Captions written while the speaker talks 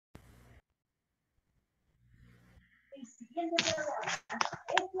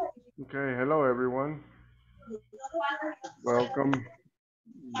Okay, hello everyone. Welcome.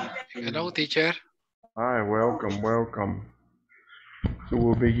 Hello, teacher. Hi, welcome, welcome. So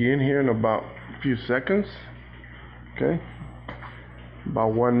we'll begin here in about a few seconds. Okay,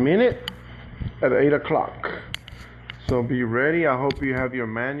 about 1 minute at 8 o'clock. So be ready. I hope you have your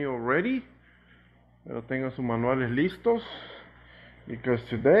manual ready. Pero tengan sus manuales listos. Because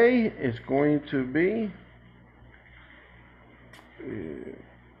today is going to be,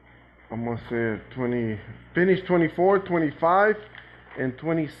 I'm gonna say 20, finish 24, 25, and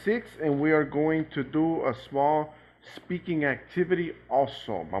 26, and we are going to do a small speaking activity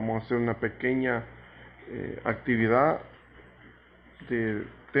also. Vamos a hacer una pequeña actividad de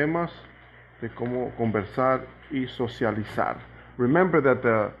temas de cómo conversar y socializar. Remember that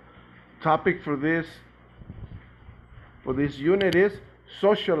the topic for this unit is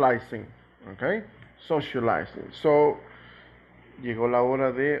socializing, okay? Socializing. So, llegó la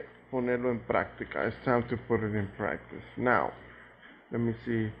hora de ponerlo en práctica. It's time to put it in practice. Now, let me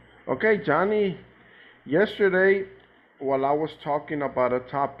see. Okay, Johnny, yesterday, while I was talking about a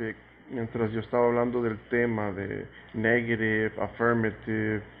topic, mientras yo estaba hablando del tema de negative,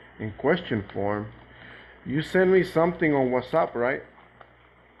 affirmative, in question form, you sent me something on WhatsApp, right?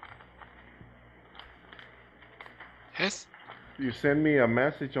 Yes. You sent me a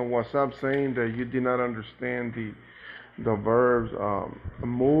message on WhatsApp saying that you did not understand the verbs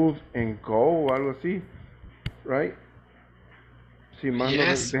move and go, algo así, right? Si más no,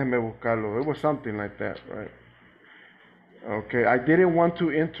 Yes. déjame buscarlo. It was something like that, right? Okay, I didn't want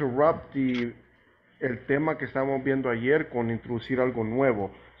to interrupt el tema que estábamos viendo ayer con introducir algo nuevo.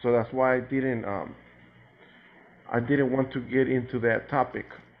 So that's why I didn't want to get into that topic.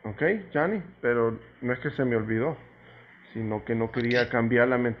 Okay, Johnny? Pero no es que se me olvidó, sino que no quería cambiar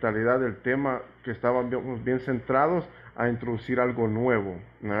la mentalidad del tema que estábamos bien centrados a introducir algo nuevo.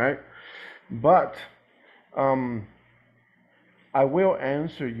 All right? But I will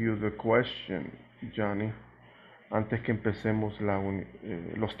answer you the question, Johnny, antes que empecemos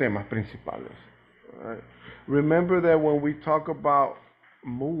los temas principales. All right? Remember that when we talk about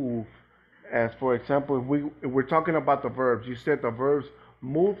move, as for example, if we're talking about the verbs, you said the verbs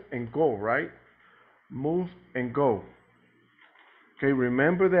move and go, right? Move and go. Okay,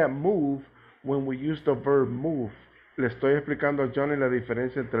 remember that move when we use the verb move. Le estoy explicando a Johnny la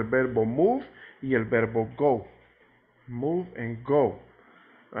diferencia entre el verbo move y el verbo go. Move and go.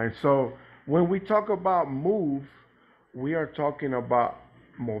 All right, so when we talk about move, we are talking about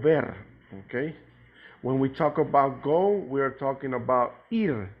mover, okay? When we talk about go, we are talking about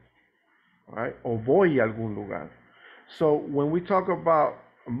ir, right? O voy a algún lugar. So when we talk about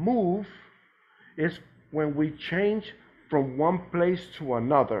move, it's when we change from one place to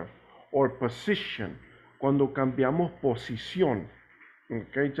another, or position, cuando cambiamos posición.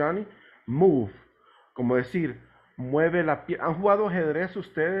 Okay, Johnny? Move. Como decir, mueve la pierna. ¿Han jugado ajedrez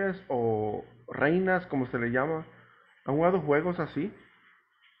ustedes o reinas, como se le llama? ¿Han jugado juegos así?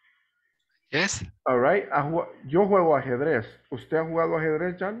 Yes. All right. Yo juego ajedrez. ¿Usted ha jugado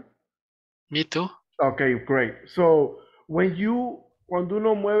ajedrez, Johnny? Me too. Okay, great. So, cuando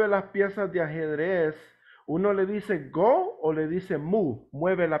uno mueve las piezas de ajedrez, ¿uno le dice go o le dice move?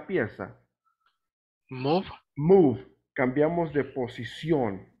 Mueve la pieza. Move. Move. Cambiamos de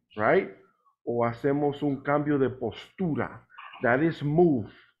posición, right? O hacemos un cambio de postura. That is move.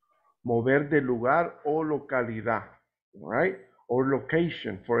 Mover de lugar o localidad, right? Or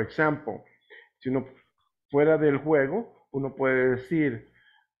location. For example, si uno fuera del juego, uno puede decir,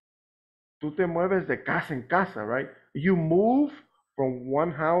 tú te mueves de casa en casa, right? You move from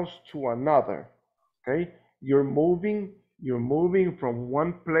one house to another, okay? You're moving from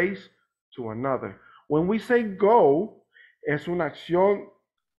one place to another. When we say go, es una acción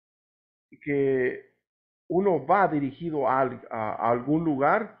que uno va dirigido a algún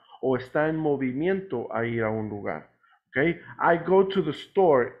lugar o está en movimiento a ir a un lugar, okay? I go to the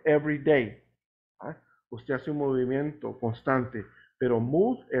store every day. ¿Ah? Usted hace un movimiento constante. Pero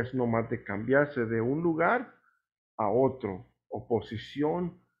move es nomás de cambiarse de un lugar a otro, o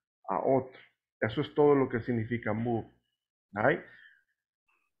posición a otro. Eso es todo lo que significa move. Right?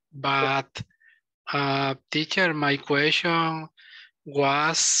 But, teacher, my question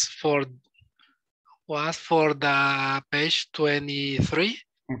was for the page 23.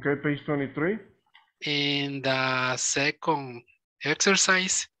 Okay, page 23. In the second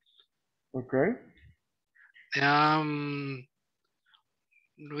exercise. Okay.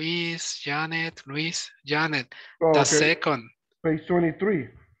 Luis, Janet. Oh, the okay. second. Page 23.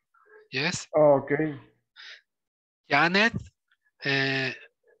 Yes. Oh, okay. Janet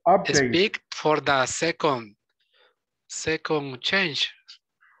Update. speak for the second second change.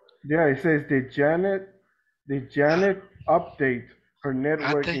 Yeah, it says the Janet update her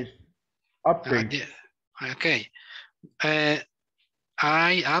network Update. is update. Yeah. Okay.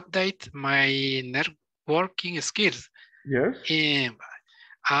 I update my networking skills. Yes.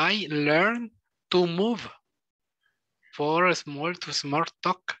 I learn to move for small to smart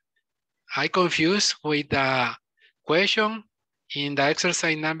talk. I confuse with the question in the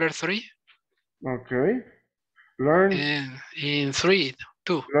exercise number 3. Okay. Learn. And in 3,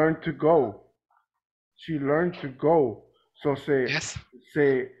 2. Learn to go. She learned to go. So Yes.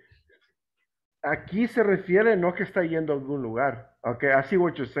 aquí se refiere no que está yendo a algún lugar. Okay, I see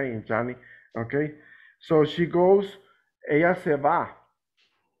what you're saying, Johnny. Okay. So she goes, ella se va.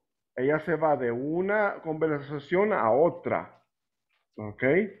 Ella se va de una conversación a otra.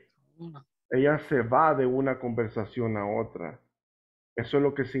 Okay. Ella se va de una conversación a otra. Eso es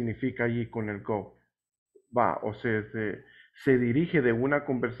lo que significa allí con el go. Va, o sea, se dirige de una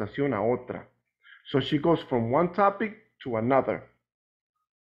conversación a otra. So she goes from one topic to another.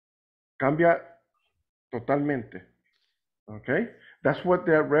 Cambia totalmente. Okay? That's what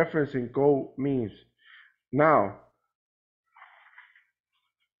that reference in go means. Now,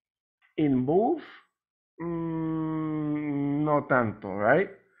 in move, no tanto, right?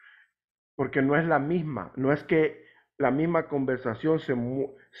 Porque no es la misma. No es que la misma conversación se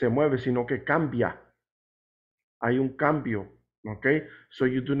mueve, sino que cambia. Hay un cambio. Okay? So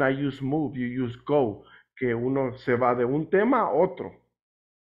you do not use move, you use go. Que uno se va de un tema a otro.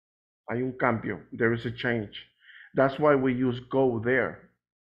 Hay un cambio. There is a change. That's why we use go there,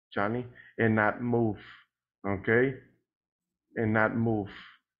 Johnny, and not move. Okay? And not move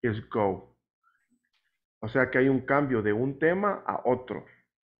is go. O sea que hay un cambio de un tema a otro.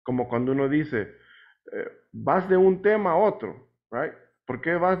 Como cuando uno dice, vas de un tema a otro, right? ¿Por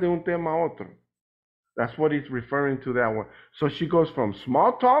qué vas de un tema a otro? That's what it's referring to that one. So she goes from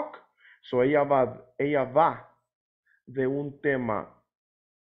small talk. So ella va de un tema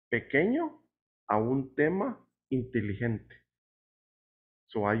pequeño a un tema inteligente.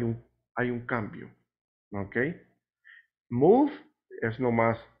 So hay un cambio. ¿Ok? Move es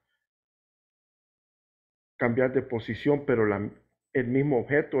nomás cambiar de posición, pero el mismo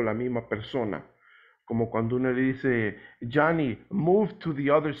objeto, la misma persona. Como cuando uno le dice, Johnny, move to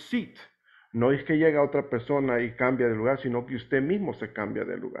the other seat. No es que llega otra persona y cambia de lugar, sino que usted mismo se cambia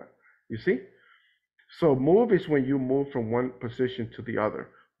de lugar. You see? So move is when you move from one position to the other.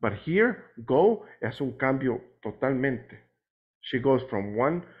 But here, go es un cambio totalmente. She goes from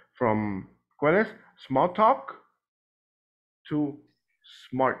 ¿cuál es? Small talk to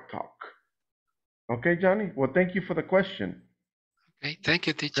smart talk. Okay, Johnny? Well, thank you for the question. Okay, thank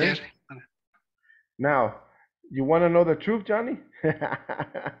you, teacher. Okay. Now, you want to know the truth, Johnny?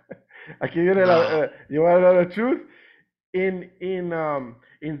 Aquí viene you want to know the truth?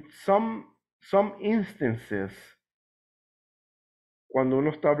 In some instances, cuando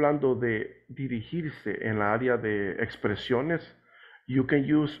uno está hablando de dirigirse en la área de expresiones, you can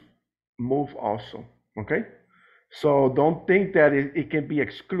use move also, okay? So don't think that it can be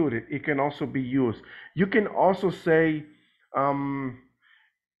excluded. It can also be used. You can also say,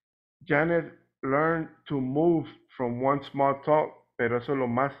 Janet learned to move from one small talk, pero eso es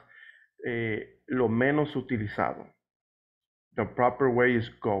lo menos utilizado. The proper way is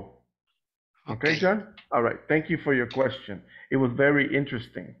go. Okay, John? All right. Thank you for your question. It was very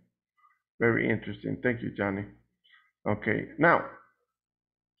interesting. Very interesting. Thank you, Johnny. Okay. Now,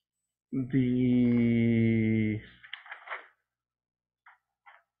 we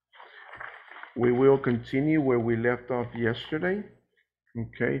will continue where we left off yesterday.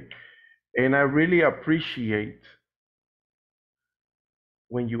 Okay. And I really appreciate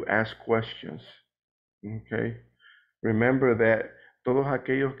when you ask questions. Okay. Remember that todos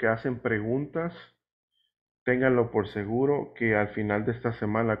aquellos que hacen preguntas, ténganlo por seguro que al final de esta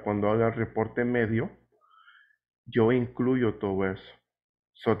semana, cuando haga el reporte medio, yo incluyo todo eso.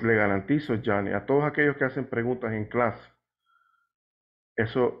 So, le garantizo, Johnny, a todos aquellos que hacen preguntas en clase,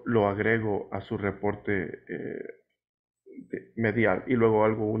 eso lo agrego a su reporte medial y luego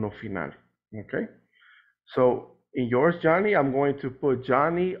algo uno final. Okay? So, in yours, Johnny, I'm going to put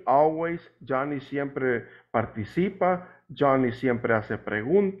Johnny always. Johnny siempre participa. Johnny siempre hace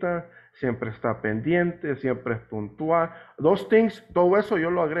preguntas. Siempre está pendiente. Siempre es puntual. Those things, todo eso yo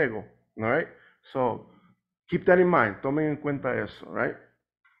lo agrego. All right? So, keep that in mind. Tomen en cuenta eso. All right?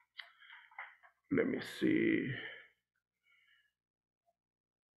 Let me see.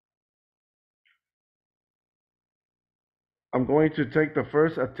 I'm going to take the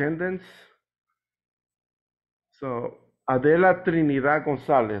first attendance. So, Adela Trinidad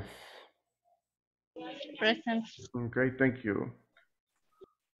González. Present. Okay, thank you.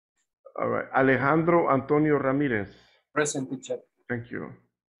 All right. Alejandro Antonio Ramírez. Present, teacher. Thank you.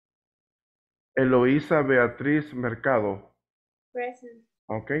 Eloísa Beatriz Mercado. Present.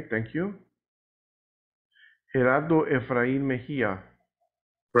 Okay, thank you. Gerardo Efraín Mejía.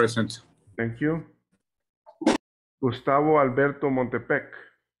 Present. Thank you. Gustavo Alberto Montepec.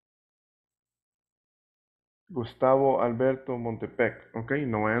 Gustavo Alberto Montepec. Okay,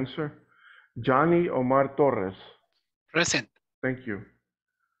 no answer. Johnny Omar Torres. Present. Thank you.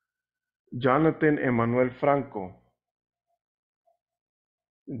 Jonathan Emanuel Franco.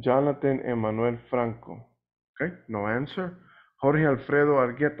 Jonathan Emanuel Franco. Okay, no answer. Jorge Alfredo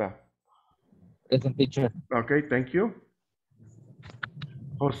Argueta. Present, teacher. Okay, thank you.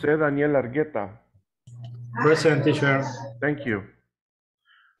 José Daniel Argueta. Present, teacher. Thank you.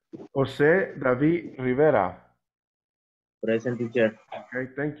 José David Rivera. Present, teacher.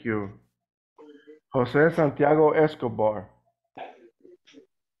 Okay, thank you. José Santiago Escobar.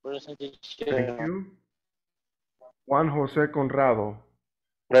 Present, teacher. Thank you. Juan José Conrado.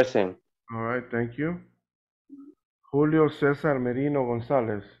 Present. All right, thank you. Julio César Merino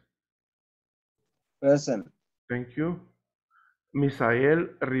González. Present. Thank you.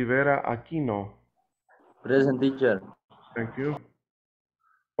 Misael Rivera Aquino. Present, teacher. Thank you.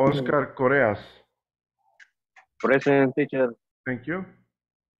 Oscar Correas. Present, teacher. Thank you.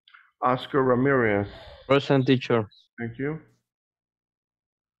 Oscar Ramirez. Present, teacher. Thank you.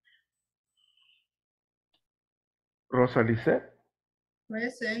 Rosa Lisette.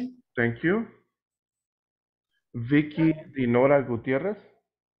 Present. Thank you. Vicky Dinora Gutierrez.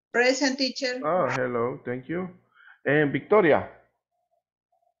 Present, teacher. Oh, hello. Thank you. And Victoria.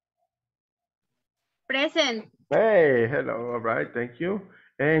 Present. Hey, hello. All right. Thank you.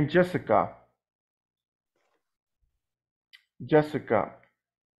 And Jessica. Jessica.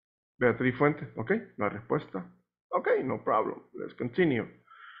 Beatriz Fuentes. Okay. No respuesta. Okay. No problem. Let's continue.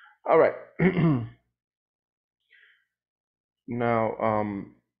 All right. Now,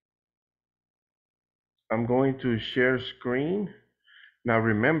 I'm going to share screen. Now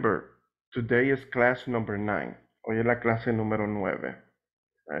remember, today is class number 9. Hoy es la clase número 9.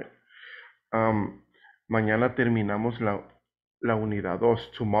 Right? Mañana terminamos la unidad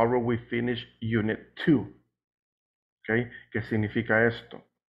 2. Tomorrow we finish unit 2. Okay? ¿Qué significa esto?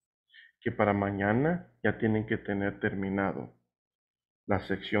 Que para mañana ya tienen que tener terminado la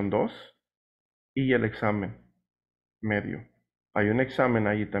sección 2 y el examen medio. Hay un examen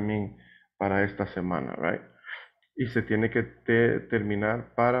ahí también para esta semana, right? Y se tiene que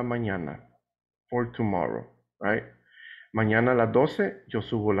terminar para mañana, for tomorrow, right? Mañana a las 12 yo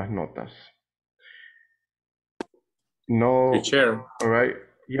subo las notas. No, Teacher. all right,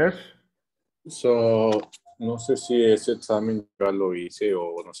 yes? So, no sé si ese examen ya lo hice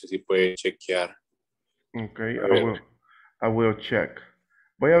o no sé si puede chequear. Okay, A ver. I will check.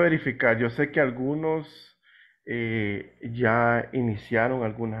 Voy a verificar. Yo sé que algunos ya iniciaron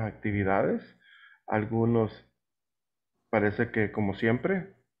algunas actividades. Algunos parece que, como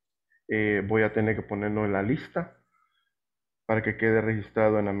siempre, voy a tener que ponerlo en la lista para que quede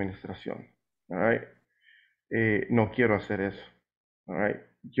registrado en la administración. All right? No quiero hacer eso. All right?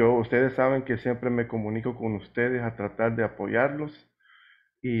 Ustedes saben que siempre me comunico con ustedes a tratar de apoyarlos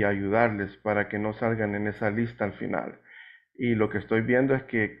y ayudarles para que no salgan en esa lista al final. Y lo que estoy viendo es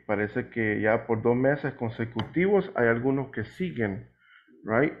que parece que ya por 2 meses consecutivos hay algunos que siguen,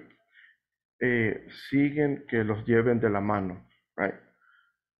 right? Siguen que los lleven de la mano, right?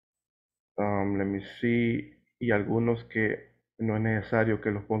 Let me see. Y algunos que no es necesario que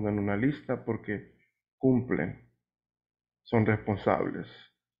los pongan en una lista porque cumplen, son responsables.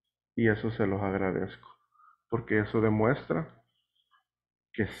 Y eso se los agradezco, porque eso demuestra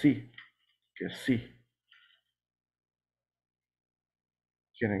que sí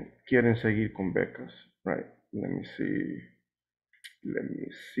quieren seguir con becas, right? Let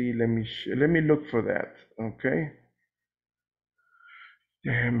me look for that, okay?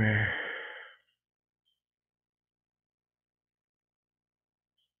 Déjeme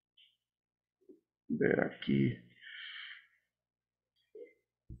ver aquí.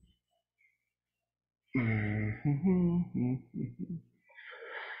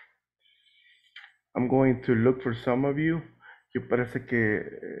 I'm going to look for some of you. Yo parece que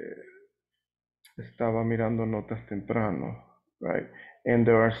estaba mirando notas temprano, right? And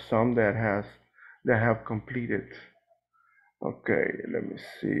there are some that have completed. Okay, let me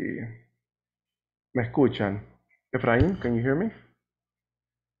see. ¿Me escuchan? Efraín, can you hear me?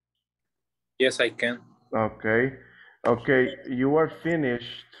 Yes, I can. Okay, you are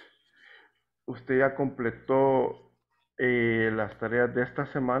finished. Usted ya completó las tareas de esta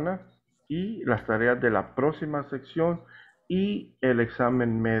semana y las tareas de la próxima sección y el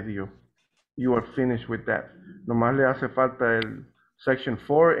examen medio. You are finished with that. Nomás le hace falta el section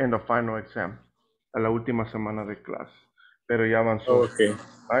 4 and the final exam a la última semana de clase. Pero ya avanzó. Okay.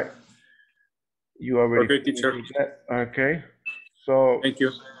 Right? You already Okay, finished teacher. with that. Okay. So, Thank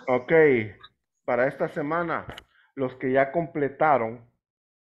you. okay. Para esta semana, los que ya completaron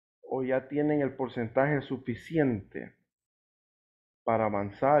o ya tienen el porcentaje suficiente para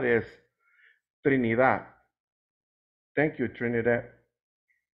avanzar es Trinidad. Thank you, Trinidad.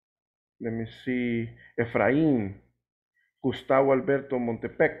 Let me see. Efraín. Gustavo Alberto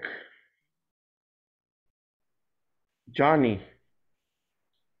Montepec. Johnny.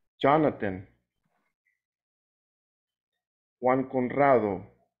 Jonathan. Juan Conrado.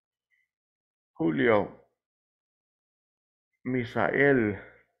 Julio. Misael.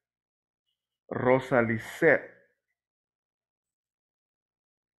 Rosa Lisette.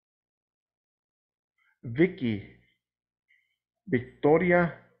 Vicky.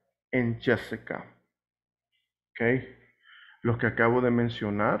 Victoria and Jessica. Ok. Los que acabo de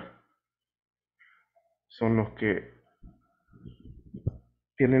mencionar son los que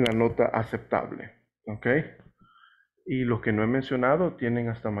tienen la nota aceptable. Ok. Y los que no he mencionado tienen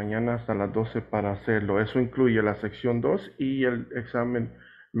hasta mañana, hasta las 12 para hacerlo. Eso incluye la sección 2 y el examen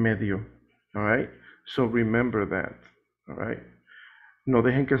medio. All right. So remember that. All right. No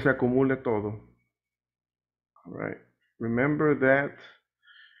dejen que se acumule todo. All right. Remember that.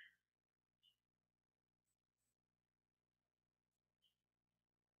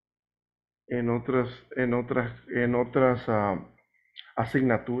 En otras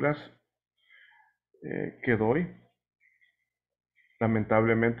asignaturas que doy,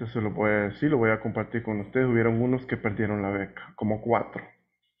 lamentablemente se lo voy a decir, lo voy a compartir con ustedes. Hubieron unos que perdieron la beca, como 4,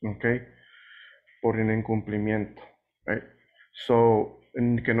 ¿ok? Por un incumplimiento, right? So,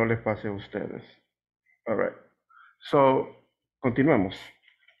 que no les pase a ustedes. All right. So, continuemos.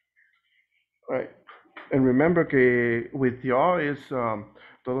 All right. And remember que with y'all is,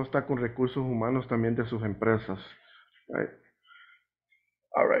 todo está con recursos humanos también de sus empresas, right?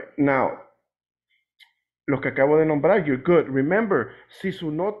 All right. Now, los que acabo de nombrar, you're good. Remember, si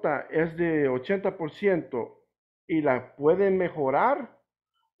su nota es de 80% y la pueden mejorar,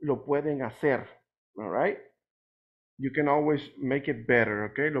 lo pueden hacer. All right? You can always make it better,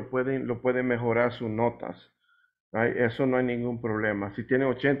 okay? Lo pueden mejorar sus notas. Right? Eso no hay ningún problema. Si tienen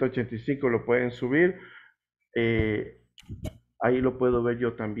 80, 85, lo pueden subir. Ahí lo puedo ver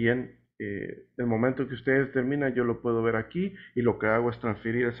yo también. El momento que ustedes terminan, yo lo puedo ver aquí y lo que hago es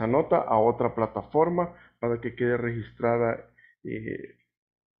transferir esa nota a otra plataforma para que quede registrada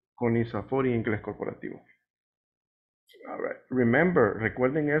con INSAFORP y Inglés Corporativo. All right. Remember,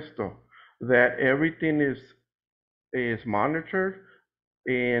 recuerden esto, that everything is monitored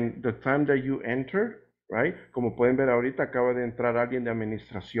in the time that you enter, right? Como pueden ver ahorita, acaba de entrar alguien de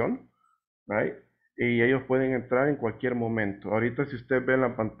administración, right? Y ellos pueden entrar en cualquier momento. Ahorita si usted ve en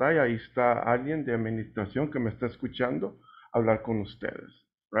la pantalla, ahí está alguien de administración que me está escuchando hablar con ustedes,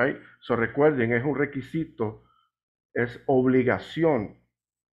 right? So recuerden, es un requisito, es obligación,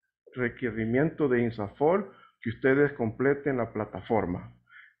 requerimiento de INSAFORP que ustedes completen la plataforma.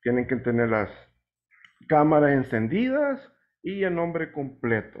 Tienen que tener las cámaras encendidas y el nombre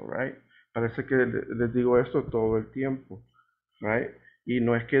completo, right? Parece que les digo esto todo el tiempo, right? Y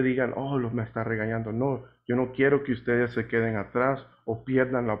no es que digan, oh, me está regañando. No, yo no quiero que ustedes se queden atrás o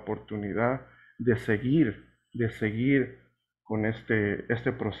pierdan la oportunidad de seguir con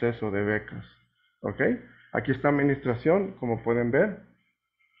este proceso de becas. ¿Ok? Aquí está administración, como pueden ver,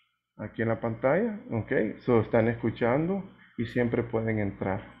 aquí en la pantalla. ¿Ok? So están escuchando y siempre pueden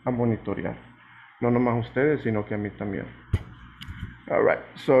entrar a monitorear. No nomás ustedes, sino que a mí también. All right,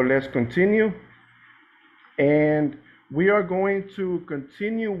 so let's continue. And we are going to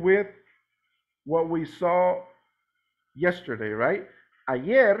continue with what we saw yesterday, right?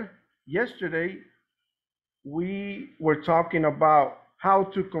 Yesterday, we were talking about how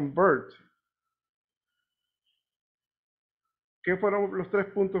to convert. ¿Qué fueron los 3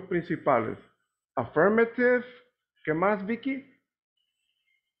 puntos principales? Affirmative. ¿Qué más, Vicky?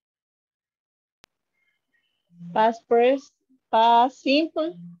 Past press, past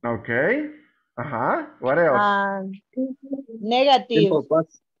simple. Okay. What else? Negative. Simple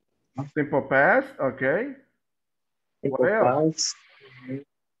past. Simple past. Okay. Simple What else? past.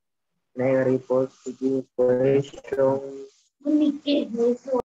 Negative positive question.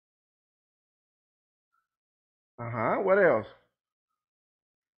 What else?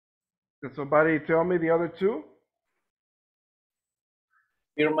 Can somebody tell me the other 2?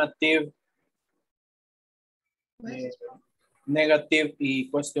 Affirmative, negative y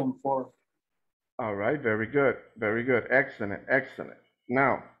question 4. All right, very good, very good. Excellent, excellent.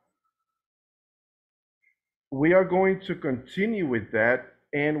 Now, we are going to continue with that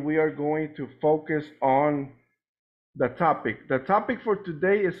and we are going to focus on the topic. The topic for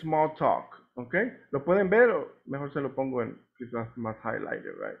today is small talk, okay? ¿Lo pueden ver o mejor se lo pongo en quizás más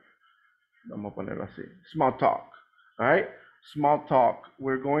highlighted, right? Vamos a ponerlo así. Small talk, all right? Small talk.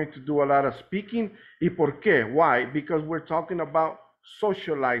 We're going to do a lot of speaking. ¿Y por qué? Why? Because we're talking about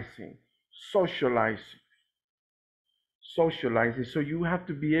socializing, socializing, socializing. So you have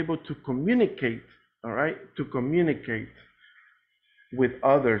to be able to communicate, all right? To communicate with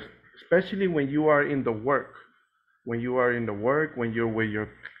others, especially when you are in the work. When you are in the work, when you're with your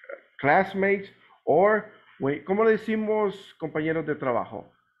classmates, or when, ¿cómo le decimos compañeros de trabajo?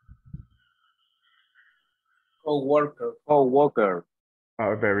 Coworker. Coworker.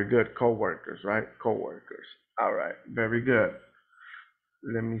 Very good. Co-workers, right? Co-workers. All right. Very good.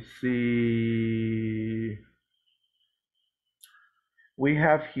 Let me see. We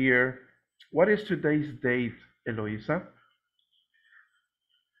have here, what is today's date, Eloisa?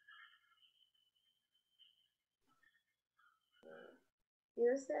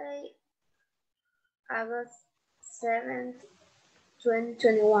 Tuesday, August 7th,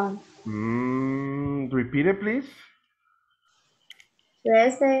 2021. Repeat it, please.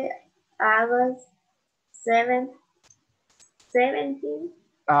 Tuesday, August 7th, 17th,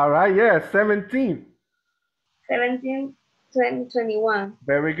 All right. Yes, 17th. 17th, 2021.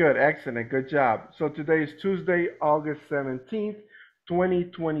 Very good. Excellent. Good job. So today is Tuesday, August 17th,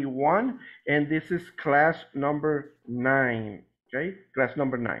 2021, and this is class number 9. Okay, class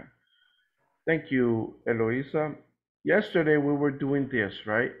number 9. Thank you, Eloisa. Yesterday we were doing this,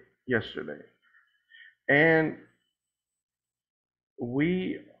 right? Yesterday. And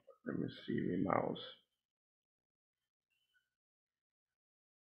let me see my mouse.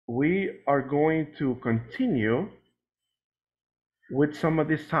 We are going to continue with some of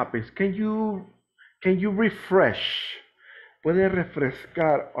these topics. Can you refresh? Puede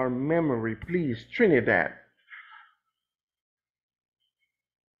refrescar our memory, please, Trinidad.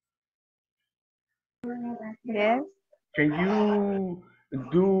 Yes. Can you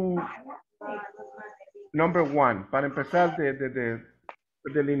do number 1? Para empezar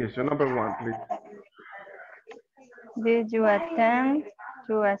del inicio, number 1, please. Did you attend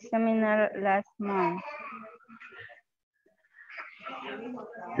to a seminar last month?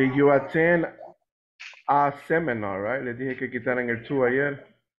 Did you attend a seminar, right? Les dije que quitaran el to ayer.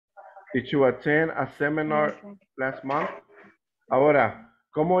 Did you attend a seminar last month? Ahora,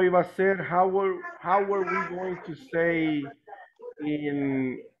 ¿cómo iba a ser? How were we going to say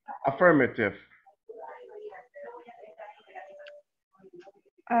in affirmative?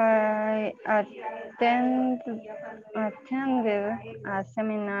 I attended a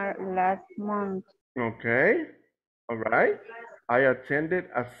seminar last month. Okay, all right. I attended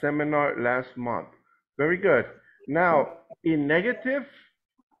a seminar last month. Very good. Now, in negative,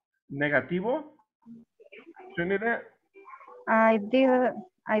 negativo, Trinidad? I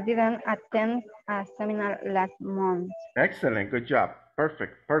didn't attend a seminar last month. Excellent, good job.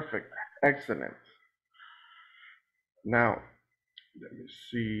 Perfect, perfect, excellent. Now, let me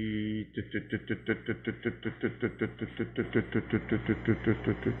see.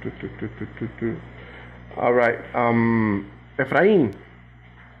 All right, Efraín.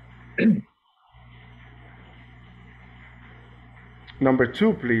 Number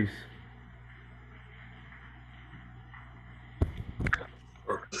 2, please.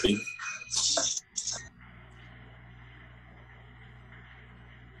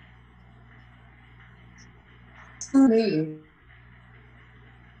 Okay.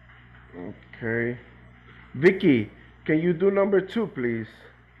 Okay. Vicky, can you do number 2, please?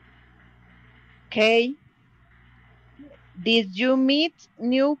 Okay. Did you meet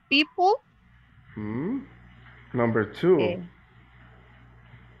new people? Number 2. Okay.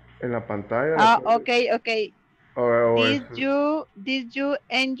 En la pantalla. Okay. Or Did you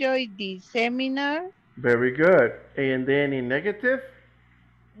enjoy the seminar? Very good. And then in negative?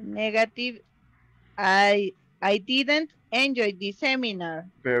 Negative. I didn't enjoy the seminar.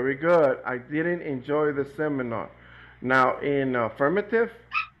 Very good. I didn't enjoy the seminar. Now in affirmative?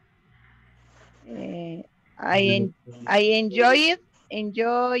 I enjoyed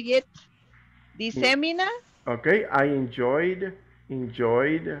the seminar. Okay, I enjoyed.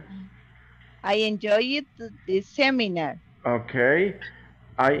 I enjoyed the seminar. Okay,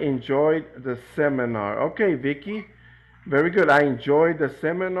 I enjoyed the seminar. Okay, Vicky, very good. I enjoyed the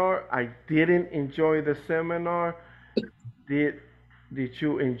seminar. I didn't enjoy the seminar. Did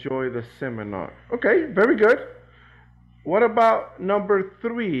you enjoy the seminar? Okay, very good. What about number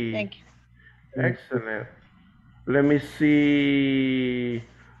 3? Thank you. Excellent. Let me see.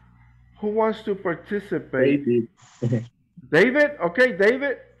 Who wants to participate? David. David? Okay,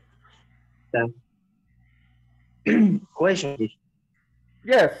 David. Question.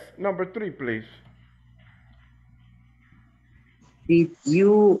 Yes, number 3, please. Did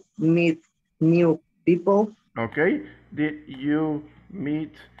you meet new people? Okay. Did you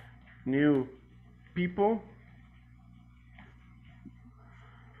meet new people?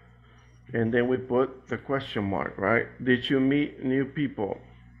 And then we put the question mark, right? Did you meet new people?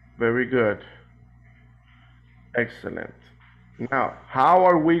 Very good. Excellent. Now, how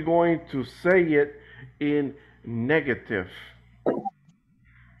are we going to say it in negative?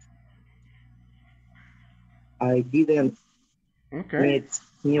 I didn't Okay. meet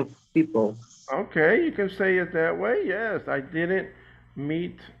new people. Okay, you can say it that way. Yes, I didn't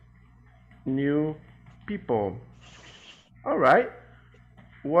meet new people. All right.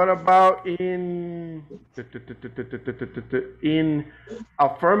 What about in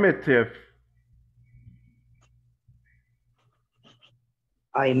affirmative?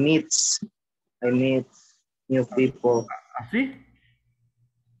 I meet new people. Así.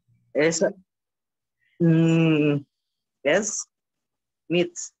 Esa, es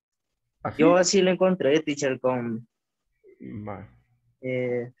meet. Así. Yo así lo encontré, teacher, con Ma-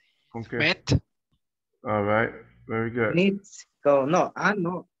 eh, ¿Con qué? Met. All right. Very good. meet. No,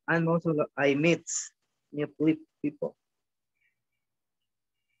 solo I meet new people.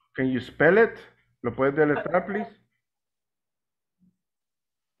 Can you spell it? ¿Lo puedes deletrear, please?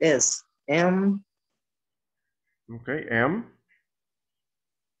 S M Okay. M.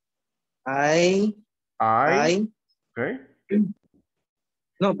 I Okay.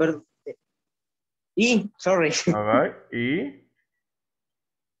 no, perdón. E, sorry. All right. E.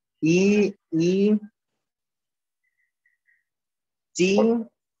 E T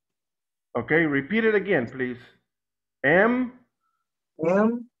Okay. Repeat it again, please. M.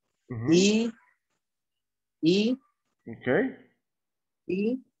 M Mhm. E Okay.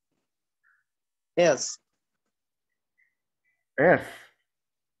 E S. S.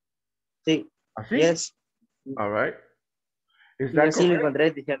 Sí. Así. Yes. All right. Is Y that así lo correct?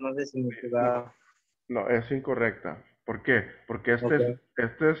 encontré, teacher, no sé si me quedaba. No, es incorrecta. ¿Por qué? Porque Okay.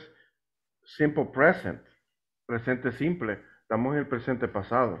 este es simple present, presente simple. Estamos en el presente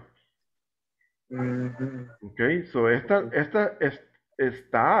pasado. Mhm. Ok, so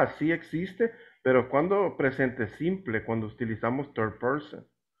está, sí existe, pero cuando presente simple, cuando utilizamos third person.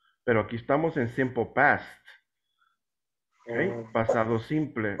 Pero aquí estamos en simple past. Ok, pasado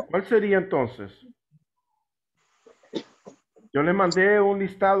simple. ¿Cuál sería entonces? Yo le mandé un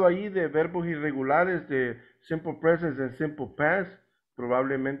listado ahí de verbos irregulares de simple present and simple past.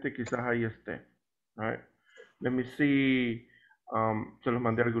 Probablemente quizás ahí esté. All right. Let me see. Se los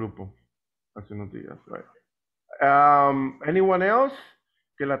mandé al grupo hace unos días. Right. Anyone else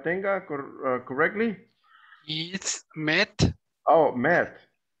que la tenga correctly? It's met. Oh, met.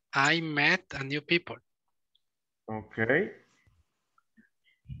 I met a new people. Okay.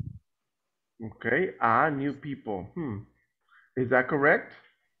 Okay. New people. Is that correct?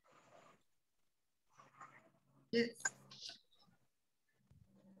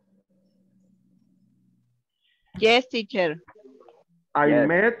 Yes, teacher. I Yes.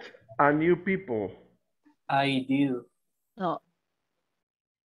 met a new people. I did. No.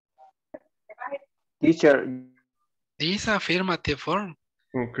 Teacher, This affirmative form.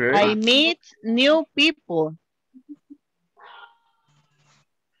 Okay. I meet new people.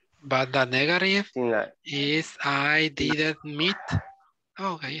 But the negative sin la is I didn't meet.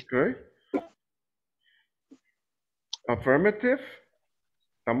 Okay. Okay. Affirmative.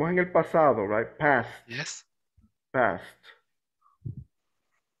 Estamos en el pasado, right? Past. Yes. Past.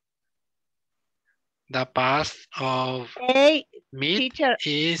 The past of Hey, meet teacher,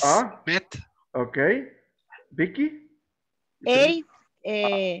 is met. Okay. Vicky? hey,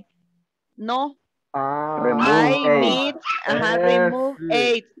 no. remove I eight. meet, remove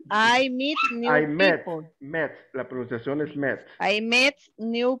 8. I meet new I met. people. Met. La pronunciación es met. I met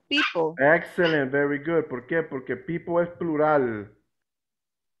new people. Excellent. Very good. ¿Por qué? Porque people es plural.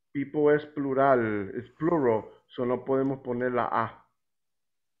 People es plural. Es plural. So no podemos poner la A.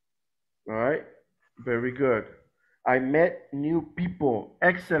 All right. Very good. I met new people.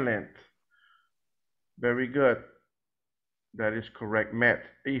 Excellent. Very good. That is correct. Met.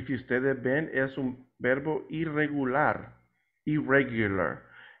 Y si ustedes ven, es un verbo irregular. Irregular.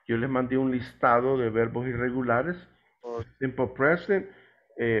 Yo les mandé un listado de verbos irregulares. Simple present,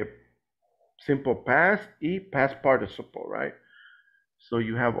 simple past, y past participle, right? So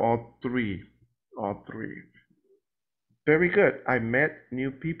you have all three. All three. Very good. I met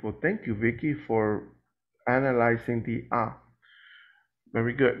new people. Thank you, Vicky, for analyzing the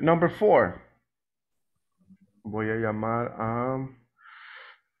Very good. Number 4. Voy a llamar a...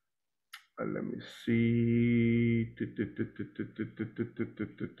 let me see.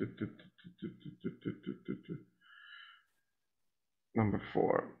 Number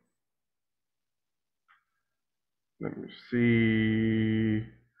 4. Let me see.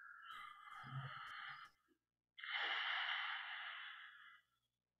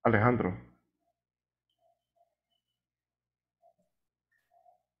 Alejandro.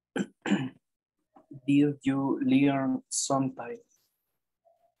 Did you learn sometime?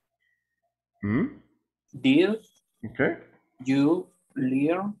 Did Okay. you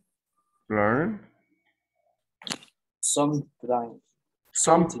learn Learn. sometime?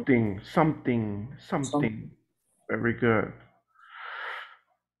 Something. Very good.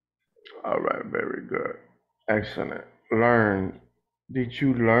 All right, very good. Excellent. Learn. Did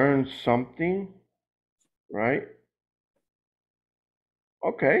you learn something? Right?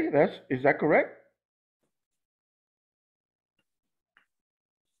 Okay, is that correct?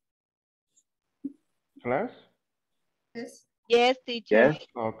 Class? Yes, teacher. Yes.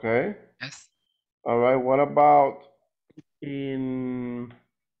 Okay. Yes. All right, what about in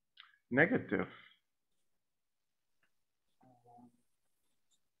negative?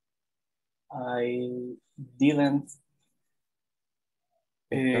 I didn't.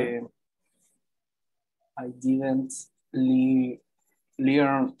 Okay. I didn't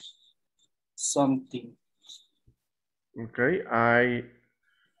learn something. Okay, I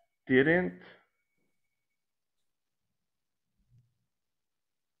didn't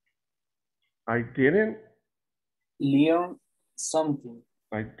Learn something.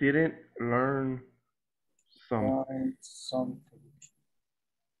 I didn't learn something. Learn something.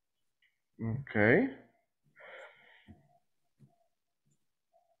 Okay.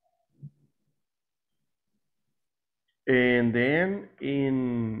 And then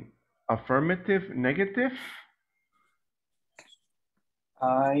in affirmative, negative,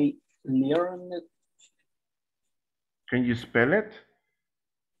 I learned can you spell it?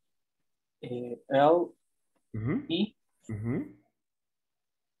 L Mm-hmm. E Mm-hmm.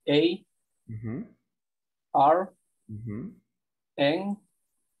 A Mm-hmm. R Mm-hmm. N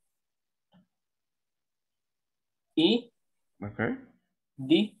E Okay.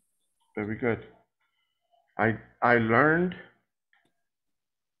 D. Very good. I learned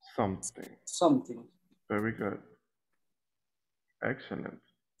something. Very good. Excellent.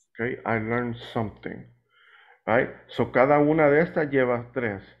 Okay, I learned something. Right? So cada una de estas lleva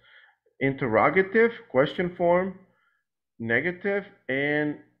 3. Interrogative, question form, negative,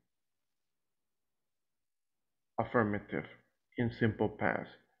 and affirmative in simple past.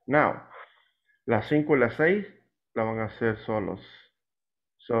 Now, las 5 y las 6 la van a hacer solos.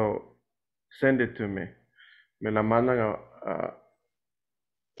 So, send it to me. Me la mandan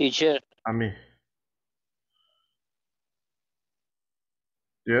Teacher, a mí.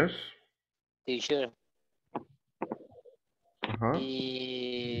 Yes? teacher. Ajá.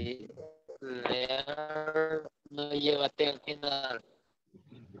 Y leer no lleva T al final.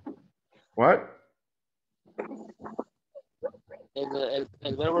 What?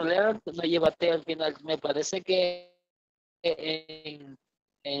 El verbo leer no lleva T al final. Me parece que en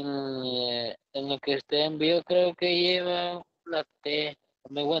lo que usted envió creo que lleva la T.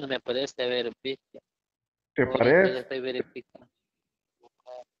 Muy bueno, me parece ver, ¿viste? ¿Te Ahorita ya parece? estoy verificando.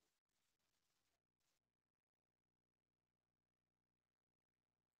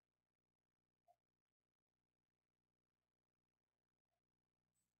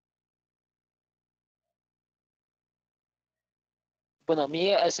 Bueno, a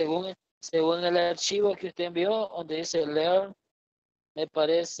mí, según el archivo que usted envió, donde dice learn, me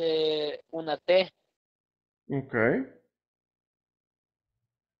parece una T. Okay.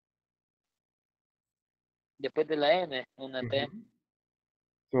 Después de la N, una T.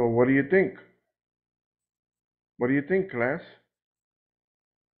 So, what do you think? What do you think, class?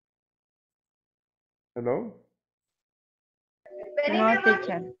 Hello? No,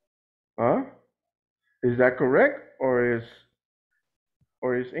 teacher. Huh? Is that correct or is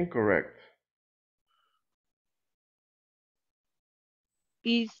incorrect?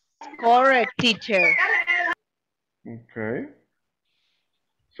 Is correct, teacher. Okay.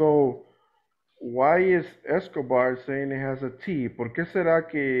 So, why is Escobar saying it has a T? ¿Por qué será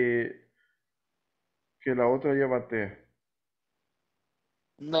que la otra lleva T?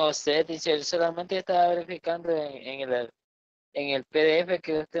 No sé, teacher, solamente estaba verificando en el PDF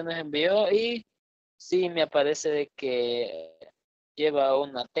que usted nos envió y sí me aparece de que lleva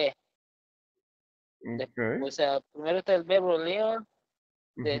una T. Okay. O sea, primero está el verbo learn,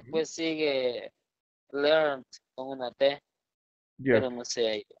 Mhm. después sigue learned con una T, Yes. pero no sé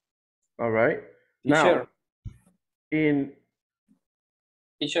ahí. All right. Teacher, Now, in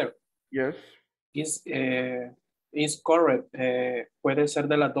teacher, yes. is correct. Puede ser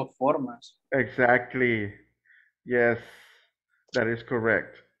de las dos formas. Exactly. Yes, that is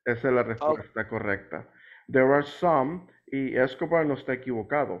correct. Esa es la respuesta correcta. There are some, y Escobar no está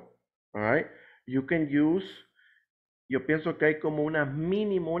equivocado. All right. You can use, yo pienso que hay como unas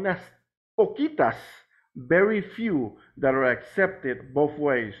mínimo, unas poquitas, very few that are accepted both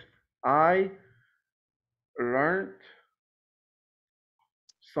ways. I learned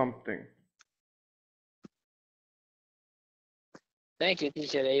something. Thank you,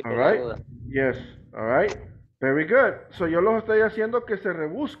 teacher, ahí All por la right. duda. Yes. All right. Very good. So yo los estoy haciendo que se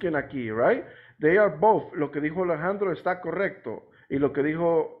rebusquen aquí, right? They are both. Lo que dijo Alejandro está correcto. Y lo que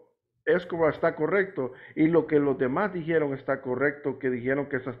dijo Escobar está correcto. Y lo que los demás dijeron está correcto. Que dijeron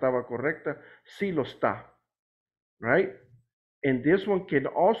que esa estaba correcta. Sí lo está. Right? And this one can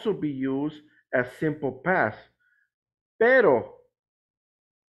also be used as simple past. Pero,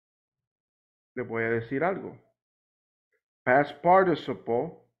 le voy a decir algo. Past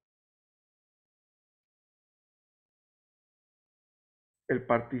participle, el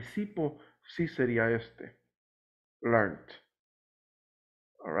participo sí sería este. Learned.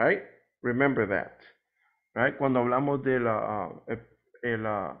 All right? Remember that. Right? Cuando hablamos de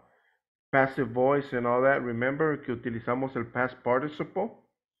la passive voice and all that, remember que utilizamos el past participle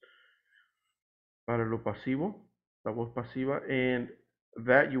para lo pasivo, la voz pasiva, and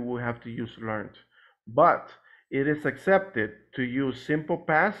that you will have to use learned. But it is accepted to use simple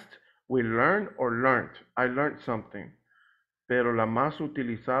past with learn or learned. I learned something. Pero la más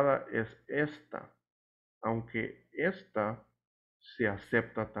utilizada es esta, aunque esta se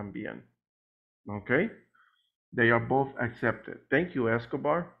acepta también. Okay? They are both accepted. Thank you,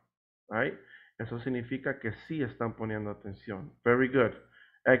 Escobar. Right? Eso significa que sí están poniendo atención. Very good.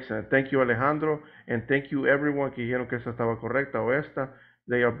 Excellent. Thank you, Alejandro. And thank you, everyone que dijeron que esta estaba correcta o esta.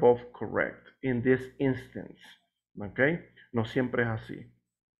 They are both correct in this instance. Okay? No siempre es así.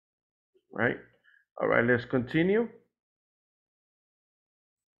 Right? All right, let's continue.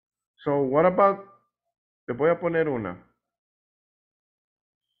 So, what about, le voy a poner una.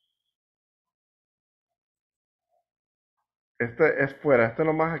 Este es fuera, este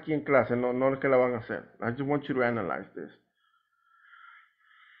nomás aquí en clase, no es que la van a hacer. I just want you to analyze this.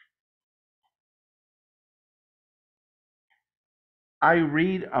 I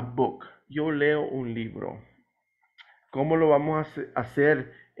read a book. Yo leo un libro. ¿Cómo lo vamos a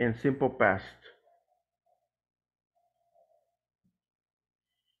hacer en simple past?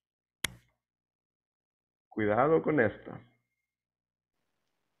 Cuidado con esta.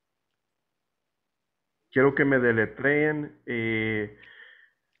 Quiero que me deletreen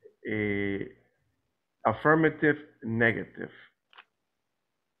affirmative, negative.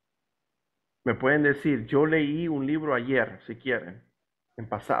 Me pueden decir, yo leí un libro ayer, si quieren, en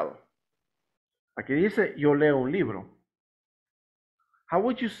pasado. Aquí dice, yo leo un libro. How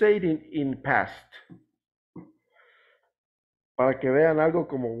would you say it in past? Para que vean algo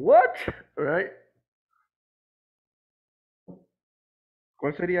como, what? Right?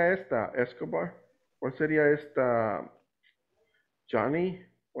 ¿Cuál sería esta, Escobar? ¿Cuál sería esta, Johnny?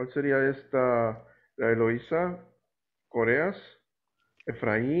 ¿Cuál sería esta, la Eloisa? ¿Coreas?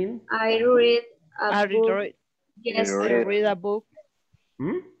 Efraín? I read I a book read, I yesterday. read a book.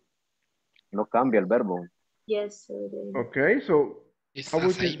 ¿Mm? No cambia el verbo. Yesterday. Okay, so It's how the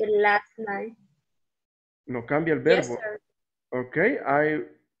would you, same. The last night. no cambia el verbo. Yesterday. Okay,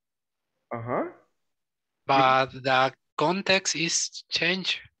 But the context is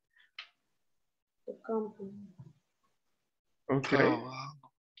changed. The company. Okay, So,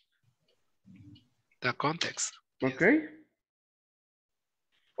 the context. okay.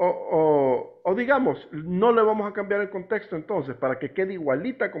 O digamos, no le vamos a cambiar el contexto entonces, para que quede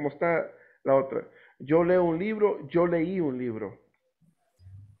igualita como está la otra. Yo leo un libro, yo leí un libro.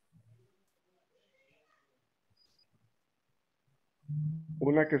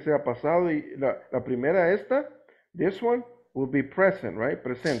 Una que sea pasado y la primera esta, this one will be present, right?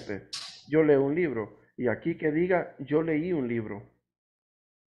 Presente. Yo leo un libro. Y aquí que diga, yo leí un libro.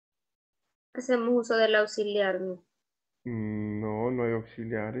 Hacemos uso del auxiliar, ¿no? No, no hay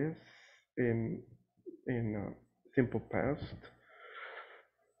auxiliares en simple past.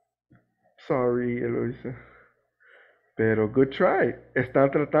 Sorry, Eloisa. Pero good try.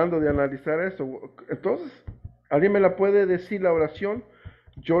 Están tratando de analizar eso. Entonces, ¿alguien me la puede decir la oración?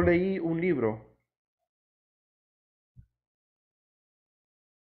 Yo leí un libro.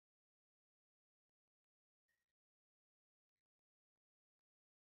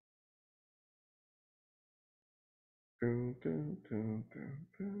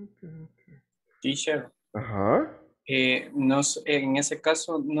 Teacher, Ajá. en ese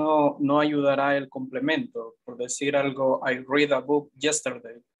caso no ayudará el complemento. Por decir algo, I read a book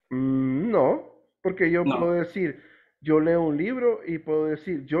yesterday. No, porque yo puedo No. decir, yo leo un libro y puedo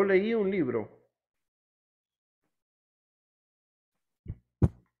decir, yo leí un libro.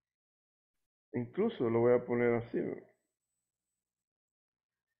 Incluso lo voy a poner así,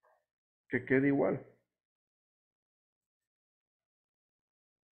 que quede igual.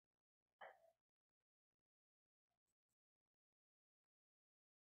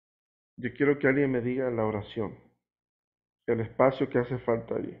 Yo quiero que alguien me diga la oración, el espacio que hace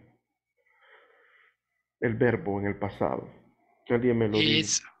falta allí, el verbo en el pasado. Que alguien me lo diga.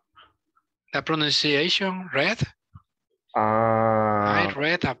 It's the pronunciation read. I Ah,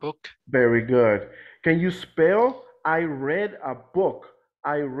 read a book. very good. Can you spell I read a book?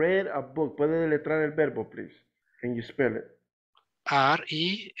 I read a book. ¿Puede deletrar el verbo, please? Can you spell it?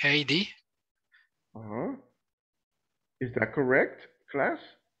 R-E-A-D. Uh-huh. Is that correct, class?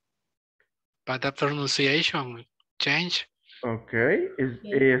 But the pronunciation change. Okay.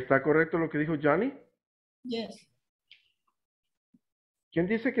 ¿Está correcto lo que dijo Johnny? Yes. ¿Quién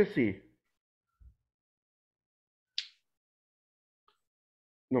dice que sí?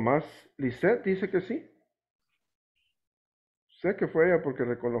 Nomás Lisette dice que sí. Sé que fue ella porque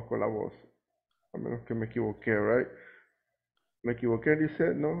reconozco la voz. A menos que me equivoqué, right? ¿Me equivoqué,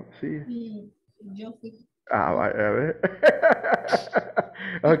 Lisette? ¿No? Sí. Sí, yo fui. Ah, vaya, a ver.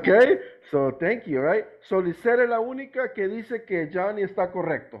 Okay, so thank you, right? So Lisette es la única que dice que Johnny está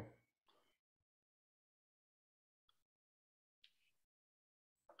correcto.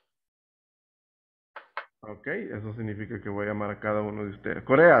 Ok, eso significa que voy a llamar a cada uno de ustedes.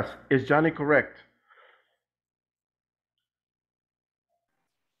 Coreas, ¿is Johnny correct?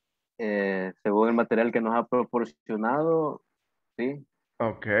 Según el material que nos ha proporcionado, sí,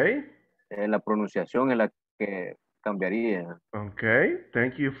 Ok, la pronunciación es la que cambiaría. ok.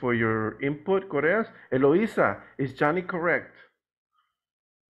 Thank you for your input, Coreas. Eloisa, ¿is Johnny correct?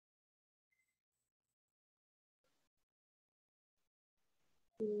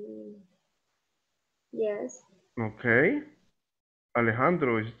 Yes. Ok.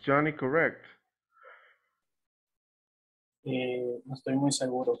 Alejandro, ¿is Johnny correct? No estoy muy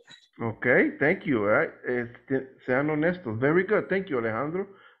seguro. Ok, thank you. Sean honestos. Very good. Thank you, Alejandro.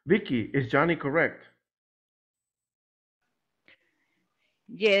 Vicky, ¿is Johnny correct?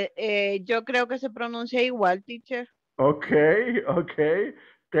 Yo creo que se pronuncia igual, teacher. Okay, okay.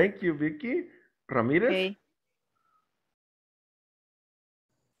 Thank you, Vicky. Ramírez. Okay.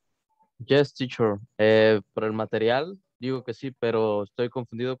 Yes, teacher. Por el material, digo que sí, pero estoy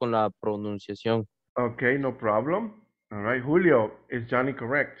confundido con la pronunciación. Okay, no problem. All right, Julio, is Johnny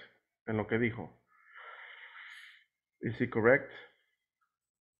correct en lo que dijo? Is he correct?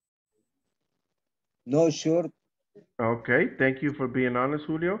 No, sure. Okay, thank you for being honest,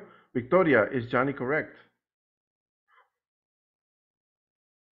 Julio. Victoria, is Johnny correct?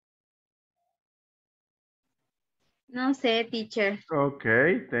 No sé, teacher.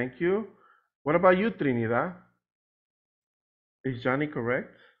 Okay, thank you. What about you, Trinidad? Is Johnny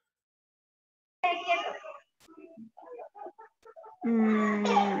correct?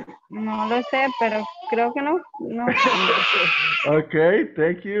 No lo sé, pero creo que no. No. Okay,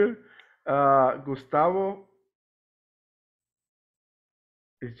 thank you. Gustavo,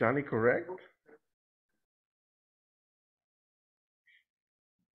 is Johnny correct?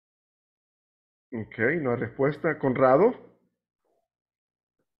 Okay, no hay respuesta. Conrado.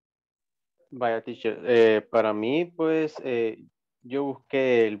 Vaya, teacher. Para mí, pues, yo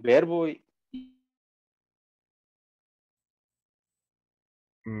busqué el verbo y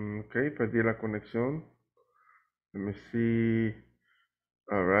Ok, perdí la conexión. Let me see.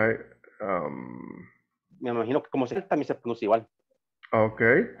 All right. me imagino que como se también se pronuncia igual.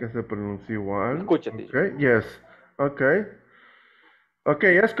 Okay, que se pronuncia igual. ¿Me escucha, teacher? Okay, yes. Okay.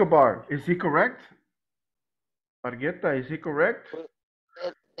 Okay, Escobar, is he correct? Argueta, is he correct?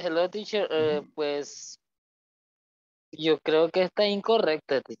 Hello, teacher. Pues yo creo que está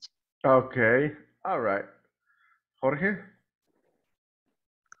incorrecta, teacher. Okay, all right. Jorge,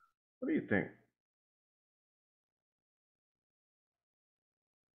 what do you think?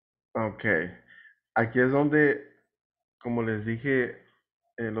 Okay, aquí es donde, como les dije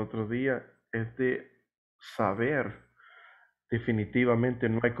el otro día, es de saber. Definitivamente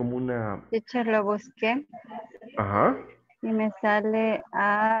no hay como una... Teacher, lo busqué Ajá. y me sale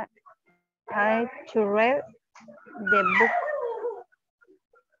I to read the book.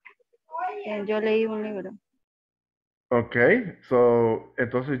 Yo leí un libro. Okay, so,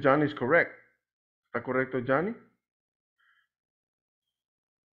 entonces Johnny is correct. ¿Está correcto, Johnny?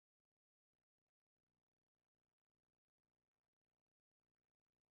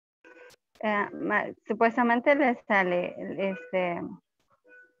 Supuestamente le sale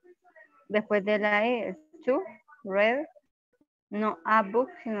después de la E, to, read, no a book,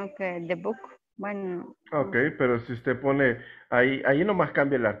 sino que the book. Bueno. Ok, pero si usted pone, ahí nomás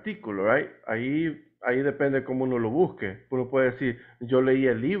cambia el artículo, right? Ahí depende cómo uno lo busque. Uno puede decir, yo leí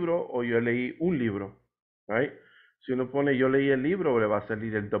el libro o yo leí un libro, right? Si uno pone yo leí el libro, le va a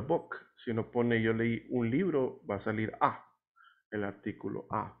salir el the book. Si uno pone yo leí un libro, va a salir a, el artículo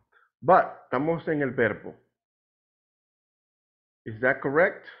a. But, estamos en el verbo. Is that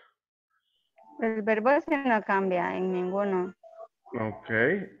correct? El verbo sí no cambia en ninguno. Ok,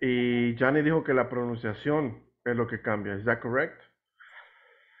 y Johnny dijo que la pronunciación es lo que cambia. Is that correct?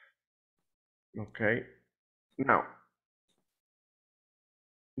 Okay. Now,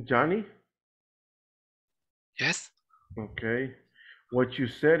 Johnny? Yes. Okay. What you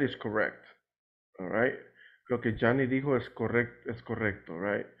said is correct. All right. Lo que Johnny dijo es correcto,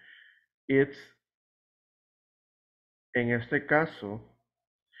 right? It's, en este caso,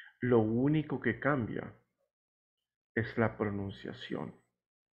 lo único que cambia es la pronunciación.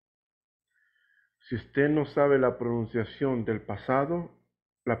 Si usted no sabe la pronunciación del pasado,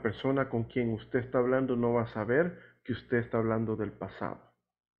 la persona con quien usted está hablando no va a saber que usted está hablando del pasado.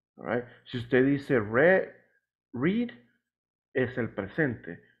 All right? Si usted dice read, es el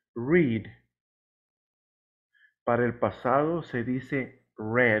presente. Read. Para el pasado se dice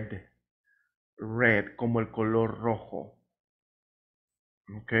red. Red, como el color rojo.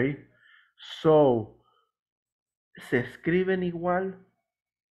 ¿Ok? So, se escriben igual.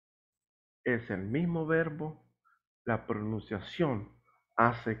 Es el mismo verbo. La pronunciación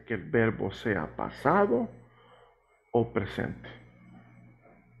hace que el verbo sea pasado o presente.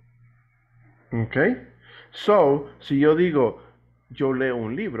 ¿Ok? So, si yo digo, yo leo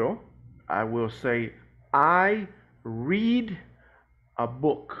un libro, I will say, I read a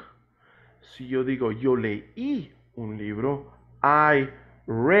book. Si yo digo, yo leí un libro, I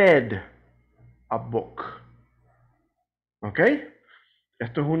read a book. ¿Ok?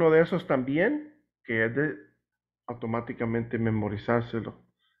 Esto es uno de esos también que es de automáticamente memorizárselo.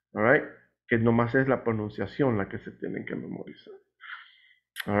 All right? Que nomás es la pronunciación la que se tienen que memorizar.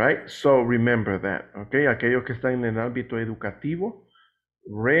 All right? So remember that. ¿Ok? Aquellos que están en el ámbito educativo,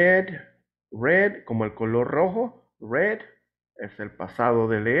 red, como el color rojo, red es el pasado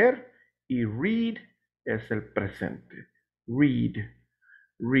de leer y read es el presente. Read.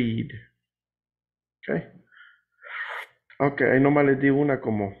 Okay. Okay, ahí nomás les digo una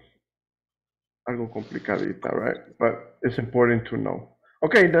como algo complicadita, right? But it's important to know.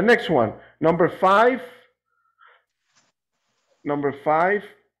 Okay, the next one. Number 5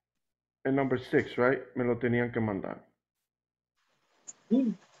 and number 6, right? Me lo tenían que mandar.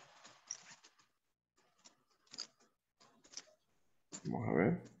 Vamos a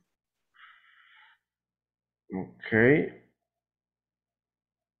ver. Okay.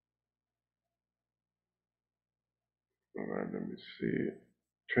 All right, let me see.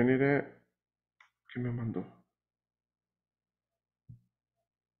 Trinidad, ¿qué me mandó?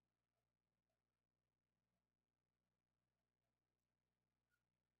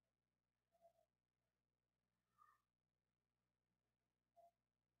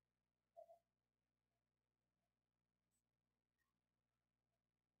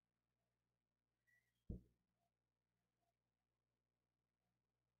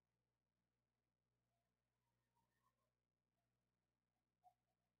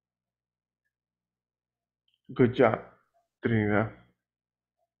 Good job, Trinidad.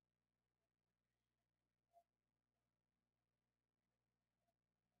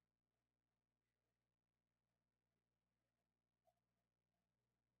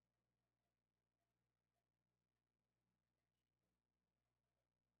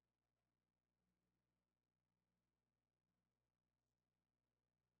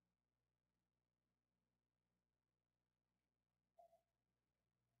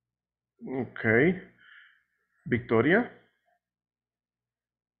 Okay. Victoria.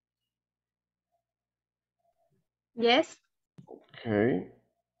 Yes. Okay.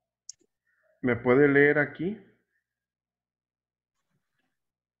 ¿Me puede leer aquí?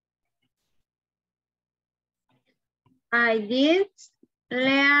 I did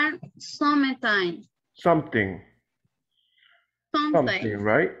learn something. Something,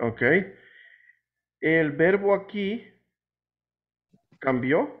 right? Okay. El verbo aquí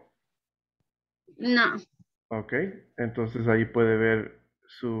cambió. No. Ok, entonces ahí puede ver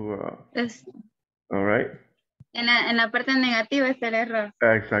su... all right. En la parte negativa está el error.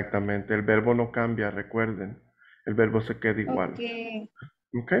 Exactamente, el verbo no cambia, recuerden. El verbo se queda igual. Okay.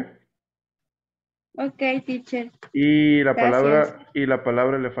 Ok. Ok, teacher. Y la Gracias.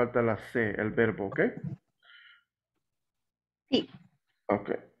 palabra le falta la C, el verbo, ¿ok? Sí.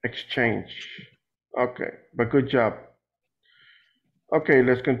 Okay, exchange. Okay, but good job. Okay,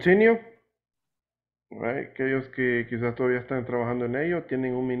 let's continue. All right, aquellos que quizás todavía están trabajando en ello,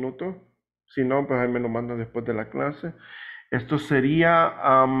 tienen un minuto. Si no, pues ahí me lo mandan después de la clase. Esto sería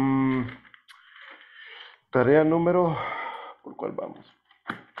tarea número... ¿Por cuál vamos?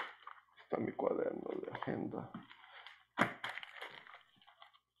 Está mi cuaderno de agenda.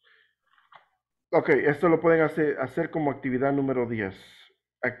 Ok, esto lo pueden hacer como actividad número 10.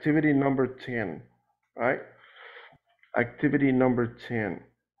 Activity number 10. Right? Activity number 10.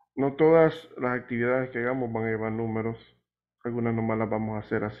 No todas las actividades que hagamos van a llevar números. Algunas nomás las vamos a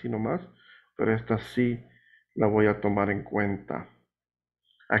hacer así nomás. Pero esta sí la voy a tomar en cuenta.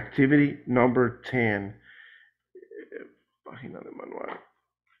 Activity number 10. Página de manual.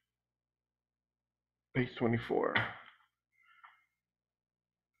 Page 24.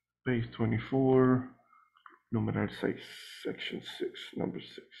 Page 24. Numeral 6. Section 6. Number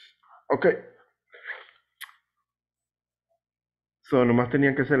 6. Ok. So, nomás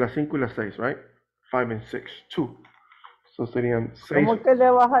tenían que ser las 5 y las 6, right? 5 and 6. 2. So, serían 6. ¿Cómo que le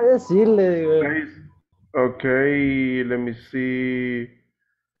vas a decirle? 6. Ok, let me see.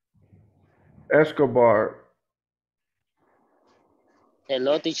 Escobar.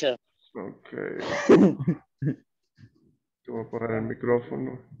 Hello, teacher. Ok. Te voy a poner el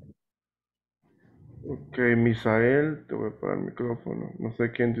micrófono. Ok, Misael, te voy a poner el micrófono. No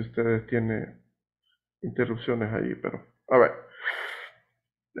sé quién de ustedes tiene interrupciones ahí, pero... All right.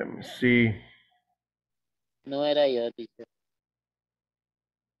 Let me see. No era yo, teacher.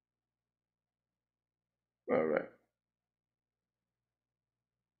 All right.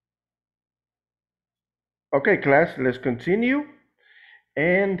 Okay, class, let's continue.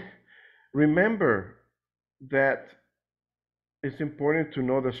 And remember that it's important to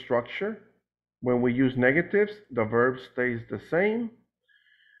know the structure. When we use negatives, the verb stays the same.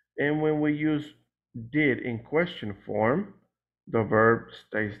 And when we use did in question form, the verb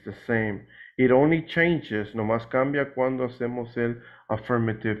stays the same. It only changes, nomás cambia cuando hacemos el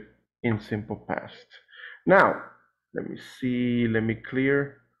affirmative in simple past. Now, let me see, let me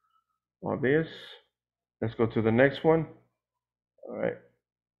clear all this. Let's go to the next one. All right.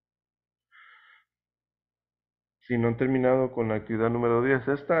 Si no han terminado con la actividad número 10,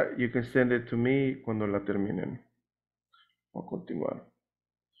 esta, you can send it to me cuando la terminen. I'll continuar.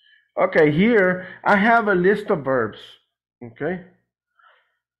 Okay, here I have a list of verbs. Okay.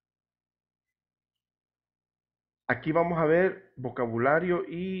 Aquí vamos a ver vocabulario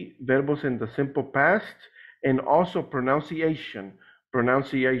y verbos in the simple past and also pronunciation.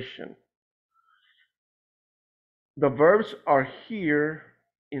 Pronunciation. The verbs are here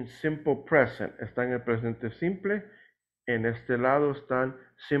in simple present. Están en el presente simple. En este lado están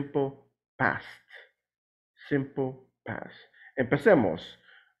simple past. Simple past. Empecemos.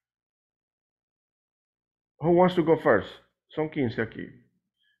 Who wants to go first? Son 15 aquí.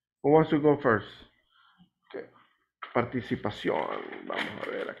 Who wants to go first? Okay. Participación. Vamos a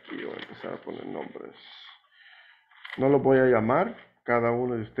ver aquí. Voy a empezar a poner nombres. No los voy a llamar. Cada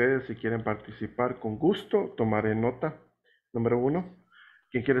uno de ustedes, si quieren participar, con gusto, tomaré nota. Número 1.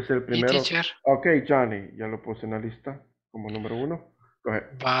 ¿Quién quiere ser el Me, primero? teacher, Ok, Johnny. Ya lo puse en la lista como número 1. Go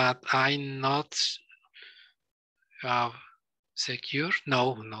ahead. but I'm not secure.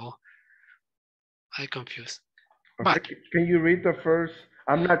 No. I confused. Okay. But Can you read the first?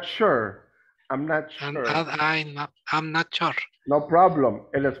 I'm not sure. I'm not and sure. I'm not sure. No problem.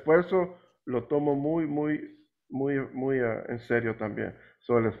 El esfuerzo lo tomo muy en serio también.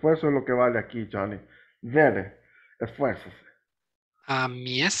 So, el esfuerzo es lo que vale aquí, Johnny. Dele. Esfuérzese.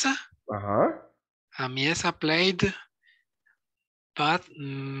 Miesa played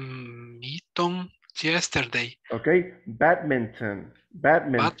badminton yesterday. Okay. Badminton.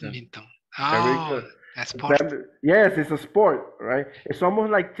 Badminton. Very Oh, good. a sport. Yes, it's a sport, right? It's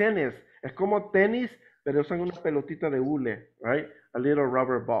almost like tennis. Es como tenis, pero usan una pelotita de hule, right? A little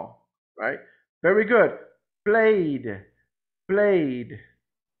rubber ball, right? Very good. Played,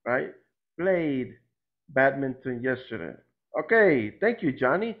 right? Played badminton yesterday. Okay, thank you,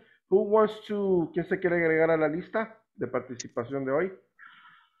 Johnny. ¿Quién se quiere agregar a la lista de participación de hoy?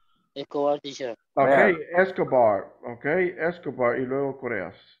 Escobar, teacher. Okay, Escobar. Okay, Escobar y luego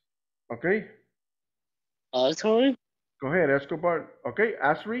Coreas. Okay. Arthur. Go ahead, Escobar. Okay,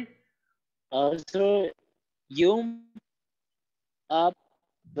 Asri. Arthur, jump up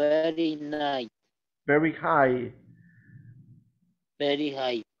very night. Very high. Very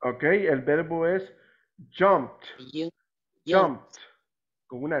high. Okay, el verbo es jumped. Jumped.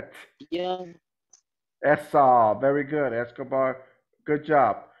 Con una T. Esa, very good. Escobar, good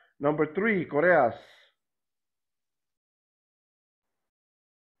job. Number 3, Coreas.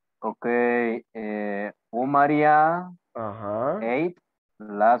 Okay. Maria Ajá. ate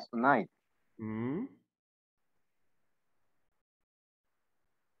last night. Mm.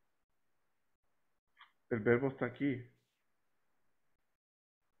 El verbo está aquí.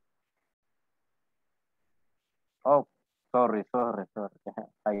 Oh, sorry.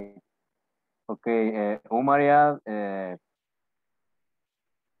 Okay. Maria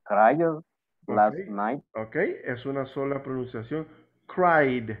cried last Okay. night. Okay, es una sola pronunciación.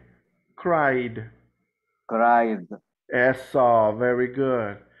 Cried. Cried. Cried. Eso, very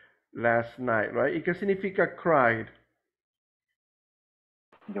good. Last night, right? ¿Y qué significa cried?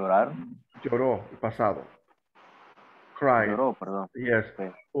 Llorar. Lloró, pasado. Cried. Lloró, perdón. Yes.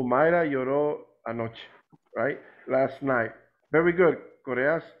 Okay. Umaira lloró anoche, right? Last night. Very good,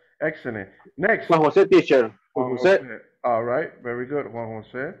 Coreas. Excellent. Next. Juan José, teacher. Juan José. All right, very good, Juan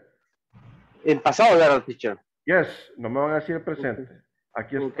José. En pasado era teacher. Yes, no me van a decir el presente.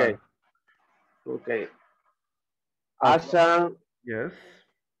 Aquí está. Okay. Asan. Yes.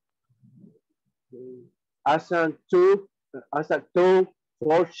 Asan took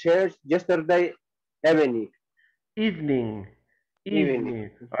 4 shares yesterday evening. Evening.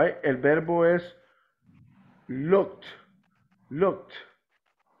 Right? El verbo es looked.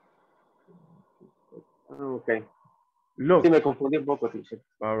 Okay. Looked. Sí, me confundí un poco, teacher.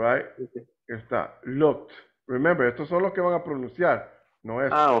 All right. Okay. Está. Looked. Remember, estos son los que van a pronunciar, no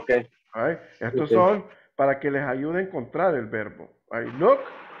es. Okay. All right? Estos Okay. son para que les ayude a encontrar el verbo. Right?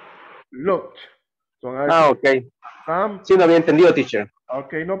 Looked. Son Okay. Sí, no había entendido, teacher.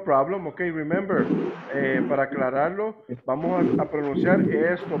 Okay, no problem. Okay, remember, para aclararlo, vamos a pronunciar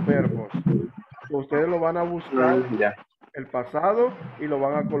estos verbos. Ustedes lo van a buscar el pasado y lo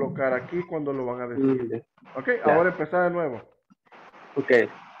van a colocar aquí cuando lo van a decir. Okay, ahora empezar de nuevo. Okay.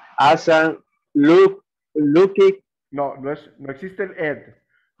 Asan looking. No existe el ed.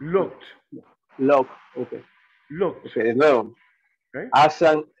 Looked. Okay. Looked. Okay, de nuevo. Okay.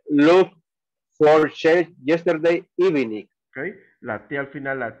 Asan looked for shares yesterday evening. Okay. La T al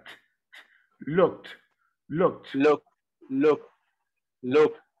final, la T. Looked. No,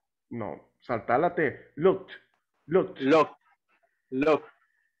 saltar la T. Looked.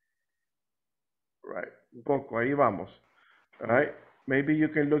 Right. Un poco, ahí vamos. All right. Maybe you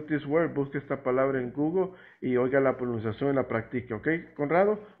can look this word, busque esta palabra en Google y oiga la pronunciación y la practique, ¿ok,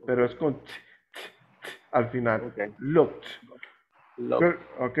 Conrado? Pero es con t al final. Okay. Looked. Good.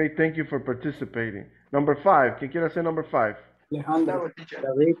 Okay, thank you for participating. Number 5. ¿Quién quiere hacer number 5? Alejandro.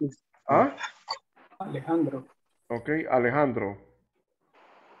 ¿Ah? Alejandro. Okay, Alejandro.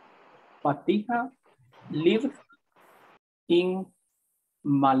 Fatija lived in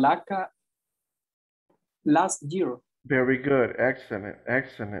Malacca last year. Very good. Excellent.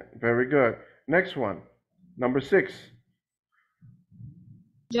 Very good. Next one. Number 6.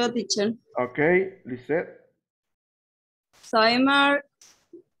 Yo, teacher. Okay, Lisette. Summer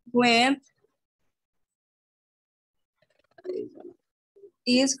went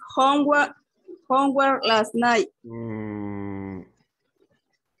his homework last night.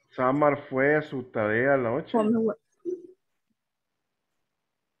 Samar fue a su tarea anoche. Homework.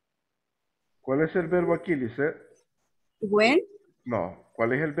 ¿Cuál es el verbo aquí, Lisette? When? No.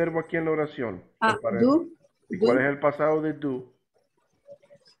 ¿Cuál es el verbo aquí en la oración? Do. ¿Y cuál es el pasado de do?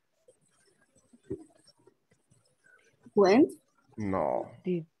 When? No.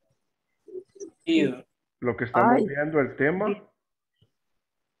 Did. Lo que estamos viendo, el tema.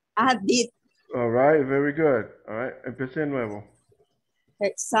 Did. All right, very good. All right, empiece de nuevo.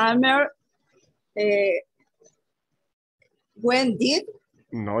 Summer. When did?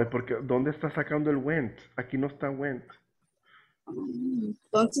 No, es porque, ¿dónde está sacando el went? Aquí no está went.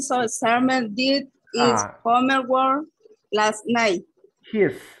 Entonces, Summer did his homework last night.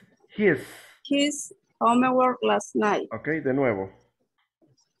 His homework last night. Ok, de nuevo.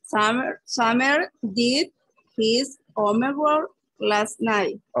 Summer did his homework last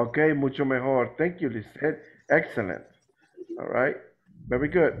night. Ok, mucho mejor. Thank you, Lisette. Excellent. All right. Very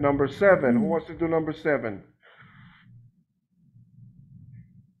good. Number 7. Who wants to do number 7?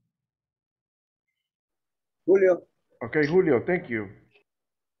 Julio. Okay, Julio, thank you.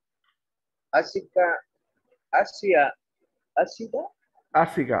 Asiga,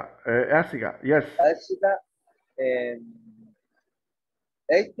 yes. Asiga,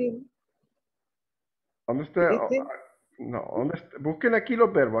 18. ¿Dónde está? No, ¿dónde está? Busquen aquí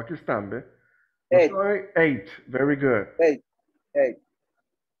los verbos, aquí están, ¿ve? 8, very good. 8.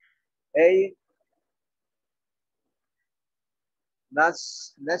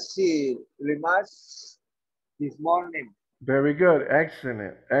 Nancy remarks this morning. Very good.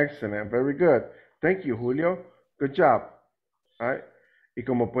 Excellent. Excellent. Very good. Thank you, Julio. Good job. All right. Y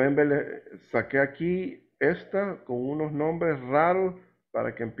como pueden ver, saqué aquí esta con unos nombres raros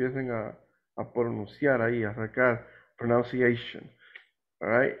para que empiecen a pronunciar ahí, a sacar pronunciation. All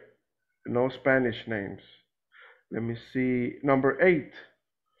right. No Spanish names. Let me see. Number 8.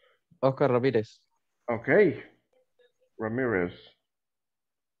 Oscar Ramírez. Okay. Ramirez.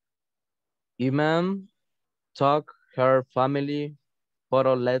 Imam took her family for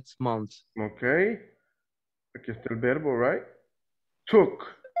last month. Okay. Aquí está el verbo, right? Took.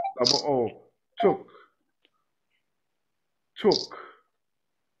 Double O. Took. Took.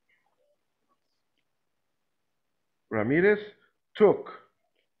 Ramirez took.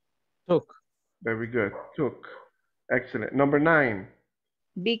 Took. Very good. Took. Excellent. Number 9.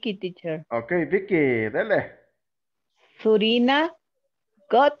 Vicky, teacher. Okay, Vicky, dale. Surina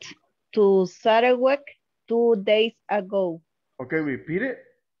got to Sarawak 2 days ago. Okay, repeat it.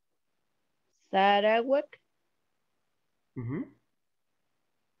 Sarawak. Mm-hmm.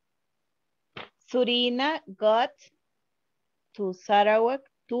 Surina got to Sarawak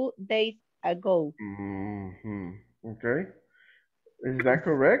 2 days ago. Mm-hmm. Okay. Is that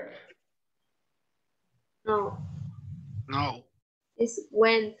correct? No, No. it's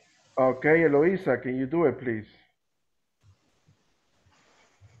went. Okay, Eloisa, can you do it, please?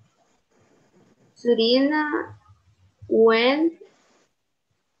 Surina went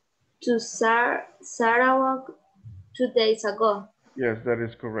to Sarawak 2 days ago. Yes, that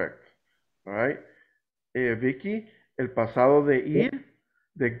is correct. All right. Vicky, el pasado de ir,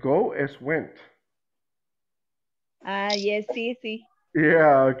 de go es went. Yes, sí.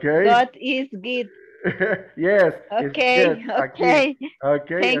 Yeah, okay. Got is good. Yes. Okay, it's get, okay. aquí.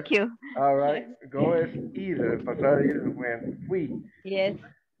 Okay. Thank you. All right. Go es ir, el pasado de ir es went. Fui. Yes,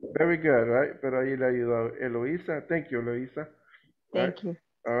 Very good, right? Pero ahí le ayudó Eloisa. Thank you, Eloisa. thank you.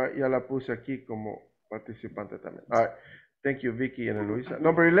 All right. Ya la puse aquí como participante también. All right. Thank you, Vicky and Eloisa.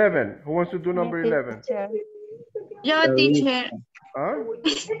 Number 11. Who wants to do number 11? Yo, teacher. ¿Ah?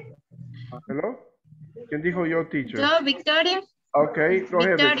 Hello? ¿Quién dijo yo, teacher? Yo, Victoria. Okay, go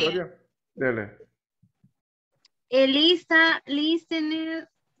ahead, Victoria. Victoria. Dele. Elisa listened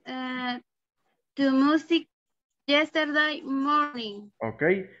to music yesterday morning.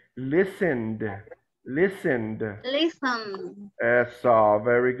 Okay, listened. Listened. Listen. Eso,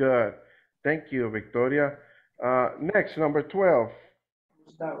 very good. Thank you, Victoria. Next, number 12.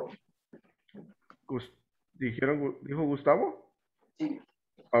 Gustavo. ¿Dijo Gustavo? Sí.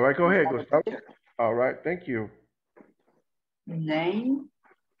 All right, go ahead, Gustavo. Gustavo. All right, thank you. Name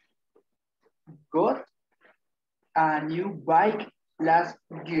got a new bike last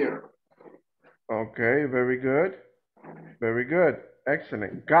year. Okay, very good. Very good.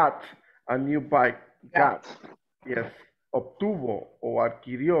 Excellent. Got a new bike. Got. Yes. Obtuvo o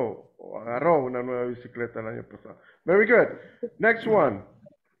adquirió o agarró una nueva bicicleta el año pasado. Very good. Next one.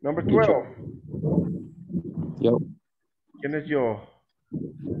 Number 12. Yo. ¿Quién es yo?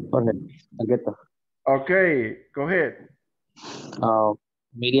 Jorge. Argueta. Okay, go ahead.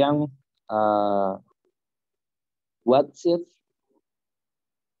 Miriam. What's it?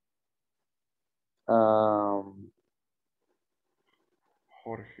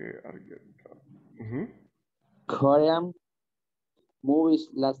 Jorge Argueta. Mm-hmm. Korean movies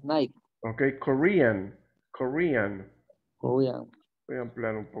last night. Okay, Korean. Korean. Korean. Voy a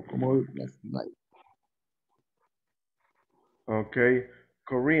ampliar un poco más. Movies last night. Okay,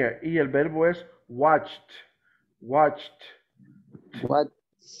 Korean. Y el verbo es watched. Watched. What?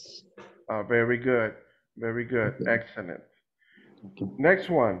 Very good. Very good. Okay. Excellent. Okay. Next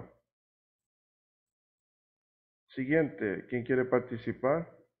one. Siguiente. ¿Quién quiere participar?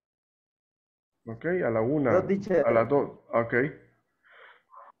 Ok, a la 1. A las 2. Ok.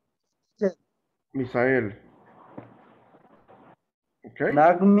 Sí. Misael. Ok.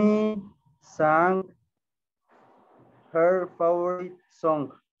 Nagmi sang her favorite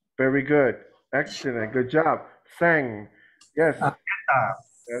song. Very good. Excellent. Good job. Sang. Yes.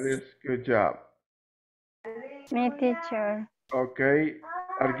 That is good job. Mi teacher. Ok.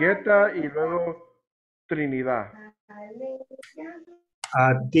 Argueta y luego Trinidad.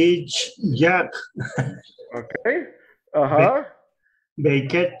 Teach Jack. Ok. Ajá.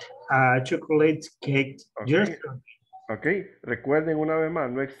 Baked chocolate cake. Okay. Ok. Recuerden una vez más,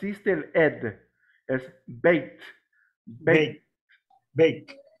 no existe el ed. Es baked. Baked.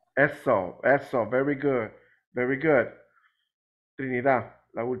 Bake. Eso. Eso. Very good. Very good. Trinidad,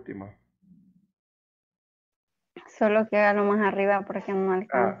 la última. Solo que haga lo más arriba porque no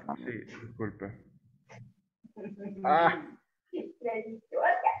alcanza. Sí, disculpe.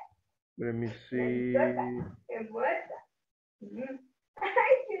 Let me see.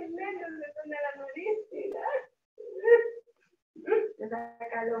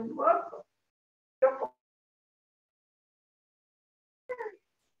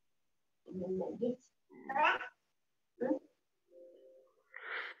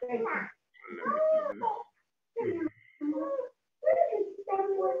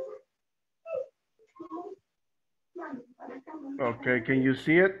 Okay, can you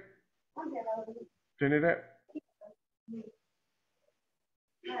see it? Trinidad?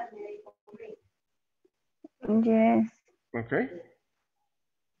 Yes. Okay.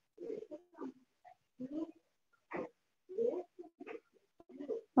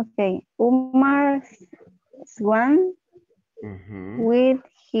 Okay. Umar swam with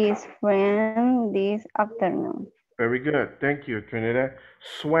his friend this afternoon. Very good. Thank you, Trinidad.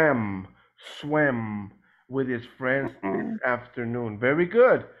 Swam with his friends this afternoon. Very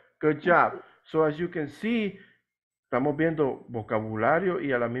good. Good job. So as you can see, estamos viendo vocabulario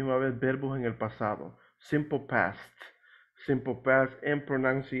y a la misma vez verbos en el pasado. Simple past and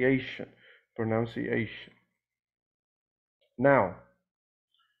pronunciation. Now,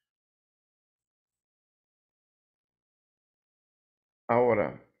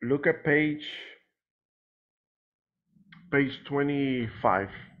 ahora, look at page 25.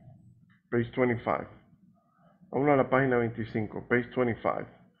 Page 25. Vamos a la página 25. Page 25.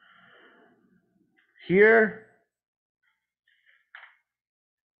 Here,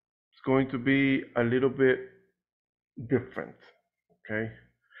 it's going to be a little bit different. Okay.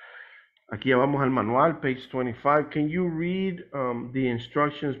 Aquí ya vamos al manual, page 25. Can you read the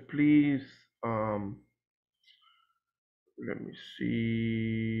instructions, please? Let me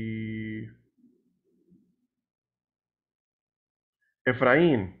see.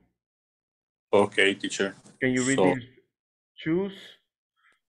 Efraín. Okay, teacher. Can you read So, these? Choose.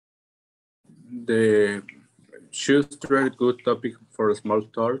 The choose three good topic for small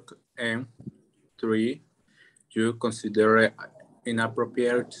talk, and 3, you consider it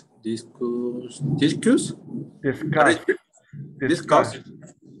inappropriate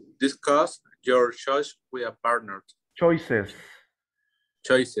discuss your choice with a partner. Choices.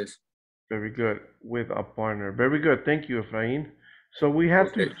 Very good. With a partner. Very good. Thank you, Efraín. So we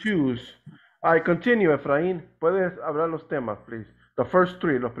have to choose. I continue, Efraín. Puedes hablar los temas, please. The first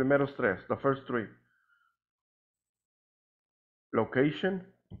 3, los primeros 3. The first 3. Location,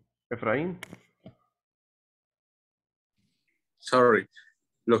 Efraín. Sorry.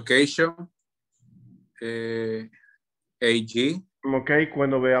 Location, AG. Ok,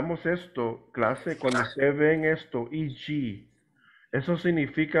 cuando veamos esto, clase, cuando ustedes ven esto, EG, eso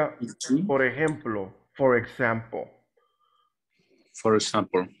significa, por ejemplo, for example. For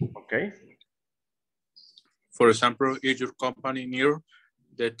example. Ok. For example, is your company near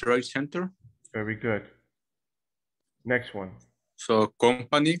the trade center? Very good. Next one. So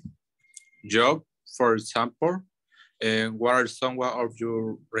company, job, for example, and what are some of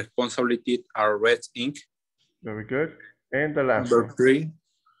your responsibilities are red ink? Very good. And the last Number one. 3,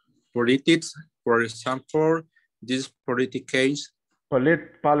 politics, for example, this case.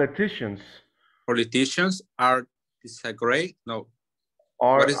 Politicians. Politicians are disagree. No.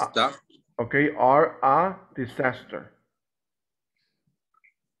 What is that? Okay, are a disaster.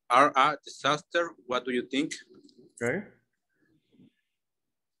 Are a disaster. What do you think? Okay.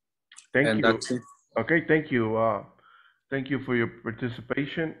 Thank you. That's it. Okay, thank you. Thank you for your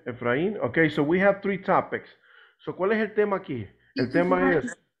participation, Efraín. Okay, so we have 3 topics. So, ¿cuál es el tema aquí? El tema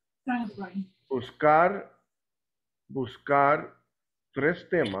es buscar 3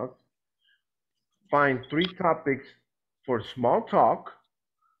 temas. Find 3 topics for small talk.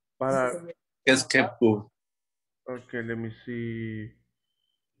 Okay, let me see.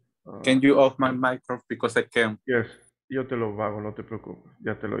 Can you off my microphone because I can? Yes, yo te lo hago, no te preocupes.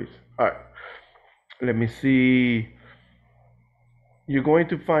 Ya te lo hice. All right. Let me see. You're going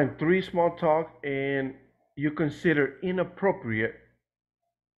to find 3 small talk and you consider inappropriate.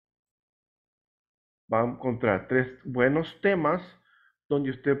 Va a encontrar 3 buenos temas donde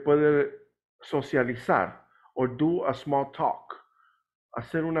usted puede socializar or do a small talk.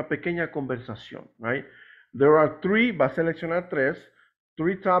 Hacer una pequeña conversación, right? There are 3, va a seleccionar 3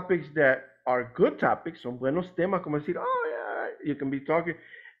 topics that are good topics, son buenos temas, como decir, oh yeah, you can be talking,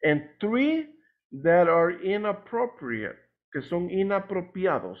 and 3 that are inappropriate, que son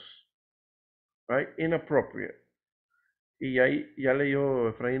inapropiados, right? Inappropriate. Y ahí ya leyó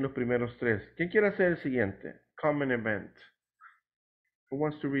Efraín los primeros 3. ¿Quién quiere hacer el siguiente? Common event. Who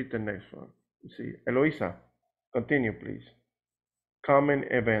wants to read the next one? Let's see, Eloisa, continue, please. Common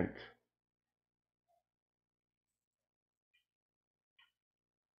event.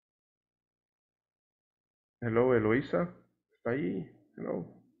 Hello, Eloisa. ¿Está ahí? Hello.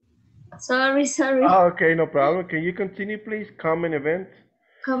 Sorry. Okay, no problem. Can you continue, please? Common event.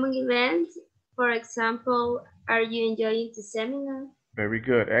 Common event, for example, are you enjoying the seminar? Very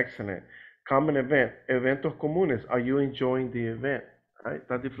good, excellent. Common event, eventos comunes. Are you enjoying the event? Right?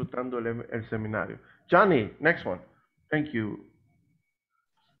 ¿Estás disfrutando el seminario? Johnny, next one. Thank you.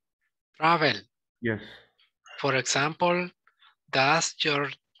 Travel. Yes. For example, does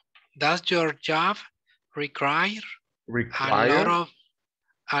your job require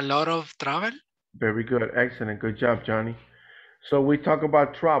a lot of travel? Very good, excellent, good job, Johnny. So we talk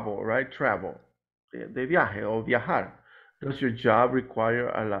about travel, right? Travel, de viaje o viajar. Does your job require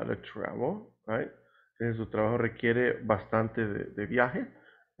a lot of travel, right? Su trabajo requiere bastante de viaje,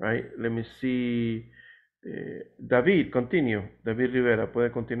 right? Let me see. David, continue. David Rivera,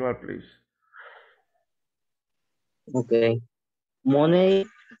 puede continuar, please. Okay. Money,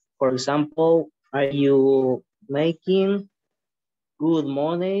 for example, are you making good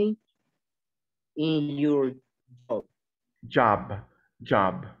money in your job?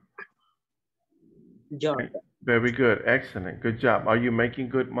 Job. Job. Very good, excellent, good job. Are you making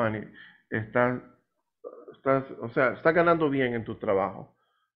good money? O sea, está ganando bien en tu trabajo.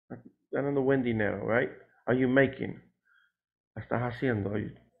 Ganando buen dinero, right? Are you making? Estás haciendo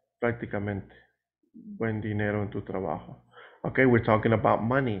prácticamente buen dinero en tu trabajo. Okay, we're talking about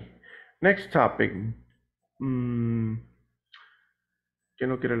money. Next topic. ¿Quién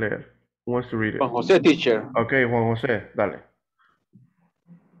lo quiere leer? Who wants to read it? Juan José, teacher. Okay, Juan José, dale.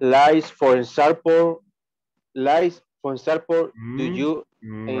 Lies, for example, do you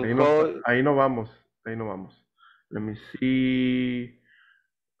enjoy? Ahí no vamos. Let me see.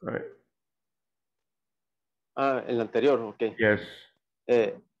 All right. El anterior, okay. Yes.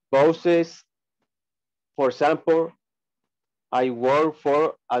 Bosses, for example, I work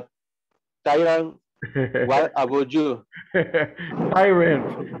for a tyrant. What about you? Tyrant.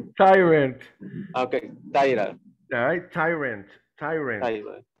 Okay, tyrant. All right, tyrant.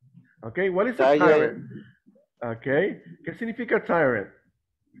 Okay, what is a tyrant? Okay, ¿qué significa tyrant?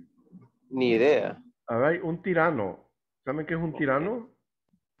 Ni idea. All right, un tirano. ¿Saben qué es un tirano?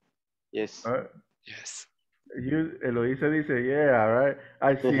 Yes. Yes. Eloísa dice, yeah, all right,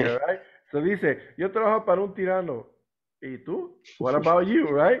 I see it, right? So dice, yo trabajo para un tirano. ¿Y tú? What about you,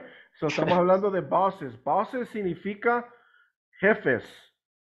 right? So estamos hablando de bosses. Bosses significa jefes.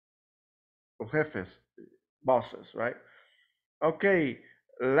 O jefes. Bosses, right? Okay,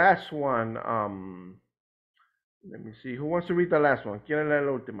 last one. Let me see. Who wants to read the last one? ¿Quién leer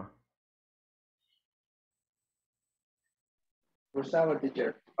la última? Gustavo,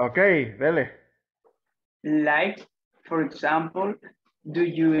 teacher. Okay, dele. Like, for example, do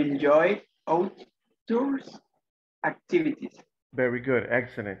you enjoy outdoors activities? Very good,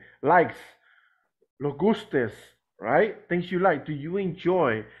 excellent. Likes, los gustes, right? Things you like. Do you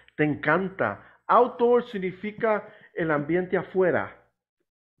enjoy? Te encanta. Outdoors significa el ambiente afuera.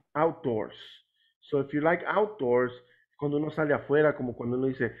 Outdoors. So if you like outdoors, cuando uno sale afuera, como cuando uno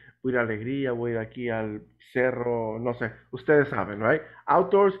dice, voy a ir a Alegría, voy a ir aquí al cerro, no sé, ustedes saben, right?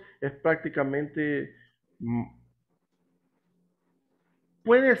 Outdoors es prácticamente,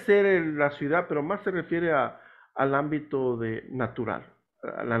 puede ser en la ciudad, pero más se refiere al ámbito de natural,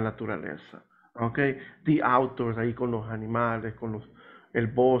 a la naturaleza, ¿ok? The outdoors, ahí con los animales, con el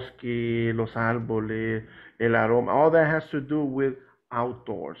bosque, los árboles, el aroma, all that has to do with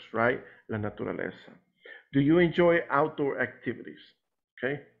outdoors, right? La naturaleza. Do you enjoy outdoor activities?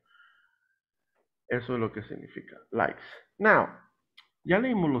 Okay. Eso es lo que significa likes. Now, ya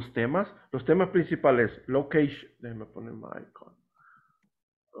leímos los temas. Los temas principales, location. Déjenme poner mi icon.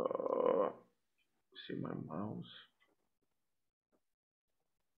 See my mouse.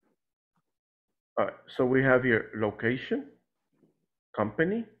 All right, so we have here location,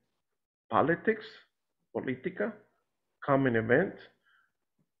 company, politics, política, common event,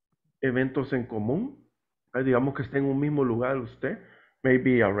 eventos en común. Digamos que esté en un mismo lugar usted,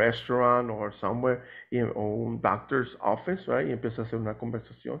 maybe a restaurant or somewhere, o un doctor's office, right? Y empieza a hacer una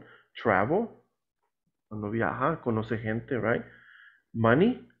conversación. Travel, cuando viaja, conoce gente, right?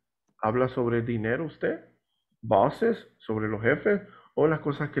 Money, habla sobre dinero usted. Bosses, sobre los jefes o las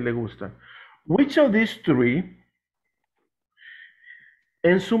cosas que le gustan. Which of these three,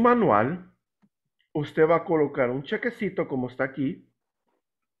 en su manual, usted va a colocar un chequecito como está aquí,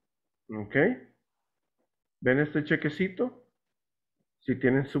 ¿ok? ¿Ven este chequecito? Si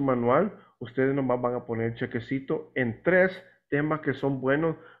tienen su manual, ustedes nomás van a poner chequecito en 3 temas que son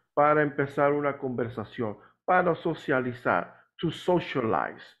buenos para empezar una conversación, para socializar, to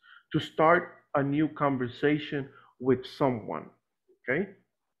socialize, to start a new conversation with someone. Okay?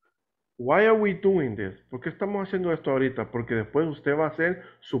 Why are we doing this? ¿Por qué estamos haciendo esto ahorita? Porque después usted va a hacer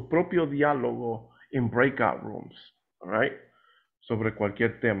su propio diálogo en breakout rooms, all right? Sobre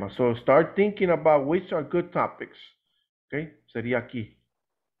cualquier tema. So start thinking about which are good topics. Okay? Sería aquí.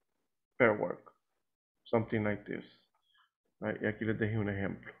 Fair work. Something like this. Right? Y aquí les dejé un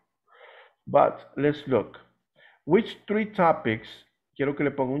ejemplo. But let's look. Which 3 topics, quiero que le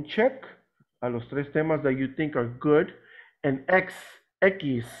ponga un check a los 3 temas that you think are good, and X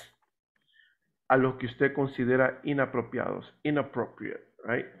a los que usted considera inapropiados, inappropriate,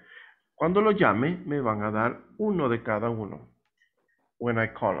 right? Cuando lo llame, me van a dar uno de cada uno when I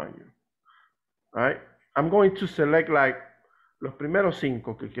call on you, right? I'm going to select like los primeros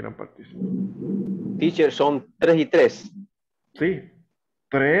 5 que quieran participar. Teacher, son 3 y 3. Sí,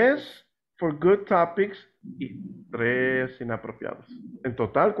 3 for good topics y 3 inapropiados. En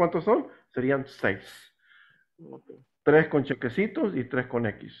total, ¿cuántos son? Serían 6. 3 con chequecitos y 3 con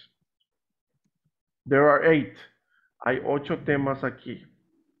X. There are 8. Hay 8 temas aquí.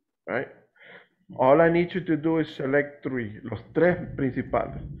 Right? All I need you to do is select 3. Los 3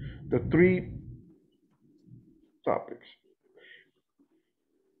 principales. The 3 topics.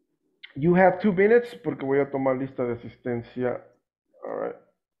 You have 2 minutes porque voy a tomar lista de asistencia. All right.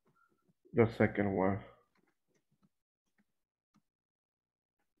 The second one.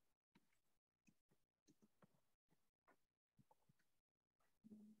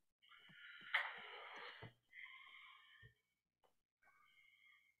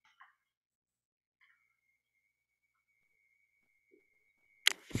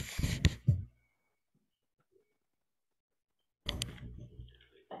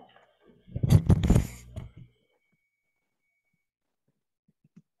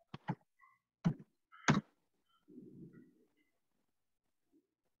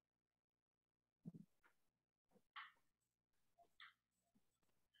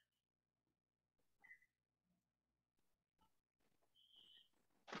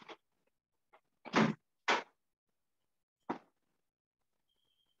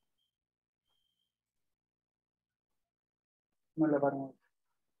 No laboran.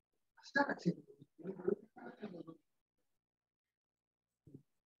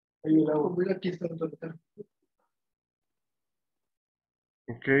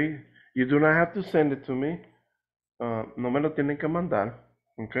 Okay. You do not have to send it to me. No me lo tienen que mandar.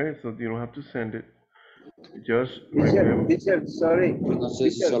 Okay. So you don't have to send it. Just remember. Teacher, sorry. No sé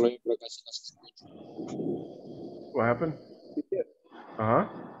si solo hay por acá si no se escucha. What happened? Teacher,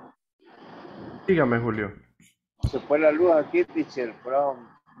 Ajá. Dígame, Julio. se fue la luz aquí, teacher, pero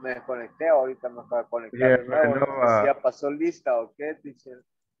me desconecté, ahorita me acabo de conectar Yeah, de nuevo. I know, No sé si ya pasó lista o qué, teacher.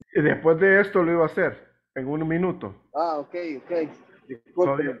 Y después de esto lo iba a hacer en 1 minuto. Ah, ok.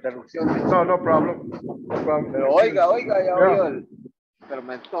 Disculpe la interrupción, teacher. No, no problem. No problem. Pero oiga, ya Yeah. oyó el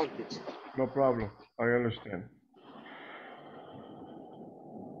fermentón, teacher. No problem. I understand.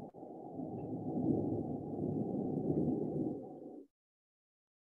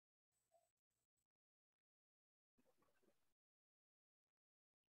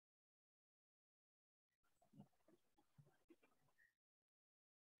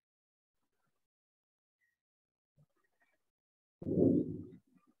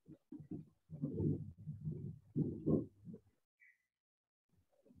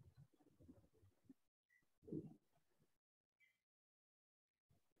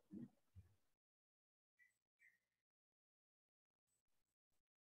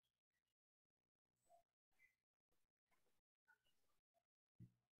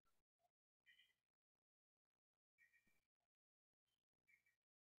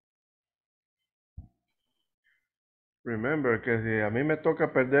 Remember que si a mí me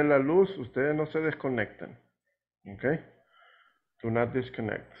toca perder la luz, ustedes no se desconectan. Okay? Do not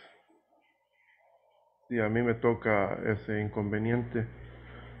disconnect. Si a mí me toca ese inconveniente,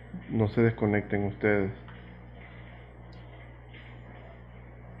 no se desconecten ustedes.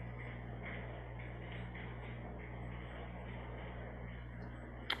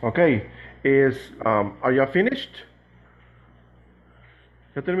 Okay. Are you finished?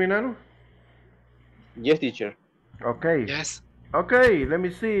 ¿Ya terminaron? Yes, teacher. Okay. Yes. Okay, let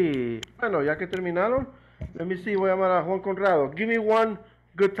me see. Bueno, ya que terminaron, let me see. Voy a llamar a Juan Conrado. Give me one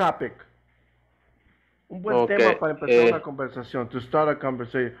good topic. Un buen tema para empezar una conversación. To start a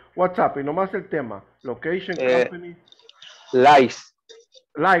conversation. What topic? Nomás el tema. Location, company. Likes.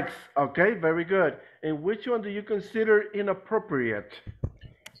 Likes. Okay, very good. And which one do you consider inappropriate?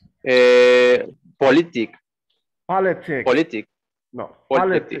 Politic. Politics. Politic. No.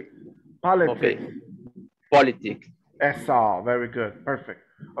 Politics. Politics. Okay. Politics. That's all. Very good. Perfect.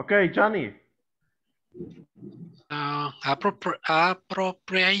 Okay, Johnny. Appropriate.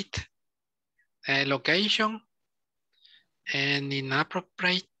 location, and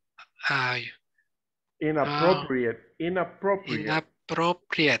inappropriate.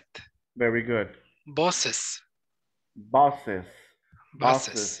 Inappropriate. Very good. Bosses.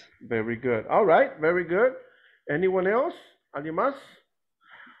 Very good. All right, very good. Anyone else? ¿Alguien más?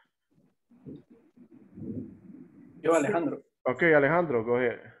 Yo, Alejandro. Okay, Alejandro, go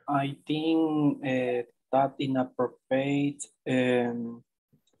ahead. I think that inappropriate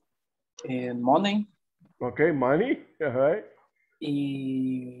money. Okay, money. All right.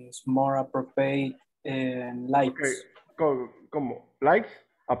 Is more appropriate likes. Okay, como likes.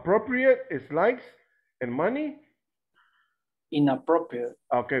 Appropriate is likes and money. Inappropriate.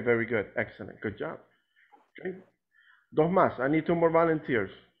 Okay, very good. Excellent. Good job. Okay. Dos más. I need 2 more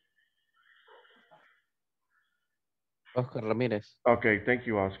volunteers. Oscar Ramírez. Okay, thank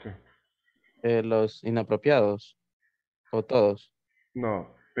you, Oscar. Los inapropiados. ¿O todos?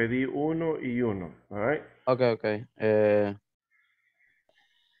 No, pedí 1 y 1. All right. Okay.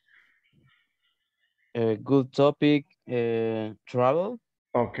 Good topic. Travel.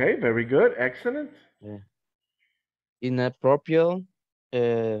 Okay, very good. Excellent. Inappropriate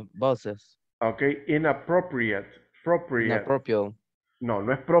bosses. Okay, inappropriate. Inappropriate. No,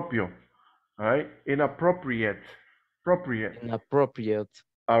 no es propio. All right, inappropriate. Inappropriate.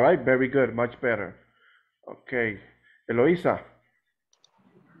 All right, very good. Much better. Okay, Eloisa.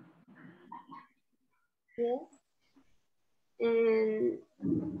 Yes. And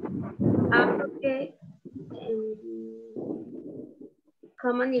appropriate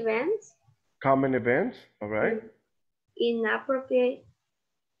common events. Common events. All right. Inappropriate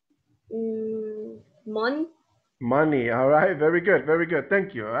money. Money. All right. Very good. Very good.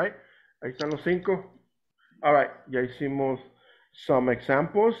 Thank you. All right. Ahí están los 5. All right. Ya hicimos some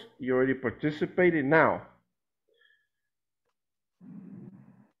examples. You already participated. Now,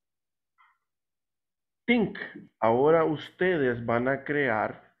 think. Ahora ustedes van a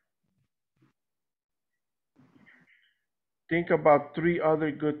crear. Think about 3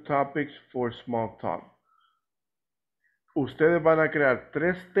 other good topics for small talk. Ustedes van a crear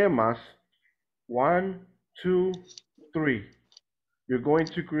 3 temas. 1, 2, 3. You're going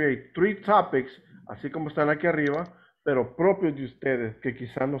to create 3 topics, así como están aquí arriba, pero propios de ustedes, que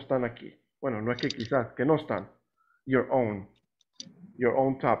quizás no están aquí. Bueno, no es que quizás, que no están. Your own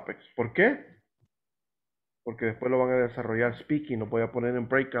topics. ¿Por qué? Porque después lo van a desarrollar speaking, lo voy a poner en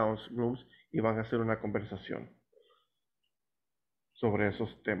breakout rooms y van a hacer una conversación sobre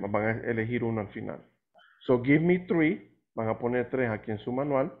esos temas. Van a elegir uno al final. So give me 3. Van a poner 3 aquí en su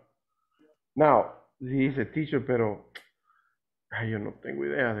manual. Now, dice teacher, pero yo no tengo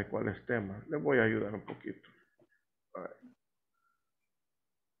idea de cuál es tema. Les voy a ayudar un poquito. All right.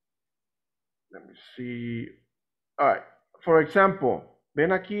 Let me see. All right. For example,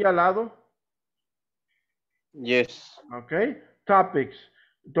 ¿ven aquí al lado? Yes. Okay. Topics.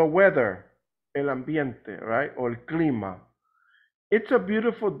 The weather. El ambiente, right? O el clima. It's a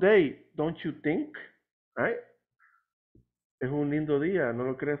beautiful day, don't you think? Right? Es un lindo día, ¿no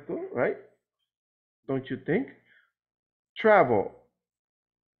lo crees tú? Right? Don't you think? Travel,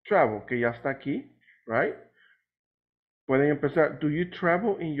 que ya está aquí, right? Pueden empezar. Do you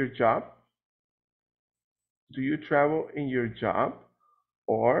travel in your job? Do you travel in your job?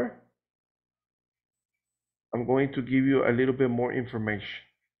 Or I'm going to give you a little bit more information.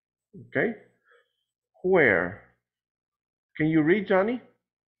 Okay? Where? Can you read, Johnny?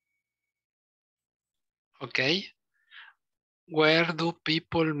 Okay. Where do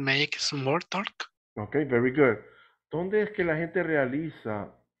people make small talk? Okay, very good. ¿Dónde es que la gente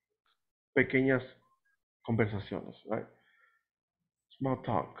realiza pequeñas conversaciones, right? Small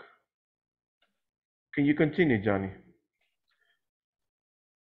talk. Can you continue, Johnny?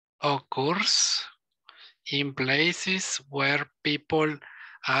 Occurs in places where people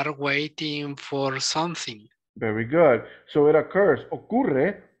are waiting for something. Very good. So it occurs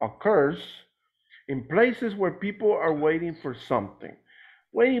in places where people are waiting for something.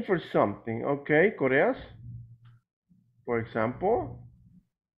 Waiting for something, okay, Coreas? For example?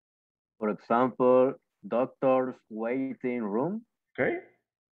 For example, doctor's waiting room. Okay.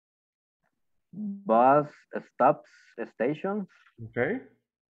 Bus stops stations. Okay.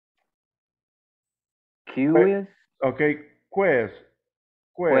 Queues. Okay, quest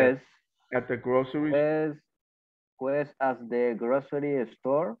at the grocery store. Quest at the grocery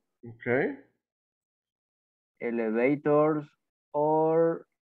store. Okay. Elevators or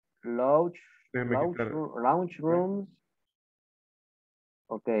lounge rooms.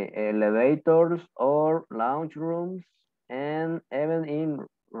 Okay, elevators or lounge rooms, and even in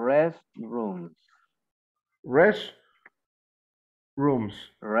restrooms. Restrooms.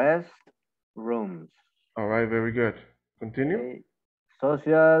 rooms. All right, very good. Continue. Okay.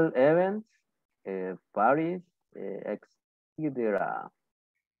 Social events, parties, etc.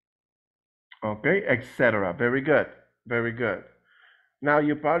 Okay, etc. Very good. Very good. Now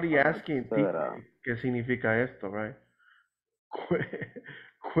you're probably asking, Etc. ¿qué significa esto, right?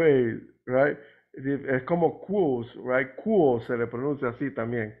 Quiz, right? Es como queues, right? Queues se le pronuncia así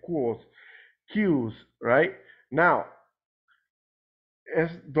también. Queues, right? Now,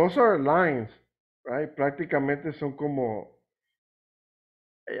 those are lines, right? Prácticamente son como,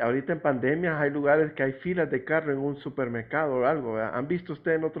 ahorita en pandemia hay lugares que hay filas de carro en un supermercado o algo, ¿verdad? ¿Han visto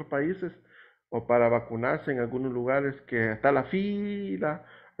ustedes en otros países? O para vacunarse en algunos lugares que está la fila,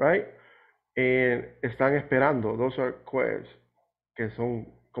 right? Están esperando, those are queues, que son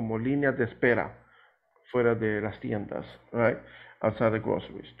como líneas de espera fuera de las tiendas, right? Outside the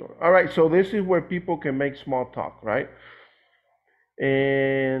grocery store. All right, so this is where people can make small talk, right?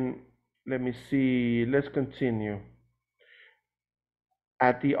 And let me see, let's continue.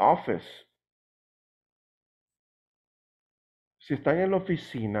 At the office. Si están en la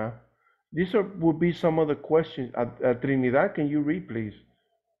oficina, these would be some of the questions. Trinidad, can you read, please?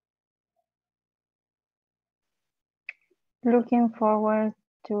 Looking forward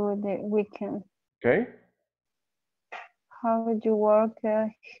to the weekend. Okay. How would you work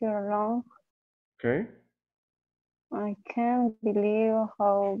here long? Okay. I can't believe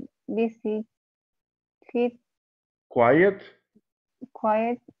how busy, Quiet.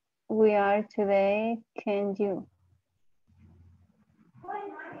 we are today. Can you?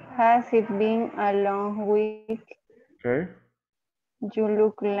 Has it been a long week? Okay. You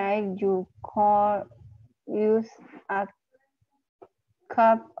look like you could use a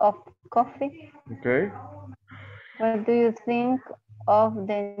cup of coffee. Okay. What do you think of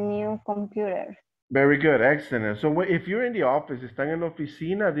the new computer? Very good, excellent. So if you're in the office, están en la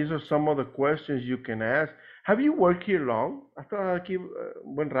oficina, these are some of the questions you can ask. Have you worked here long? ¿Has trabajado aquí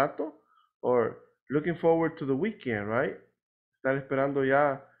un buen rato? Or looking forward to the weekend, right? Estar esperando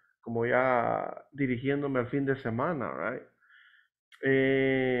ya, como ya dirigiéndome al fin de semana, right?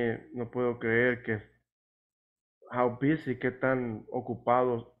 No puedo creer que how busy, qué tan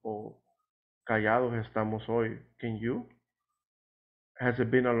ocupados o callados estamos hoy. Can you? Has it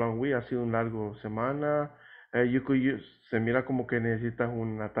been a long week? Ha sido un largo semana. You could use, se mira como que necesitas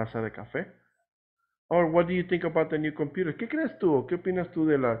una taza de café. Or what do you think about the new computer? ¿Qué crees tú o qué opinas tú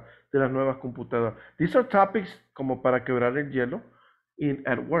de las nuevas computadoras? These are topics como para quebrar el hielo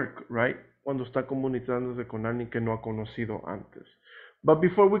at work, right? Cuando está comunicándose con alguien que no ha conocido antes. But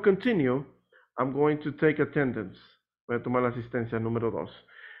before we continue, I'm going to take attendance. Voy a tomar la asistencia número 2.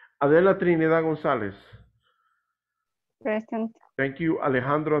 Adela Trinidad González. Present. Thank you.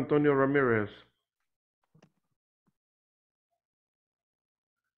 Alejandro Antonio Ramirez.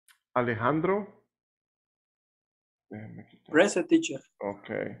 Alejandro. Present, teacher.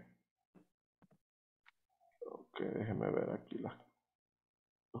 Okay. Ok, déjeme ver aquí los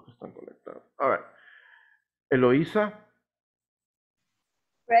que están conectados. All right. Eloísa.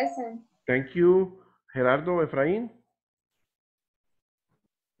 Present. Thank you. Gerardo Efraín.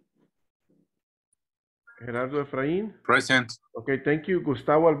 Gerardo Efraín. Present. Okay, thank you.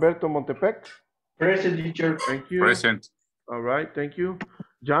 Gustavo Alberto Montepec. Present, teacher. Thank you. Present. All right, thank you.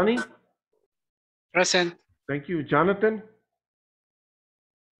 Johnny. Present. Thank you. Jonathan.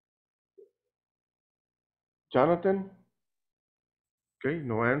 Jonathan. Okay,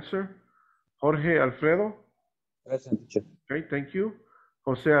 no answer. Jorge Alfredo. Present, teacher. Okay, thank you.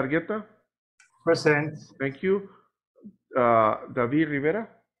 José Argueta. Present. Thank you. David Rivera.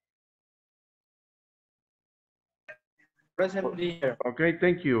 Present, teacher. Okay,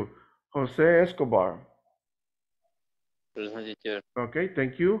 thank you. José Escobar. Present, teacher. Okay,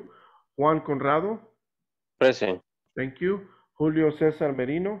 thank you. Juan Conrado. Present. Thank you. Julio César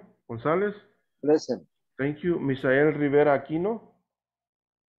Merino González. Present. Thank you. Misael Rivera Aquino.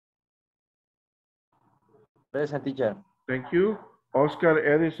 Present, teacher. Thank you. Oscar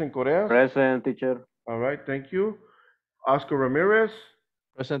Edison Correa. Present, teacher. All right, thank you. Oscar Ramirez.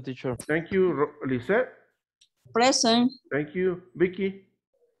 Present, teacher. Thank you. Lisette. Present. Thank you. Vicky.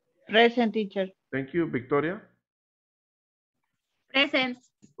 Present, teacher. Thank you. Victoria. Present.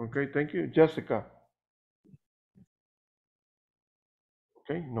 Okay, thank you. Jessica.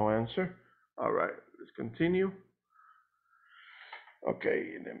 Okay, no answer. All right, let's continue.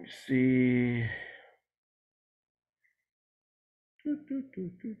 Okay, let me see.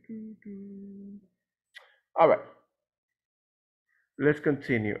 All right. Let's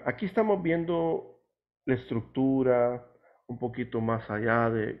continue. Aquí estamos viendo la estructura, un poquito más allá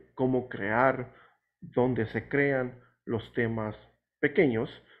de cómo crear, dónde se crean los temas pequeños,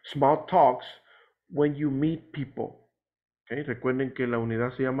 small talks when you meet people. Okay, recuerden que la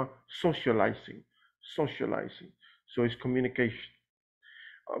unidad se llama socializing. Socializing. So it's communication.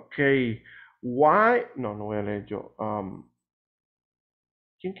 Okay, why? No, no voy a leer yo.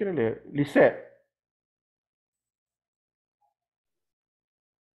 ¿Quién quiere leer? Lisette.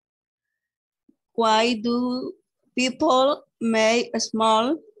 Why do people make a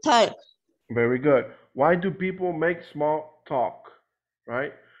small talk? Very good. Why do people make small talk?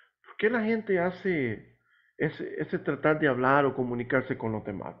 Right? ¿Por qué la gente hace ese tratar de hablar o comunicarse con los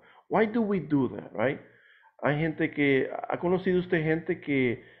demás? Why do we do that? Right? Hay gente que, ¿ha conocido usted gente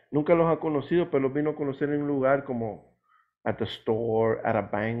que nunca los ha conocido, pero los vino a conocer en un lugar como at the store, at a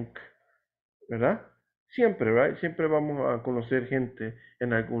bank, ¿verdad? Siempre, right? Siempre vamos a conocer gente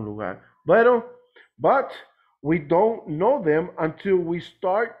en algún lugar. But we don't know them until we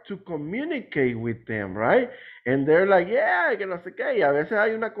start to communicate with them, right? And they're like, yeah, que no sé qué. Y a veces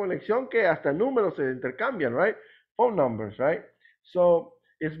hay una conexión que hasta números se intercambian, right? Phone numbers, right? So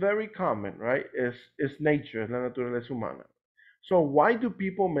it's very common, right? It's nature, es la naturaleza humana. So why do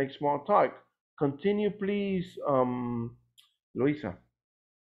people make small talk? Continue, please, Luisa.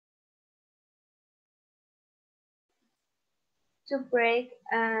 To break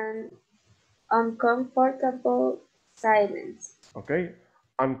an uncomfortable silence. Okay,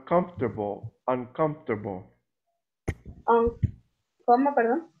 uncomfortable. ¿Cómo,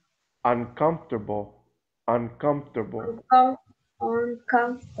 perdón? Uncomfortable. Uncomfortable.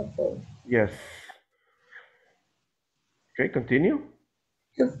 Yes. Okay, continue.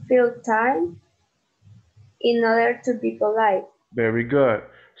 To fill time in order to be polite. Very good.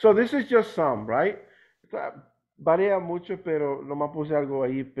 So this is just some, right? Varía mucho, pero nomás puse algo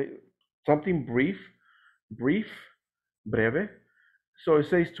ahí. Something brief, breve. So it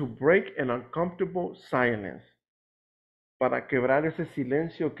says to break an uncomfortable silence. Para quebrar ese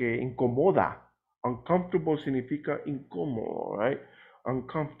silencio que incomoda. Uncomfortable significa incómodo, right?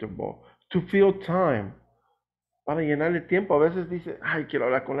 Uncomfortable. To fill time. Para llenarle tiempo. A veces dice, ay, quiero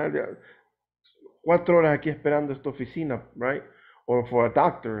hablar con alguien. 4 horas aquí esperando esta oficina, right? Or for a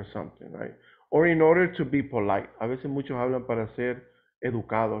doctor or something, right? Or in order to be polite. A veces muchos hablan para ser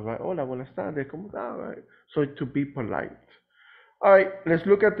educados, right? Hola, buenas tardes, ¿cómo está? Right? So to be polite. All right, let's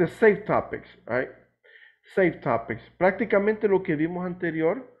look at the safe topics, right? Safe topics. Prácticamente lo que vimos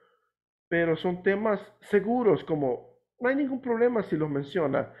anterior, pero son temas seguros, como no hay ningún problema si los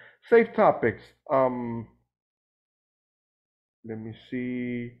menciona. Safe topics. Let me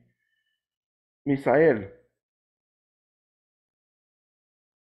see. Misael.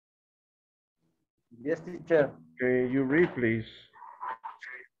 Yes, teacher. Can you read, please?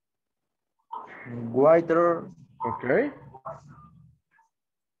 Wider. Okay.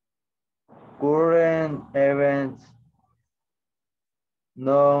 Current events.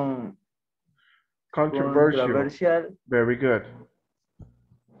 Non controversial. Very good.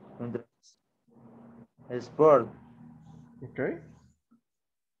 Sport. Okay.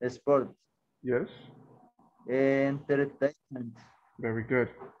 Sport. Yes. Entertainment. Very good.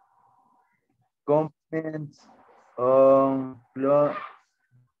 Comments on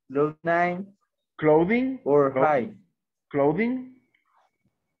clothing or high. Clothing.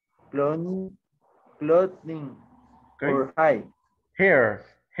 Okay. Or high. Hair.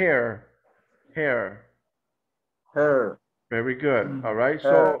 Very good. All right.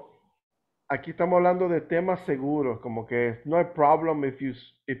 So aquí estamos hablando de temas seguros, como que no hay problem if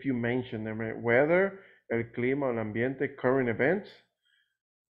you mention them. Right? Weather, el clima, el ambiente, current events,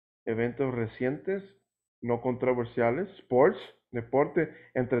 eventos recientes, no controversiales, sports, deporte,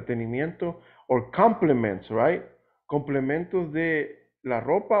 entretenimiento, or complements, right? Complementos de la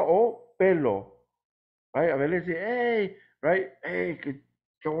ropa o pelo. Right? A veces dice, hey, right? Hey, qué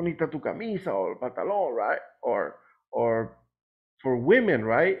bonita tu camisa o el pantalón, right? Or for women,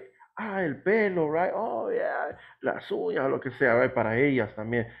 right? Ah, el pelo, right? Oh, yeah, las uñas, lo que sea, right? Para ellas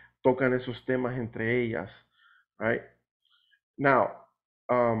también tocan esos temas entre ellas, right? Now,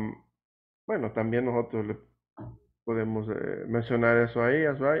 bueno, también nosotros le podemos mencionar eso a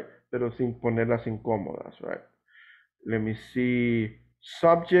ellas, right? Pero sin ponerlas incómodas, right? Let me see.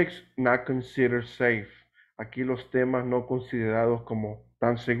 Subjects not considered safe. Aquí los temas no considerados como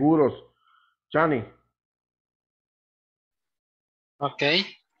tan seguros. Johnny. Okay.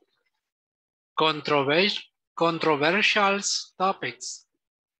 Controversial topics.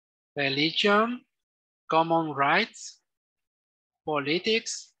 Religion, common rights,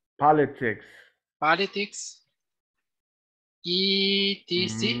 politics, etc.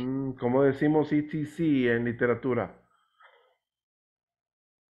 ¿Cómo decimos etc en literatura?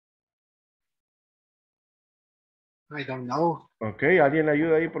 I don't know. Okay, ¿alguien le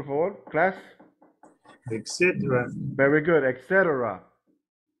ayuda ahí, por favor? Class? Etcétera. Very good, etcétera.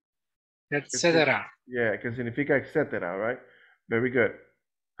 Etcétera. Yeah, que significa etcétera, right? Very good.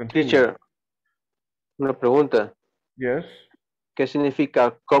 Continue. Teacher, una pregunta. Yes. ¿Qué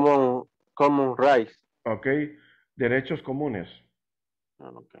significa common rights? Okay, derechos comunes.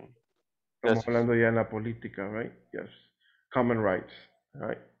 Okay. Estamos hablando ya en la política, right? Yes. Common rights,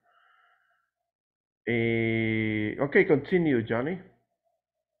 right? Okay, continue, Johnny.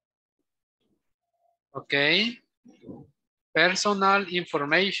 Okay. Personal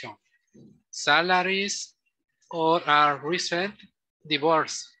information, salaries, or a recent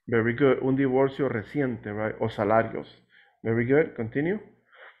divorce. Very good. Un divorcio reciente, right? O salarios. Very good. Continue.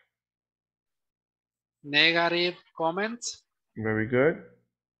 Negative comments. Very good.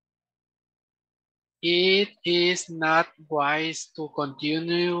 It is not wise to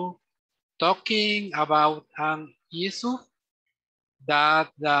continue talking about an issue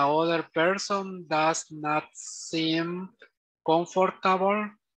that the other person does not seem comfortable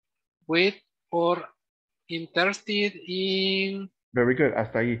with or interested in. Very good.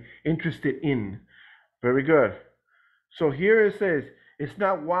 Hasta ahí. Interested in. Very good. So here it says, it's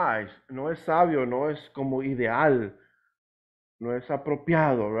not wise. No es sabio, no es como ideal. No es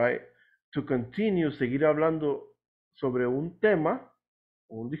apropiado, right? To continue, seguir hablando sobre un tema,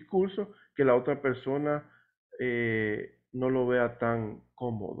 un discurso, que la otra persona no lo vea tan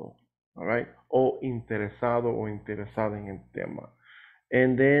cómodo, all right? O interesado o interesada en el tema.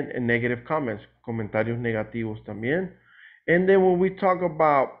 And then negative comments, comentarios negativos también. And then when we talk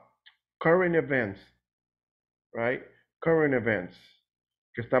about current events, right? Current events,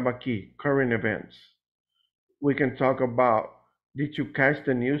 que estaba aquí, current events. We can talk about, did you catch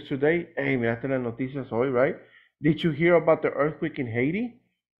the news today? Hey, miraste las noticias hoy, right? Did you hear about the earthquake in Haiti?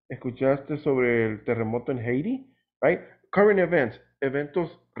 ¿Escuchaste sobre el terremoto en Haiti? Right? Current events,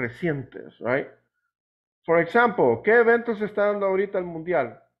 eventos recientes, right? For example, ¿qué eventos está dando ahorita el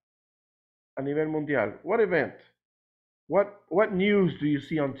mundial? A nivel mundial. What event? What news do you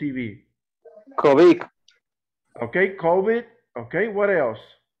see on TV? COVID. Okay, COVID. Okay, what else?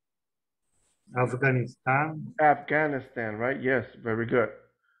 Afghanistan. Afghanistan, right? Yes, very good.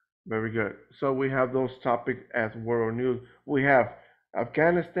 Very good. So we have those topics as world news. We have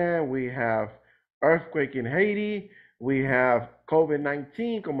Afghanistan, we have earthquake in Haiti, we have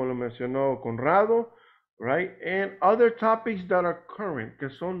COVID-19, como lo mencionó Conrado, right? And other topics that are current, que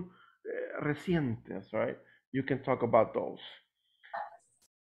son recientes, right? You can talk about those.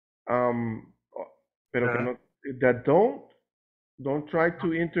 Pero que no, that don't try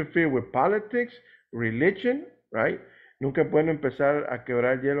to interfere with politics, religion, right? Nunca pueden empezar a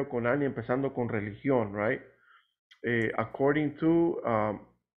quebrar el hielo con alguien empezando con religión, right? According to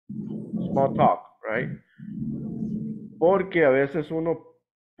small talk, right? Porque a veces uno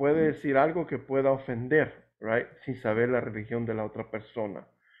puede decir algo que pueda ofender, right? Sin saber la religión de la otra persona,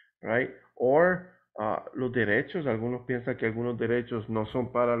 right? Or los derechos, algunos piensan que algunos derechos no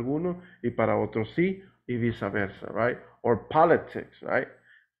son para algunos y para otros sí, y viceversa, right? Or politics, right?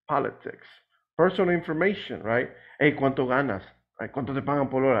 Politics. Personal information, right? Hey, ¿cuánto ganas? Right? ¿Cuánto te pagan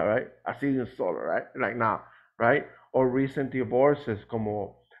por hora, right? Así de solo, right? Like now, right? Or recent divorces,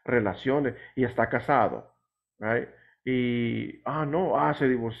 como relaciones, y está casado, right? Y, no, se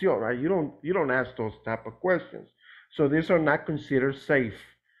divorció, right? You don't ask those type of questions. So these are not considered safe.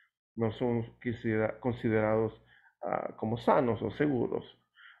 No son considerados como sanos o seguros.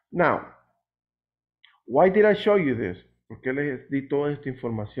 Now, why did I show you this? ¿Por qué les di toda esta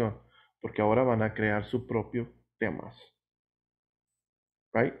información? Porque ahora van a crear sus propios temas.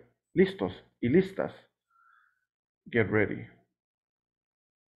 Right? Listos y listas. Get ready.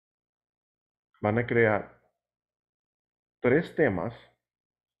 Van a crear 3 temas.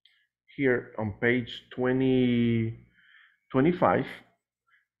 Here on page 25.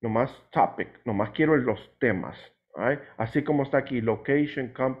 Nomás topic. Nomás quiero los temas. Right? Así como está aquí.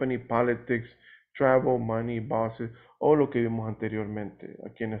 Location, company, politics, travel, money, bosses. O lo que vimos anteriormente.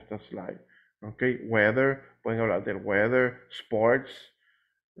 Aquí en esta slide. Okay, weather, pueden hablar del weather, sports,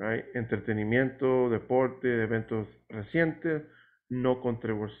 right? Entretenimiento, deporte, eventos recientes, no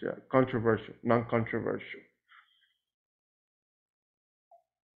controversial, non-controversial.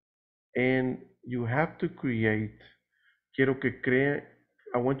 And you have to create, quiero que creen,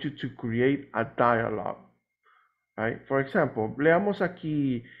 I want you to create a dialogue, right? For example, leamos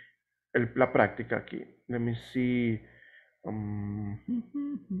aquí la práctica aquí. Let me see.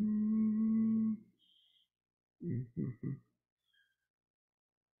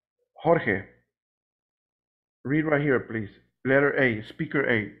 Jorge, read right here, please. Letter A, speaker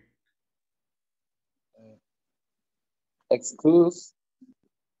A. Excuse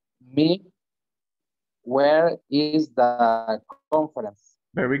me, where is the conference?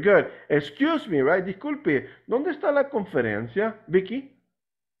 Very good. Excuse me, right? Disculpe, ¿dónde está la conferencia, Vicky?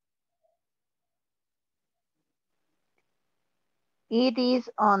 It is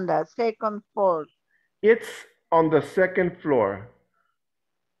on the second floor. It's on the second floor.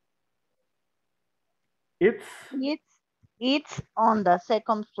 It's on the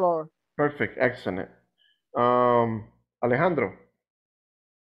second floor. perfect. Excellent. Alejandro.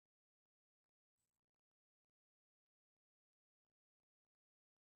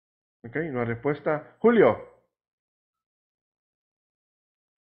 Ok, una respuesta. Julio.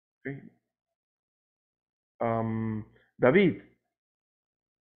 Okay. David.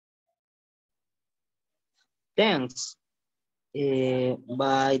 Thanks.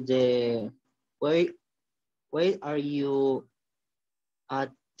 By the way, where are you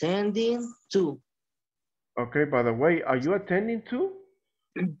attending to? Okay, by the way, are you attending to?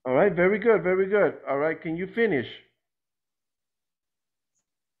 All right, very good, very good. All right, can you finish?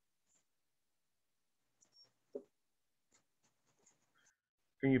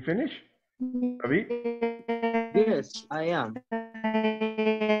 Can you finish, David? Yes, I am.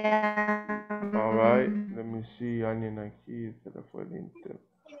 All right, let me see. Alguien aquí se le fue el inter.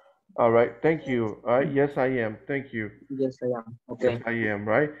 All right, thank you. All right, yes, I am. Thank you. Yes, I am. Okay. Yes, I am,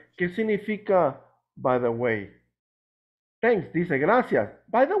 right? ¿Qué significa by the way? Thanks, dice gracias.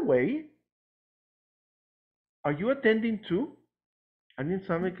 By the way, are you attending to? ¿Alguien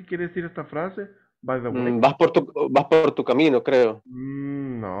sabe qué quiere decir esta frase? By the way. Vas por tu camino, creo.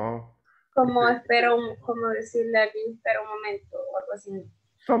 No. Como como decirle a alguien, espera un momento o algo así.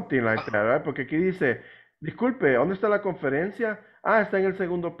 Something like that, right? Porque aquí dice, disculpe, ¿dónde está la conferencia? Ah, está en el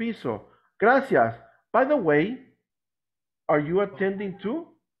segundo piso. Gracias. By the way, are you attending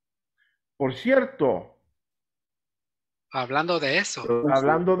to? Por cierto. Hablando de eso.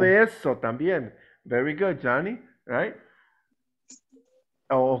 Hablando de eso también. Very good, Johnny, right?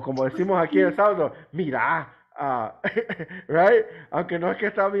 O como decimos aquí en El Salvador, mira, right? Aunque no es que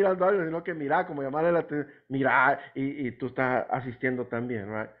estaba mirando algo, sino que mira, como llamarle la atención, mira, y tú estás asistiendo también,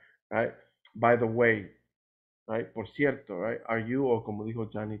 right? By the way, right? Por cierto, right? Are you, o como dijo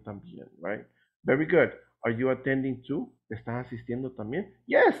Johnny también, right? Very good. Are you attending to? ¿Estás asistiendo también?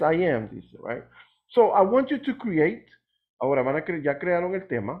 Yes, I am, dice, right? So, I want you to create, ahora ya crearon el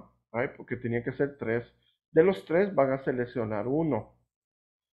tema, right? Porque tenía que ser 3. De los 3 van a seleccionar uno.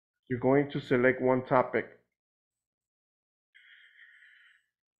 You're going to select one topic.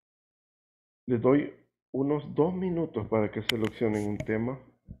 Les doy unos 2 minutos para que seleccionen un tema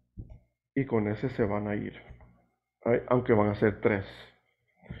y con ese se van a ir. Right? Aunque van a ser 3.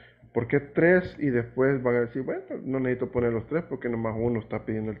 ¿Por qué 3? Y después van a decir, bueno, no necesito poner los 3 porque nomás uno está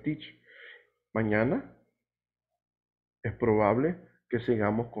pidiendo el teacher. Mañana es probable que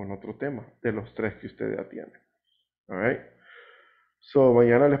sigamos con otro tema de los 3 que ustedes ya tienen. All right? So,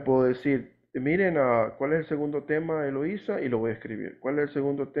 mañana les puedo decir, miren, ¿cuál es el segundo tema, Eloísa? Y lo voy a escribir. ¿Cuál es el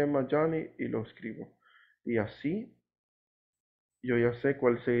segundo tema, Johnny? Y lo escribo. Y así, yo ya sé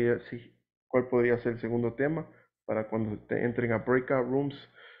cuál podría ser el segundo tema para cuando entren a breakout rooms,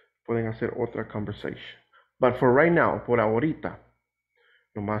 pueden hacer otra conversation. But for right now, por ahorita,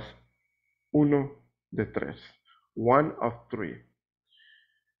 nomás 1 de 3. 1 of 3.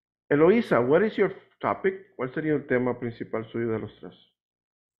 Eloísa, what is your topic? ¿Cuál sería el tema principal suyo de los 3?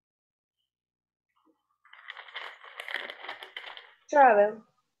 Travel.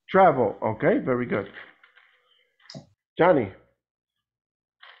 Travel, okay, very good. Johnny.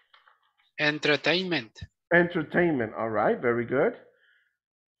 Entertainment. Entertainment, all right, very good.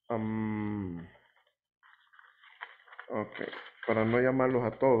 Ok, para no llamarlos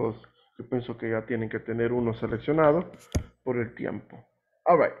a todos, yo pienso que ya tienen que tener uno seleccionado por el tiempo.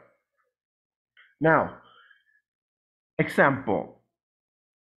 All right. Now, example.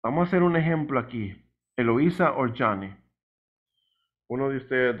 Vamos a hacer un ejemplo aquí. Eloísa o Johnny. Uno de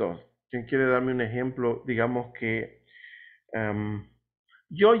ustedes dos. ¿Quién quiere darme un ejemplo? Digamos que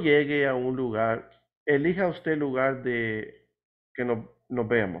yo llegue a un lugar. Elija usted el lugar de que nos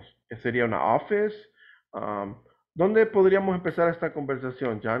vemos. ¿Sería una office? ¿Dónde podríamos empezar esta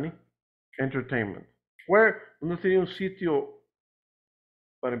conversación, Johnny? Entertainment. ¿Dónde sería un sitio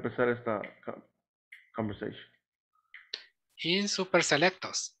para empezar esta conversation? In Super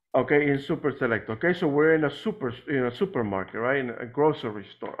Selectos. Okay, in Super Select. Okay, so we're in a supermarket, right? In a grocery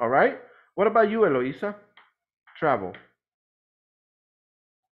store. All right. What about you, Eloísa? Travel.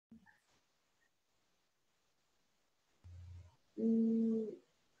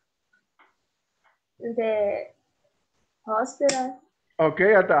 The hospital.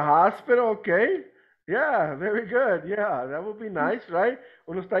 Okay, at the hospital. Okay. Yeah, very good. Yeah, that would be nice, right?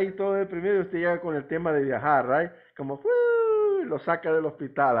 Uno está ahí todo deprimido y usted llega con el tema de viajar, right? Como lo saca del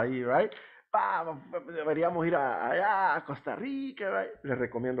hospital ahí, right? Deberíamos ir allá a Costa Rica, right? Les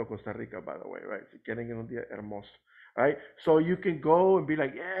recomiendo Costa Rica, by the way, right? Si quieren ir un día hermoso, right? So you can go and be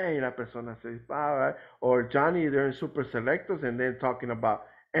like, yeah, y la persona se dispara, right? Or Johnny, they're in Super Selectos and then talking about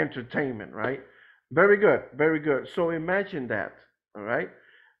entertainment, right? Very good, very good. So imagine that, all right?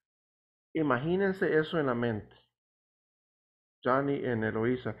 Imagínense eso en la mente, Johnny, en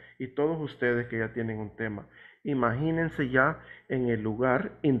Eloisa, y todos ustedes que ya tienen un tema. Imagínense ya en el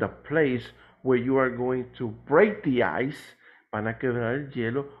lugar, in the place where you are going to break the ice, van a quebrar el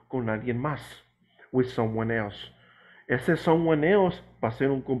hielo con alguien más, with someone else. Ese someone else va a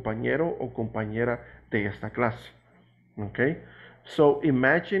ser un compañero o compañera de esta clase. Okay? So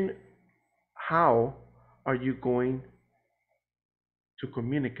imagine how are you going to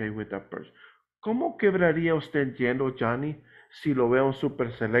communicate with that person. ¿Cómo quebraría usted el hielo, Johnny, si lo veo en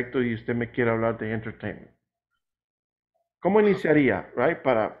Super Selecto y usted me quiere hablar de entertainment? ¿Cómo iniciaría, right,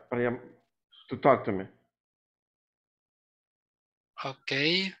 para to talk to me?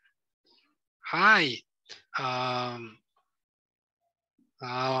 Okay. Hi. Um,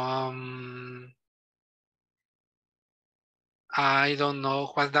 I don't know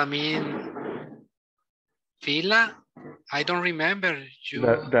what that mean. Fila? I don't remember you.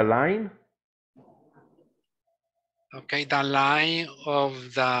 The line? Okay, the line of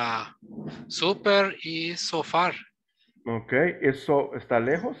the super is so far. Okay, ¿eso está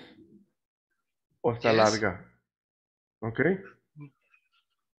lejos o está larga? Okay.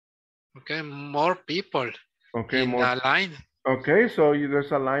 Okay, more people Okay, in the line. Okay, so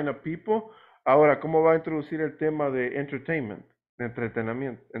there's a line of people. Ahora, ¿cómo va a introducir el tema de entertainment, de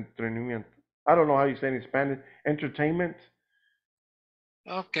entretenimiento? I don't know how you say it in Spanish. Entertainment.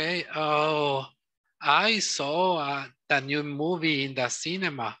 Okay. Oh, I saw the new movie in the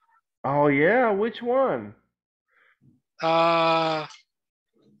cinema. Oh yeah, which one?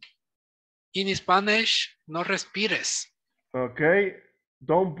 In Spanish, no respires. Okay,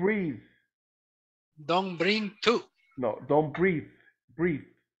 don't breathe. Don't bring two. No, don't breathe. Breathe.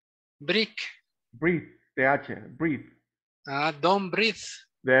 Brick. Breathe. TH. Breathe. Don't breathe.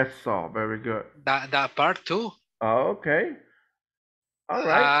 That's all. Very good. That part two. Oh, okay. All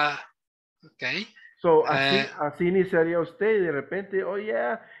right. Okay. So, así iniciaría usted y de repente, oh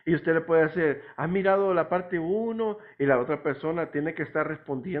yeah, y usted le puede hacer, ha mirado la parte 1 y la otra persona tiene que estar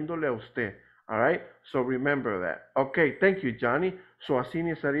respondiéndole a usted. All right. So remember that. Okay. Thank you, Johnny. So, así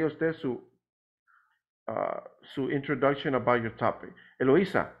iniciaría usted su introduction about your topic.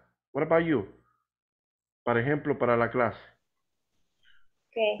 Eloisa, what about you? Por ejemplo, para la clase.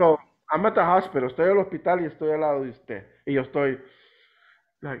 Okay. So, I'm at the hospital. Estoy al hospital y estoy al lado de usted. Y yo estoy,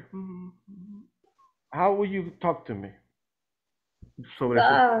 like, how will you talk to me? Sobre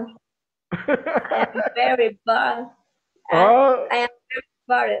I am very bored. Oh, I am very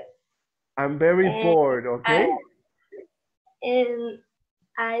bored. I'm very bored, okay? And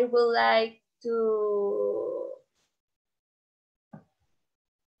I would like to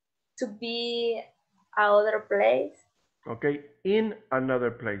be another place. Okay, in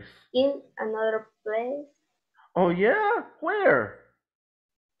another place. In another place. Oh yeah, where?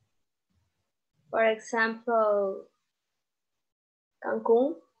 For example,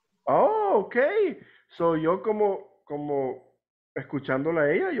 Cancún. Oh, okay. So yo como escuchándola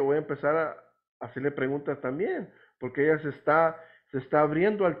a ella, yo voy a empezar a hacerle preguntas también, porque ella se está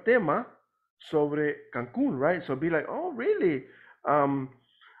abriendo al tema sobre Cancún, right? So be like, oh, really?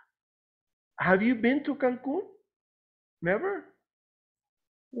 Have you been to Cancún? Never?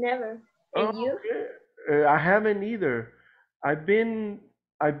 Never. And you? Okay. I haven't either. I've been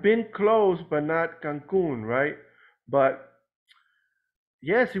close, but not Cancun, right? But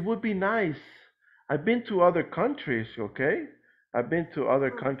yes, it would be nice. I've been to other countries, okay? I've been to other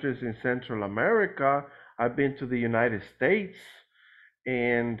countries in Central America. I've been to the United States,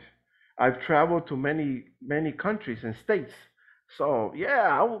 and I've traveled to many countries and states. So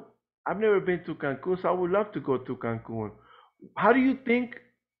yeah, I've never been to Cancun, so I would love to go to Cancun. How do you think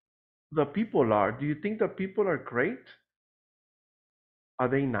the people are? Do you think the people are great? Are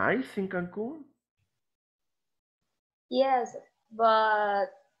they nice in Cancun? Yes,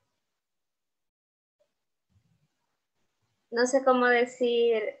 but no sé cómo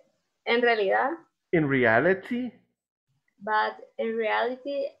decir en realidad. In reality? But in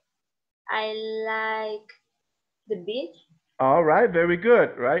reality, I like the beach. All right, very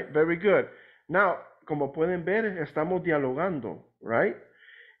good, right? Very good. Now, como pueden ver, estamos dialogando, right?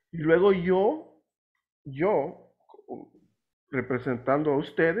 Y luego yo, representando a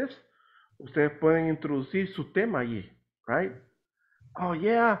ustedes, ustedes pueden introducir su tema allí, right? Oh,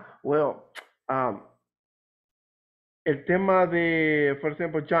 yeah, well, el tema de, for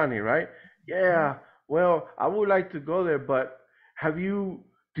example, Johnny, right? Yeah, well, I would like to go there, but do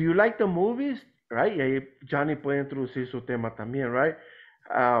you like the movies? Right? Y ahí Johnny puede introducir su tema también, right?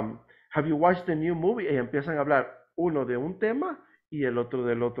 Have you watched the new movie? Y empiezan a hablar uno de un tema y el otro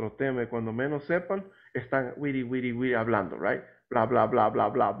del otro tema. Y cuando menos sepan, están witty hablando, right? Bla, bla, bla, bla,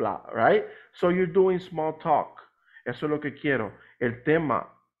 bla, bla, right? So you're doing small talk. Eso es lo que quiero. El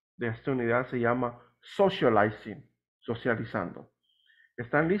tema de esta unidad se llama socializing, socializando.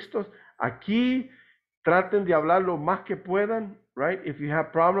 ¿Están listos? Aquí traten de hablar lo más que puedan, right? If you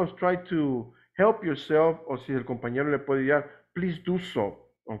have problems, try to help yourself, o si el compañero le puede ayudar, please do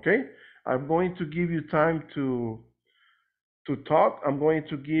so, okay? I'm going to give you time to talk. I'm going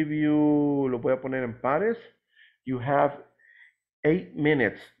to give you, lo voy a poner en pares. You have 8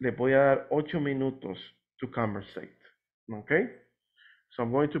 minutes. Le voy a dar 8 minutos to conversate, okay? So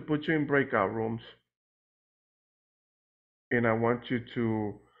I'm going to put you in breakout rooms, and I want you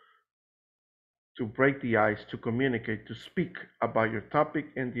to break the ice, to communicate, to speak about your topic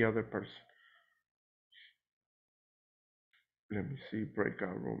and the other person. Let me see,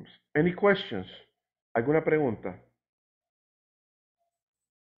 breakout rooms. Any questions? ¿Alguna pregunta?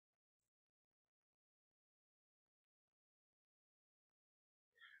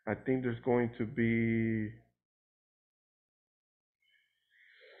 I think there's going to be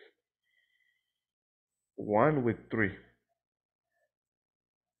one with 3.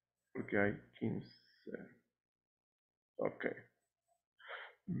 Porque hay 15. Okay.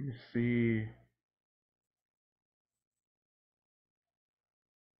 Let me see.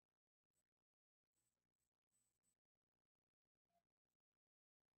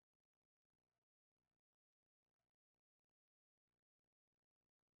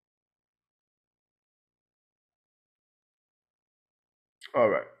 All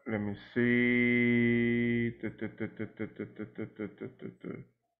right, let me see.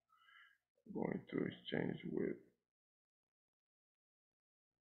 Going to exchange with.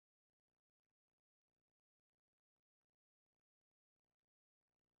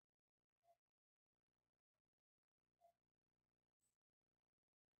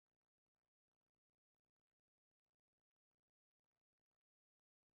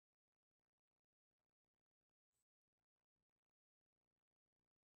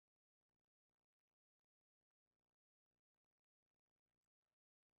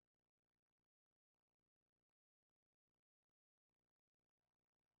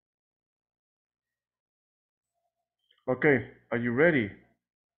 Okay, are you ready?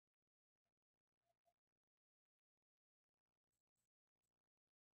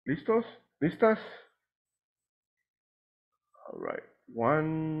 ¿Listos? ¿Listas? All right.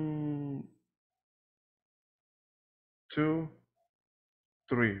 1, 2,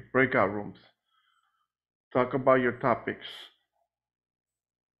 3. Breakout rooms. Talk about your topics.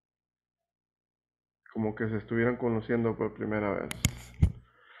 Como que se estuvieran conociendo por primera vez.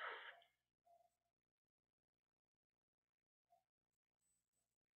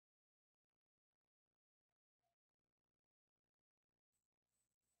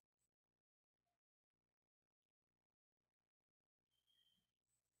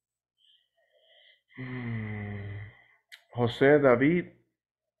 José David,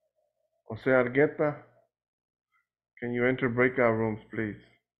 José Argueta, can you enter breakout rooms, please?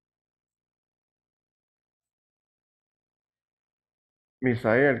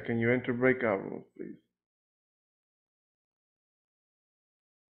 Misael, can you enter breakout rooms, please?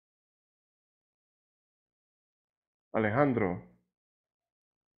 Alejandro.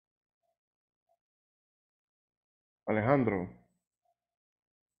 Alejandro.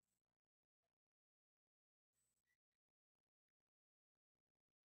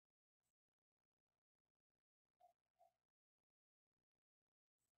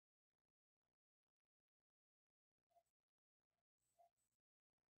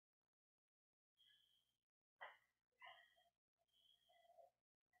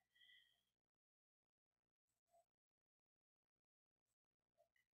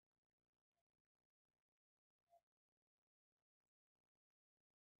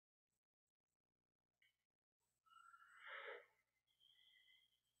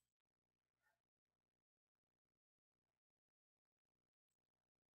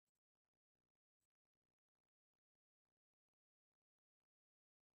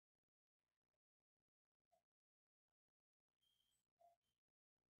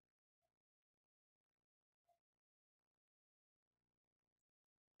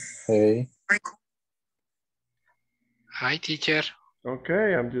 Hey. Hi, teacher.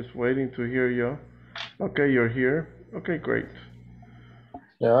 Okay, I'm just waiting to hear you. Okay, you're here. Okay, great.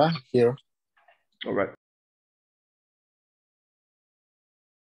 Yeah, here. All right.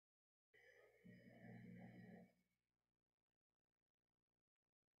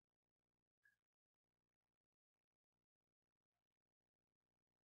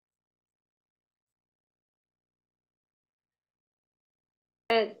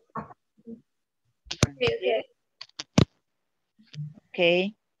 Okay.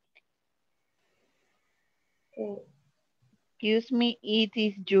 Okay. Okay. Excuse me, it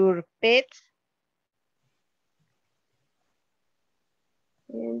is your pet?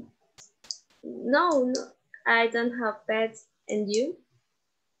 No, I don't have pets. And you?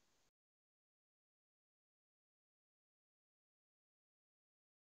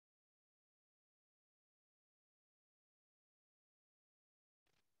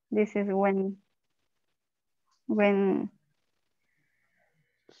 This is when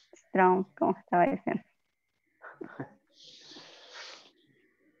strong, como estaba diciendo.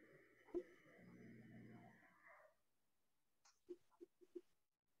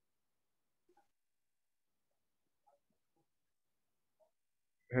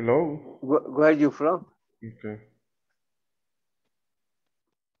 Hello. Where are you from? Okay.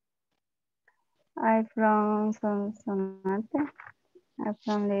 I'm from Sonsonate. I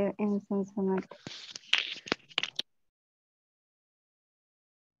from live in Sonsonate.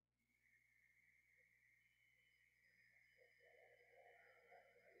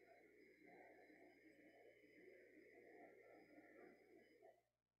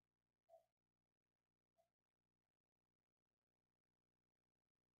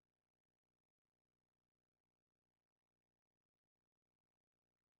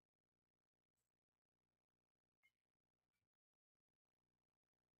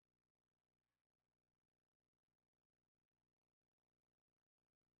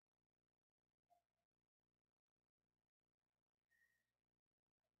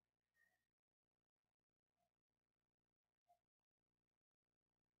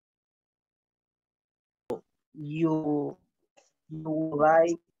 You you would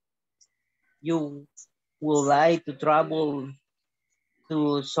like you would like to travel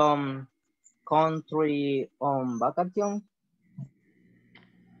to some country on vacation?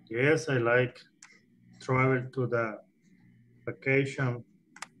 Yes, I like travel to the vacation.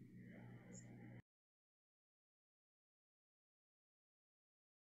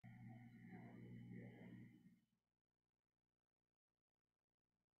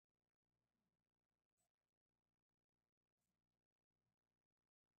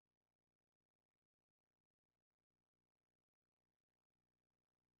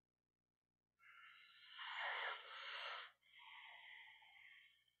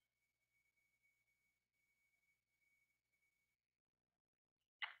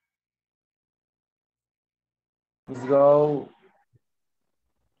 Let's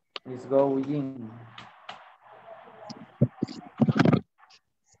go in.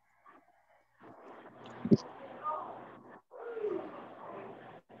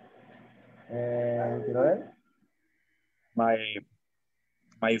 Quiero ver.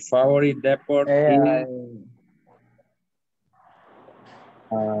 My favorite deport is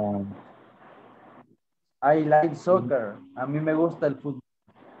um, I like soccer. A mí me gusta el fútbol.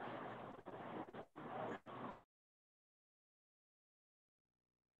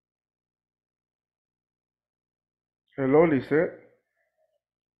 Hello, Lisette.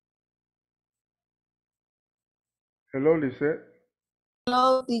 Hello, Lisette.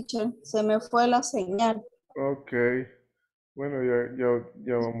 Hello, teacher. Se me fue la señal. Okay. Bueno,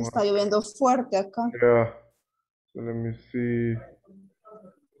 ya vamos Está lloviendo fuerte acá. Yeah. So let me see.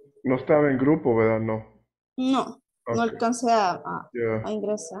 No estaba en grupo, ¿verdad? No. No, no Okay. alcancé Yeah. a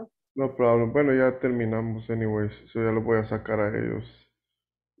ingresar. No problem. Bueno, ya terminamos anyways. So ya lo voy a sacar a ellos.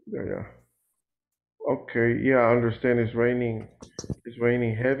 Ya. Okay, yeah, I understand it's raining. It's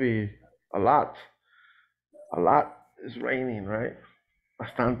raining heavy. A lot. A lot is raining, right?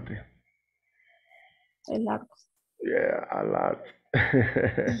 Bastante. Es largo. Yeah, a lot.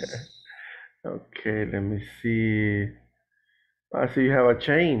 Okay, let me see. I see you have a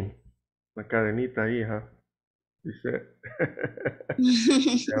chain. Una cadenita ahí, huh? You said.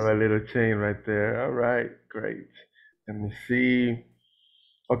 You have a little chain right there. All right, great. Let me see.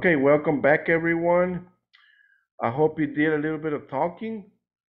 Okay, welcome back, everyone. I hope you did a little bit of talking.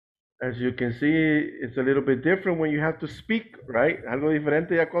 As you can see, it's a little bit different when you have to speak, right? Algo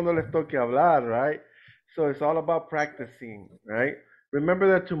diferente ya cuando les toque hablar, right? So it's all about practicing, right? Remember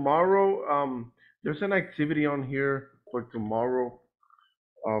that tomorrow, there's an activity on here for tomorrow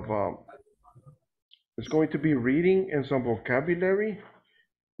of It's going to be reading and some vocabulary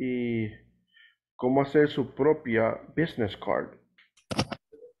y cómo hacer su propia business card,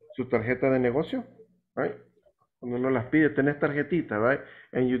 su tarjeta de negocio, right? Cuando uno las pide, tenés tarjetita, right?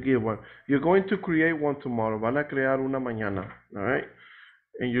 And you give one. You're going to create one tomorrow. Van a crear una mañana, all right?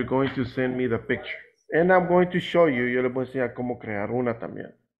 And you're going to send me the picture. And I'm going to show you, yo les voy a enseñar cómo crear una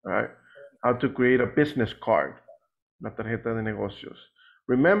también, all right? How to create a business card, la tarjeta de negocios.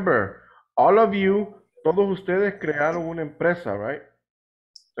 Remember, all of you, todos ustedes crearon una empresa, right?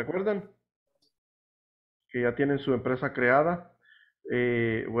 ¿Se acuerdan? Que ya tienen su empresa creada.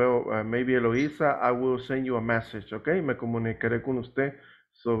 Maybe Eloisa, I will send you a message, okay? Me comunicaré con usted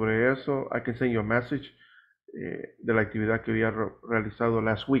sobre eso. I can send you a message de la actividad que había realizado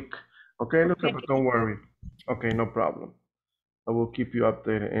last week. Okay, look, don't worry. Okay, no problem. I will keep you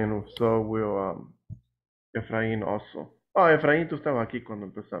updated, and so will Efraín also. Oh, Efraín, tú estabas aquí cuando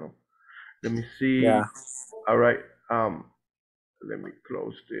empezaron. Let me see. Yeah. All right. Let me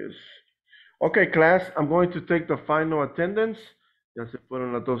close this. Okay, class, I'm going to take the final attendance. Ya se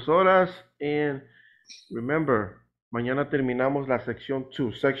fueron las 2 horas. And remember, mañana terminamos la sección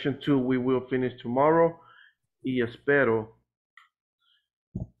 2. Section 2 we will finish tomorrow. Y espero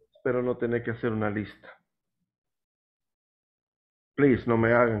no tener que hacer una lista. Please, no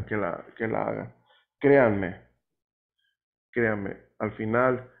me hagan que la hagan. Créanme, al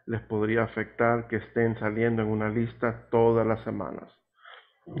final les podría afectar que estén saliendo en una lista todas las semanas.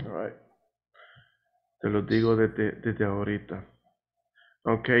 All right. Te lo digo desde ahorita.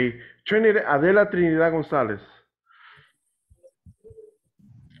 Ok. Adela Trinidad González.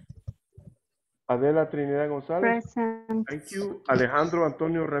 Adela Trinidad González. Present. Thank you. Alejandro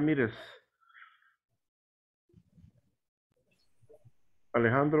Antonio Ramírez.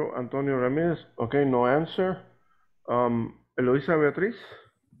 Alejandro Antonio Ramírez. Ok, no answer. Eloisa Beatriz.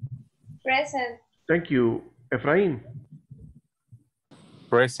 Present. Thank you. Efraín.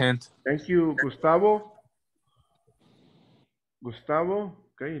 Present. Thank you. Gustavo.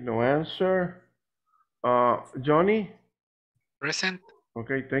 Okay, no answer. Johnny. Present.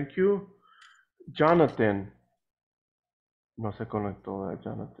 Okay, thank you. Jonathan. No se conectó,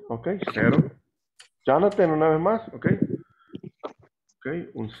 Jonathan. Okay, 0. Jonathan, una vez más. Okay. Okay,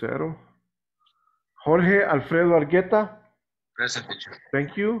 un 0. Jorge Alfredo Argueta. Present, teacher.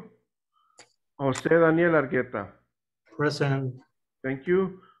 Thank you. José Daniel Argueta. Present. Thank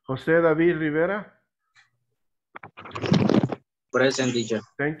you. José David Rivera. Present, teacher.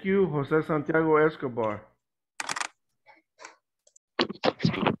 Thank you. José Santiago Escobar.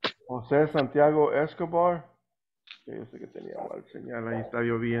 José Santiago Escobar. Okay, yo sé que tenía mal señal. Ahí está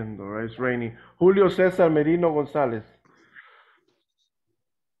lloviendo. Right? It's raining. Julio César Merino González.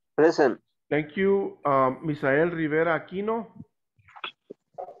 Present. Thank you. Misael Rivera Aquino.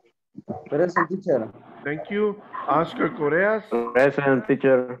 Present, teacher. Thank you. Oscar Correas. Present,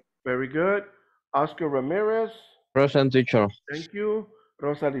 teacher. Very good. Oscar Ramirez. Present, teacher. Thank you.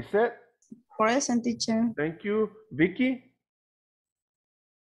 Rosa Lisette. Present, teacher. Thank you. Vicky.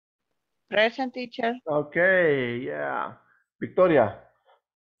 Present, teacher. Okay, yeah. Victoria.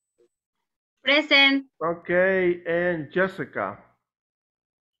 Present. Okay, and Jessica.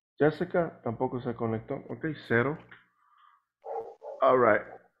 Jessica tampoco se conectó. Okay, 0. All right.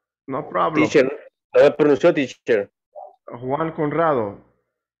 No problem. Teacher, no me pronunció, teacher. Juan Conrado.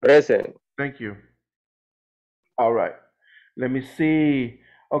 Present. Thank you. All right. Let me see.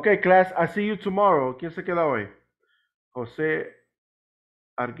 Okay, class, I see you tomorrow. ¿Quién se queda hoy? José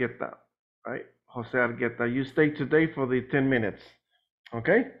Argueta. Right? José Argueta. You stay today for the 10 minutes.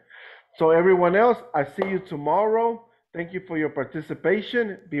 Okay? So everyone else, I see you tomorrow. Thank you for your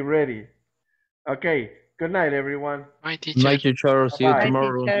participation. Be ready. Okay. Good night, everyone. Bye, teacher. Bye, teacher. See you Bye-bye.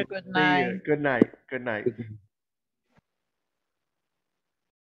 tomorrow. Teacher, good See night. you. Good night. Good night.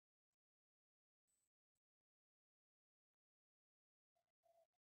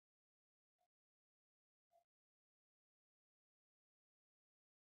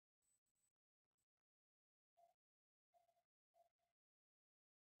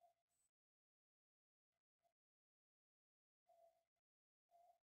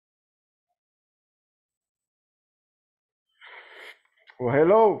 Well,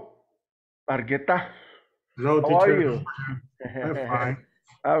 hello, Argueta. Hello, How are teacher. you? I'm fine.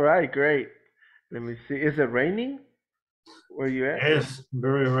 All right, great. Let me see. Is it raining? Where you at? Yes,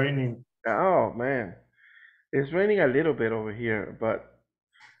 very raining. Oh, man. It's raining a little bit over here, but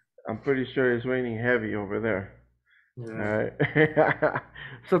I'm pretty sure it's raining heavy over there. Yeah. All right.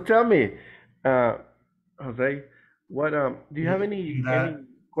 So tell me, Jose, what do you have any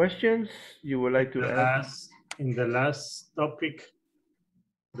questions you would like to ask? In the last topic,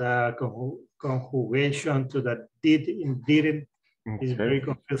 the conjugation to the did and didn't is very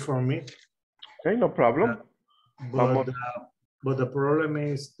confused for me. Okay, no problem. But the problem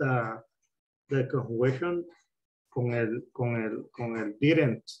is the conjugation con el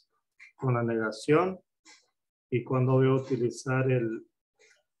didn't, con la negación, y cuando voy a utilizar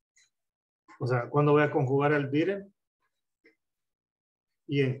o sea, cuando voy a conjugar el didn't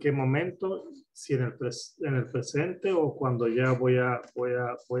y en qué momento, si en el presente o cuando ya voy a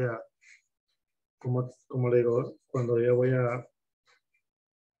como le digo, cuando ya voy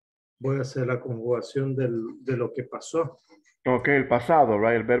a hacer la conjugación de lo que pasó. Ok, el pasado,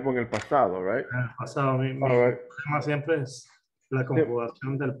 right? El verbo en el pasado, right? El pasado. Mi problema siempre es la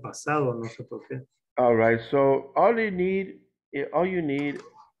conjugación del pasado, no sé por qué. All right, so all you need,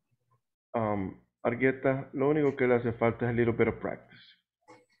 Argueta, lo único que le hace falta es a little bit of practice.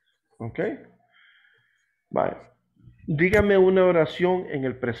 Ok. Vale. Dígame una oración en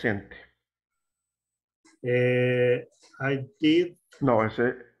el presente. I did. No,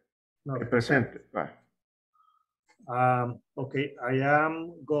 ese el presente. Vale. Okay, I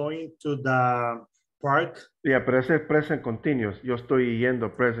am going to the park. Yeah, pero ese es present continuous. Yo estoy yendo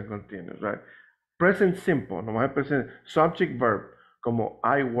present continuous, right? Present simple, nomás el present. Subject verb, como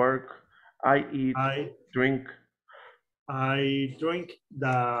I work, I eat, drink. I drink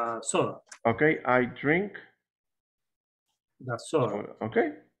the soda. Okay, I drink the soda.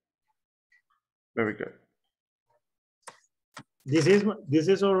 Okay, very good. This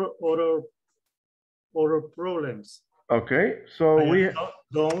is our problems. Okay, so we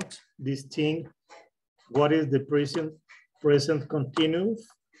don't distinguish what is the present continuous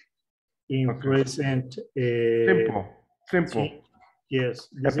in present simple. Yes.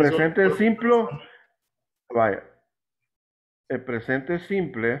 El presente simple. Vaya. El presente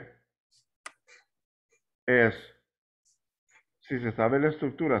simple es, si se sabe la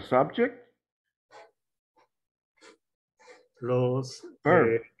estructura, subject plus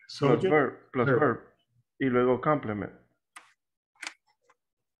verb, subject, plus verb, y luego complement.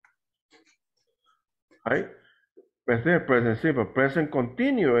 Right? Este es el present simple. Present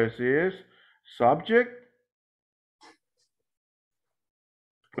continuous is subject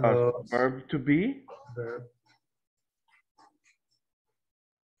plus verb to be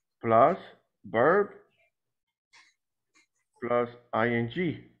plus verb plus ing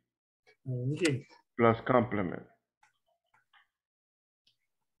plus complement.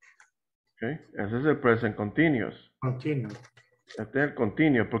 Okay, ese es el present continuous. Continuous. Este es el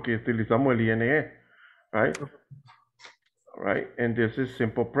continuous porque utilizamos el ine, right? All right, and this is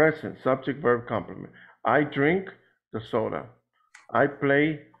simple present, subject, verb, complement. I drink the soda. I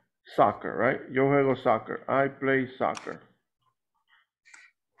play soccer, right? Yo juego soccer. I play soccer.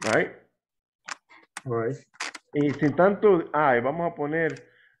 Right? All right. Y sin tanto I, vamos a poner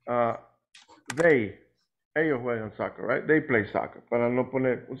they. Ellos juegan soccer, right? They play soccer. Para no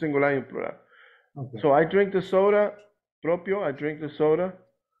poner un singular y un plural. Okay. So I drink the soda. Propio, I drink the soda.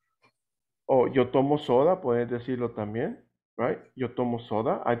 O yo tomo soda, puedes decirlo también. Right? Yo tomo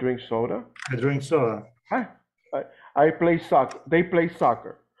soda. I drink soda. I drink soda. I play soccer. They play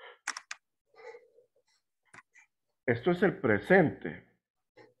soccer. Esto es el presente.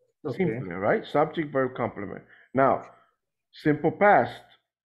 Okay. Simple, right? Subject, verb, complement. Now, simple past.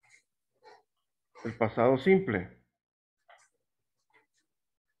 El pasado simple.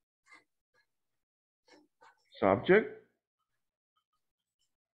 Subject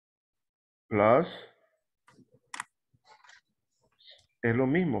plus es lo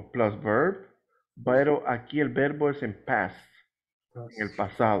mismo, plus verb, pero aquí el verbo es en past, en el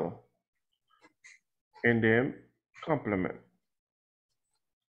pasado. And then complement.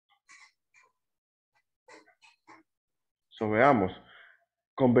 So veamos,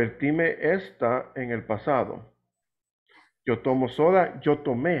 convertime esta en el pasado. Yo tomo soda, yo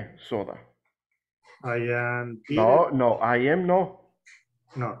tomé soda. I am. No, I am no.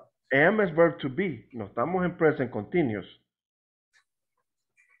 No. Am es verb to be. No estamos en present continuous.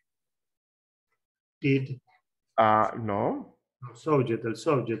 Did. No. Subject, el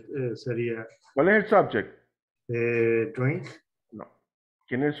subject sería. ¿Cuál es el subject? Drink. No.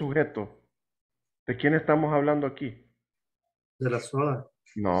 ¿Quién es el sujeto? ¿De quién estamos hablando aquí? De la soda.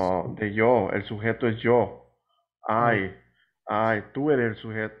 No, de yo. El sujeto es yo. I, tú eres el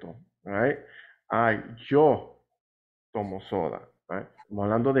sujeto. Right? Yo tomo soda. Right? Estamos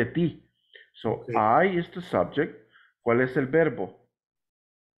hablando de ti. So, okay. I is the subject. ¿Cuál es el verbo?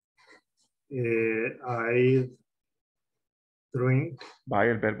 I drink.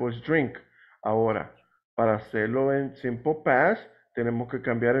 Vaya, el verbo es drink. Ahora, para hacerlo en simple past, tenemos que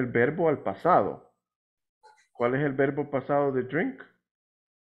cambiar el verbo al pasado. ¿Cuál es el verbo pasado de drink?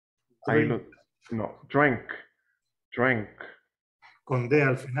 Ahí lo, no, drank. Con D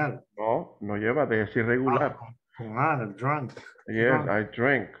al final. No, no lleva D, es irregular. Con A, drunk. Yes, I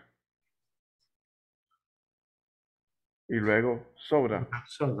drank. Y luego soda.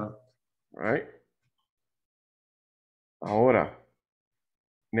 Soda. Right? Ahora,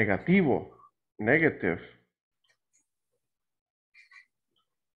 negativo, negative.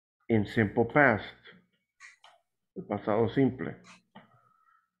 In simple past. El pasado simple.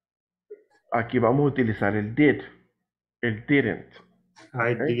 Aquí vamos a utilizar el did. El didn't.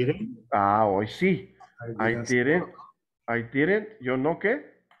 I Okay. didn't. Ah, hoy sí. I didn't. ¿Yo no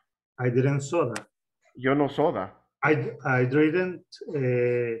qué? I didn't soda. Yo no soda. I didn't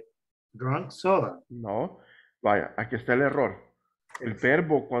drunk soda. No. Vaya, aquí está el error. El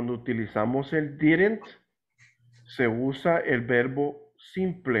verbo, cuando utilizamos el didn't, se usa el verbo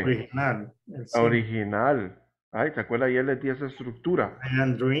simple. Original. Original. Ay, ¿te acuerdas? Ayer les di esa estructura. I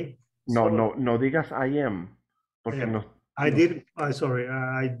am drink. No digas I am. Porque I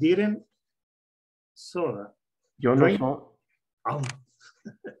didn't soda. Yo drink. no soy.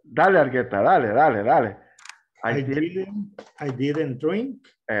 Dale, Argueta, dale. I didn't drink.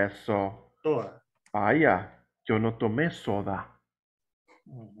 Eso. Soda. Vaya, yo no tomé soda.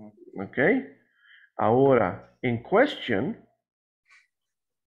 Ok. Ahora, en question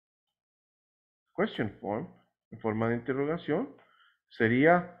form, en forma de interrogación,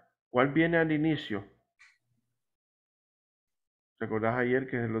 sería, ¿cuál viene al inicio? ¿Recordás ayer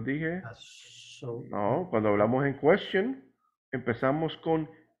que lo dije? No, cuando hablamos en question, empezamos con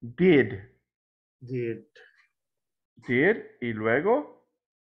did. Did Y luego,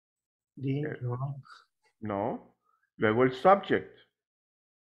 no, luego el subject.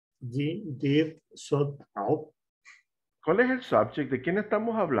 Did sort out. ¿Cuál es el subject? ¿De quién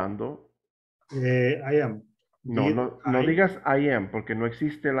estamos hablando? I am. No digas I am, porque no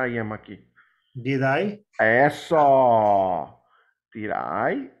existe el I am aquí. Did I? Eso. Did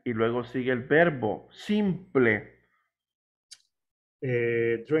I. Y luego sigue el verbo simple.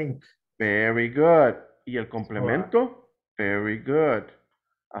 Drink. Very good. Y el complemento, very good.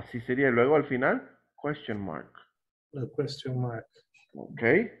 Así sería. Y luego al final, question mark. The question mark. Ok.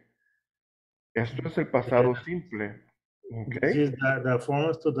 Esto es el pasado simple. Okay. This is the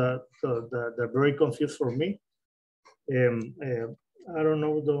forms to the very confused for me. I don't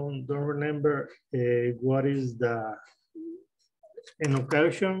know, don't remember what is the en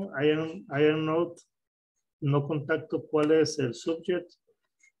occasion. I am not, no contacto cuál es el subject,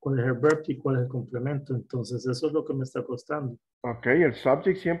 cuál es el verb y cuál es el complemento. Entonces eso es lo que me está costando. Ok, el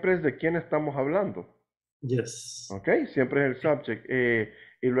subject siempre es de quién estamos hablando. Yes. Ok, siempre es el subject.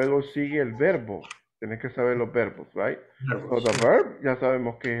 Y luego sigue el verbo. Tienes que saber los verbos, right? So the verb, ya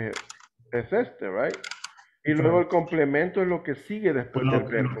sabemos que es este, right? Y luego el complemento es lo que sigue después del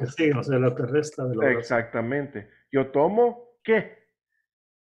verbo. Lo que sigue, o sea, lo que resta de la oración. Exactamente. Yo tomo ¿qué?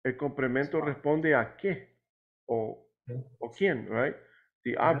 El complemento responde a qué o quién, right?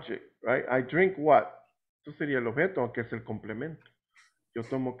 The object, right? I drink what? Eso sería el objeto, aunque es el complemento. Yo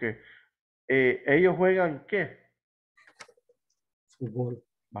tomo ¿qué? Ellos juegan ¿qué? Fútbol.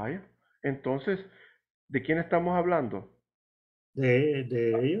 Vaya. Entonces, ¿de quién estamos hablando? De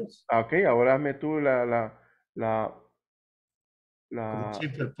ellos. Ok, ahora hazme tú la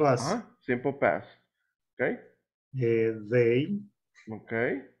Simple past. Simple past. Ok. They. Ok.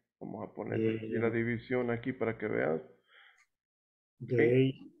 Vamos a poner aquí la división aquí para que veas.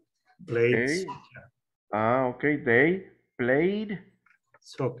 They played soccer. Ok. They played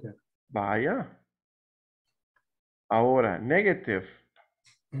soccer. Vaya. Ahora, negative.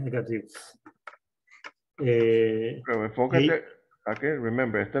 Negative. Pero enfócate. Ok,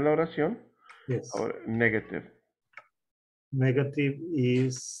 remember, esta es la oración. Yes. Ahora, negative. Negative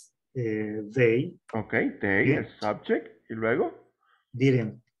is they. Ok, they, el subject. ¿Y luego?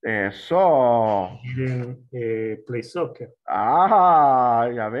 Didn't. Eso. Didn't play soccer.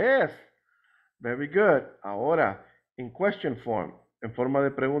 Ya ves. Very good. Ahora, en question form. En forma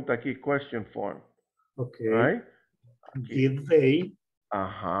de pregunta aquí, question form. Ok. Right? Did they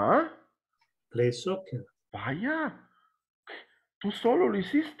play soccer? Vaya. Tú solo lo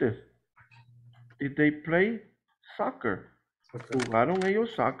hiciste. Did they play soccer? ¿Jugaron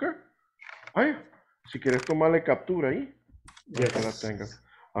ellos soccer? Vaya. Si quieres tomarle captura ahí. Yes. Que la tengas.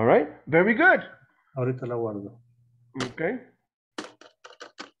 All right. Very good. Ahorita la guardo. Okay.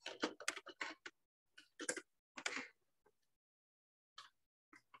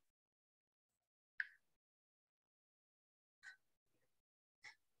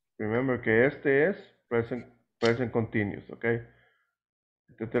 Remember que este es present continuous, ¿ok?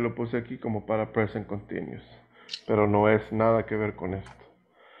 Este te lo puse aquí como para present continuous, pero no es nada que ver con esto.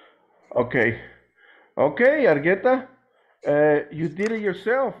 Okay. Okay, Argueta. You did it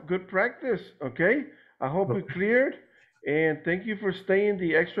yourself. Good practice. Okay. I hope it cleared. And thank you for staying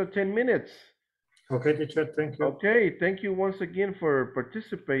the extra 10 minutes. Okay, teacher, thank you. Okay, thank you once again for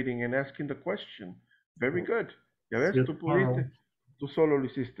participating and asking the question. Very good. Ya ves, tú pudiste. Tú solo lo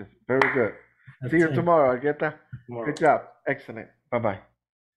hiciste. Very good. See you tomorrow, Argueta. Good job. Excellent. Bye-bye.